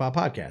smartest hip hop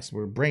podcast.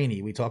 We're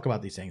brainy. We talk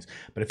about these things.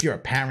 But if you're a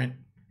parent,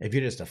 if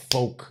you're just a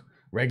folk,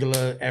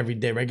 regular,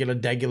 everyday,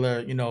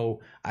 degular,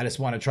 I just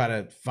want to try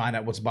to find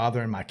out what's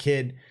bothering my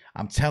kid.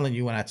 I'm telling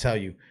you when I tell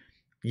you,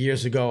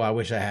 years ago, I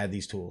wish I had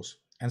these tools.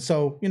 And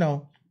so,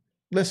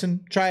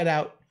 listen, try it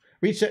out.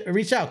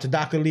 Reach out to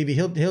Dr. Levy.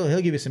 He'll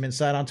give you some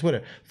insight on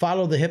Twitter.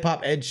 Follow the Hip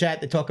Hop Ed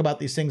Chat. They talk about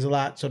these things a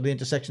lot. So the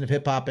intersection of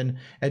hip hop and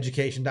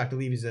education. Dr.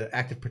 Levy's an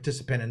active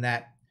participant in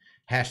that.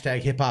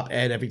 Hashtag Hip Hop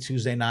Ed every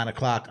Tuesday,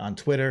 9:00 on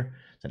Twitter.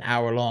 It's an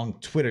hour-long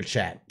Twitter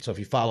chat. So if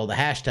you follow the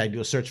hashtag,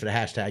 do a search for the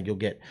hashtag, you'll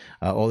get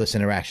all this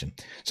interaction.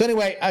 So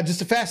anyway,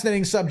 just a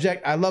fascinating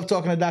subject. I love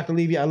talking to Dr.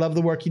 Levy. I love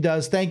the work he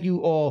does. Thank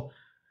you all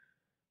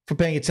for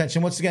paying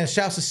attention. Once again,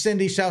 shouts to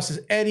Cindy, shouts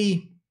to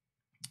Eddie,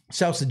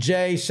 shouts to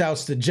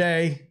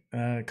Jay,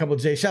 a couple of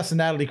J's, shouts to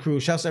Natalie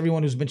Cruz, shouts to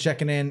everyone who's been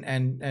checking in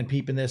and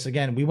peeping this.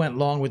 Again, we went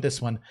long with this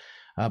one.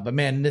 But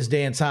man, in this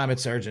day and time,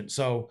 it's urgent.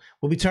 So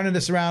we'll be turning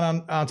this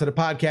around onto the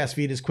podcast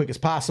feed as quick as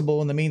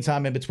possible. In the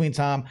meantime, in between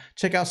time,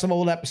 check out some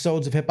old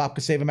episodes of Hip Hop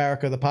Can Save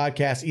America, the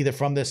podcast, either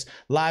from this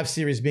live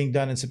series being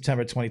done in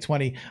September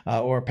 2020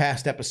 or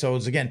past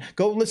episodes. Again,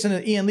 go listen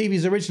to Ian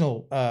Levy's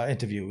original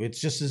interview.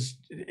 It's just as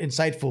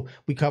insightful.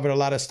 We covered a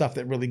lot of stuff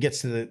that really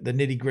gets to the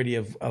nitty gritty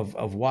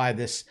of why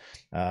this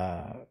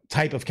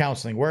type of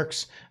counseling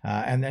works.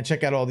 And then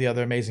check out all the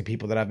other amazing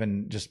people that I've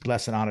been just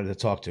blessed and honored to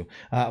talk to.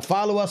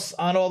 Follow us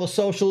on all the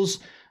socials,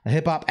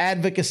 Hip Hop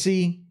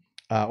Advocacy,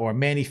 or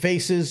Manny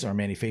Faces, or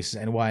Manny Faces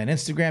NY on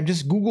Instagram.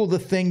 Just Google the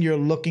thing you're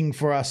looking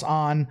for us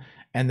on,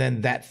 and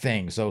then that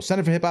thing. So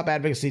Center for Hip Hop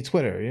Advocacy,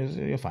 Twitter,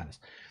 you'll find us.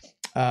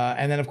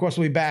 And then, of course,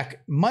 we'll be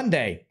back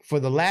Monday for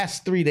the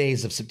last 3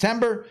 days of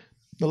September,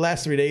 the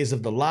last 3 days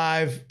of the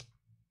live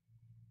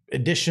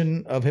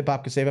edition of Hip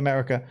Hop Can Save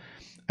America.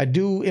 I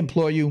do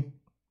implore you,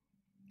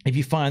 if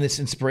you find this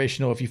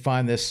inspirational, if you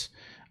find this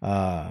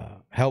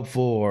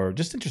helpful or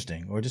just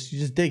interesting, or you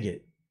just dig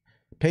it,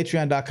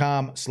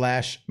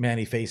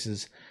 patreon.com/Manny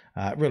Faces.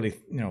 Really,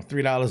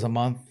 $3 a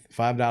month,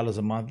 $5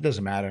 a month,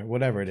 doesn't matter,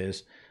 whatever it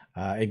is.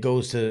 it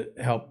goes to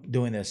help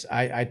doing this.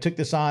 I took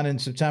this on in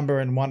September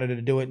and wanted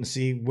to do it and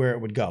see where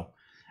it would go.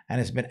 And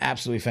it's been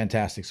absolutely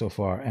fantastic so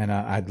far. And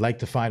I'd like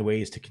to find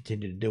ways to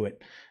continue to do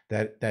it.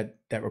 That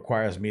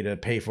requires me to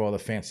pay for all the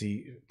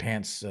fancy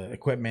pants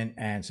equipment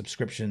and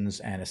subscriptions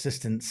and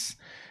assistance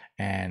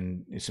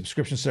and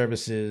subscription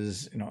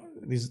services. You know,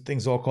 these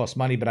things all cost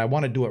money, but I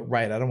want to do it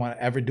right. I don't want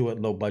to ever do it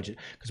low budget,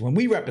 because when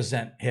we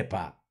represent hip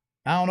hop,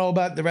 I don't know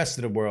about the rest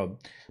of the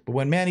world, but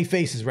when Manny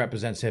Faces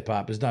represents hip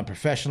hop, it's done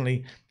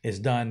professionally, it's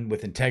done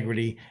with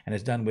integrity, and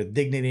it's done with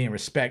dignity and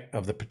respect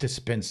of the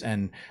participants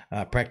and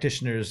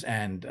practitioners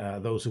and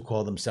those who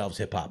call themselves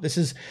hip hop. This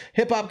is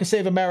Hip Hop Can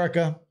Save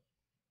America.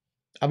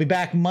 I'll be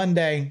back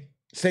Monday.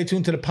 Stay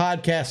tuned to the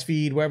podcast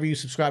feed, wherever you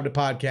subscribe to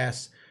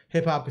podcasts,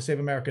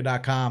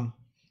 hiphopcansaveamerica.com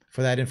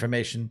for that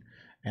information.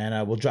 And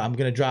I'm going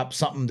to drop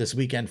something this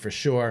weekend for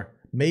sure.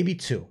 Maybe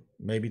two.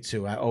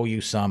 I owe you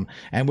some.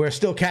 And we're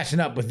still catching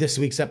up with this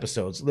week's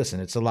episodes.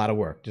 Listen, it's a lot of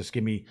work. Just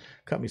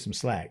cut me some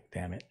slack,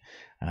 damn it.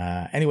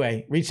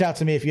 Anyway, reach out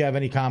to me if you have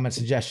any comments,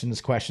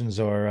 suggestions, questions,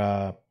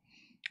 or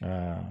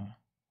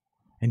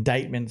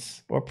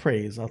indictments, or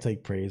praise. I'll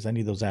take praise. I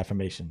need those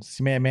affirmations.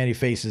 See, Manny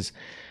Faces.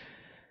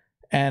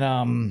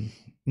 And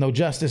no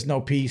justice,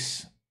 no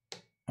peace.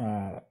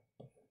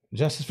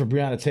 Justice for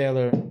Breonna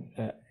Taylor,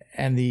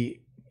 and the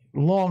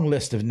long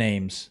list of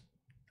names.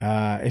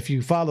 If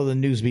you follow the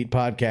Newsbeat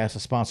podcast, a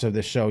sponsor of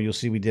this show, you'll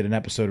see we did an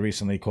episode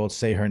recently called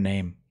Say Her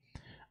Name,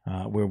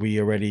 where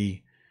we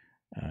already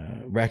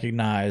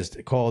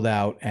recognized, called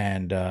out,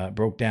 and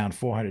broke down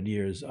 400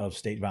 years of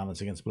state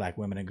violence against Black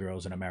women and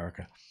girls in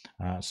America.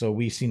 So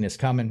we've seen this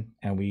coming,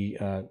 and we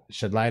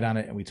shed light on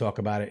it, and we talk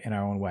about it in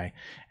our own way.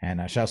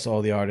 And shouts to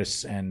all the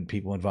artists and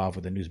people involved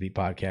with the Newsbeat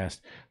podcast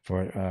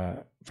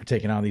for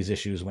taking on these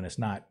issues when it's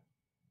not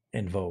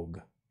in vogue.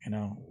 You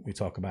know, we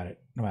talk about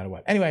it no matter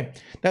what. Anyway,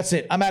 that's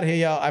it. I'm out of here,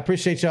 y'all. I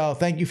appreciate y'all.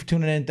 Thank you for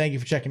tuning in. Thank you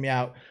for checking me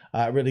out.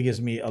 It really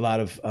gives me a lot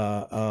of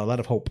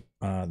hope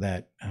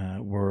that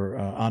we're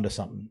onto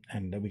something,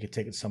 and that we could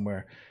take it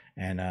somewhere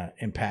and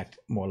impact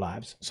more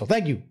lives. So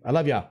thank you. I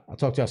love y'all. I'll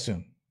talk to y'all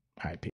soon. All right, peace.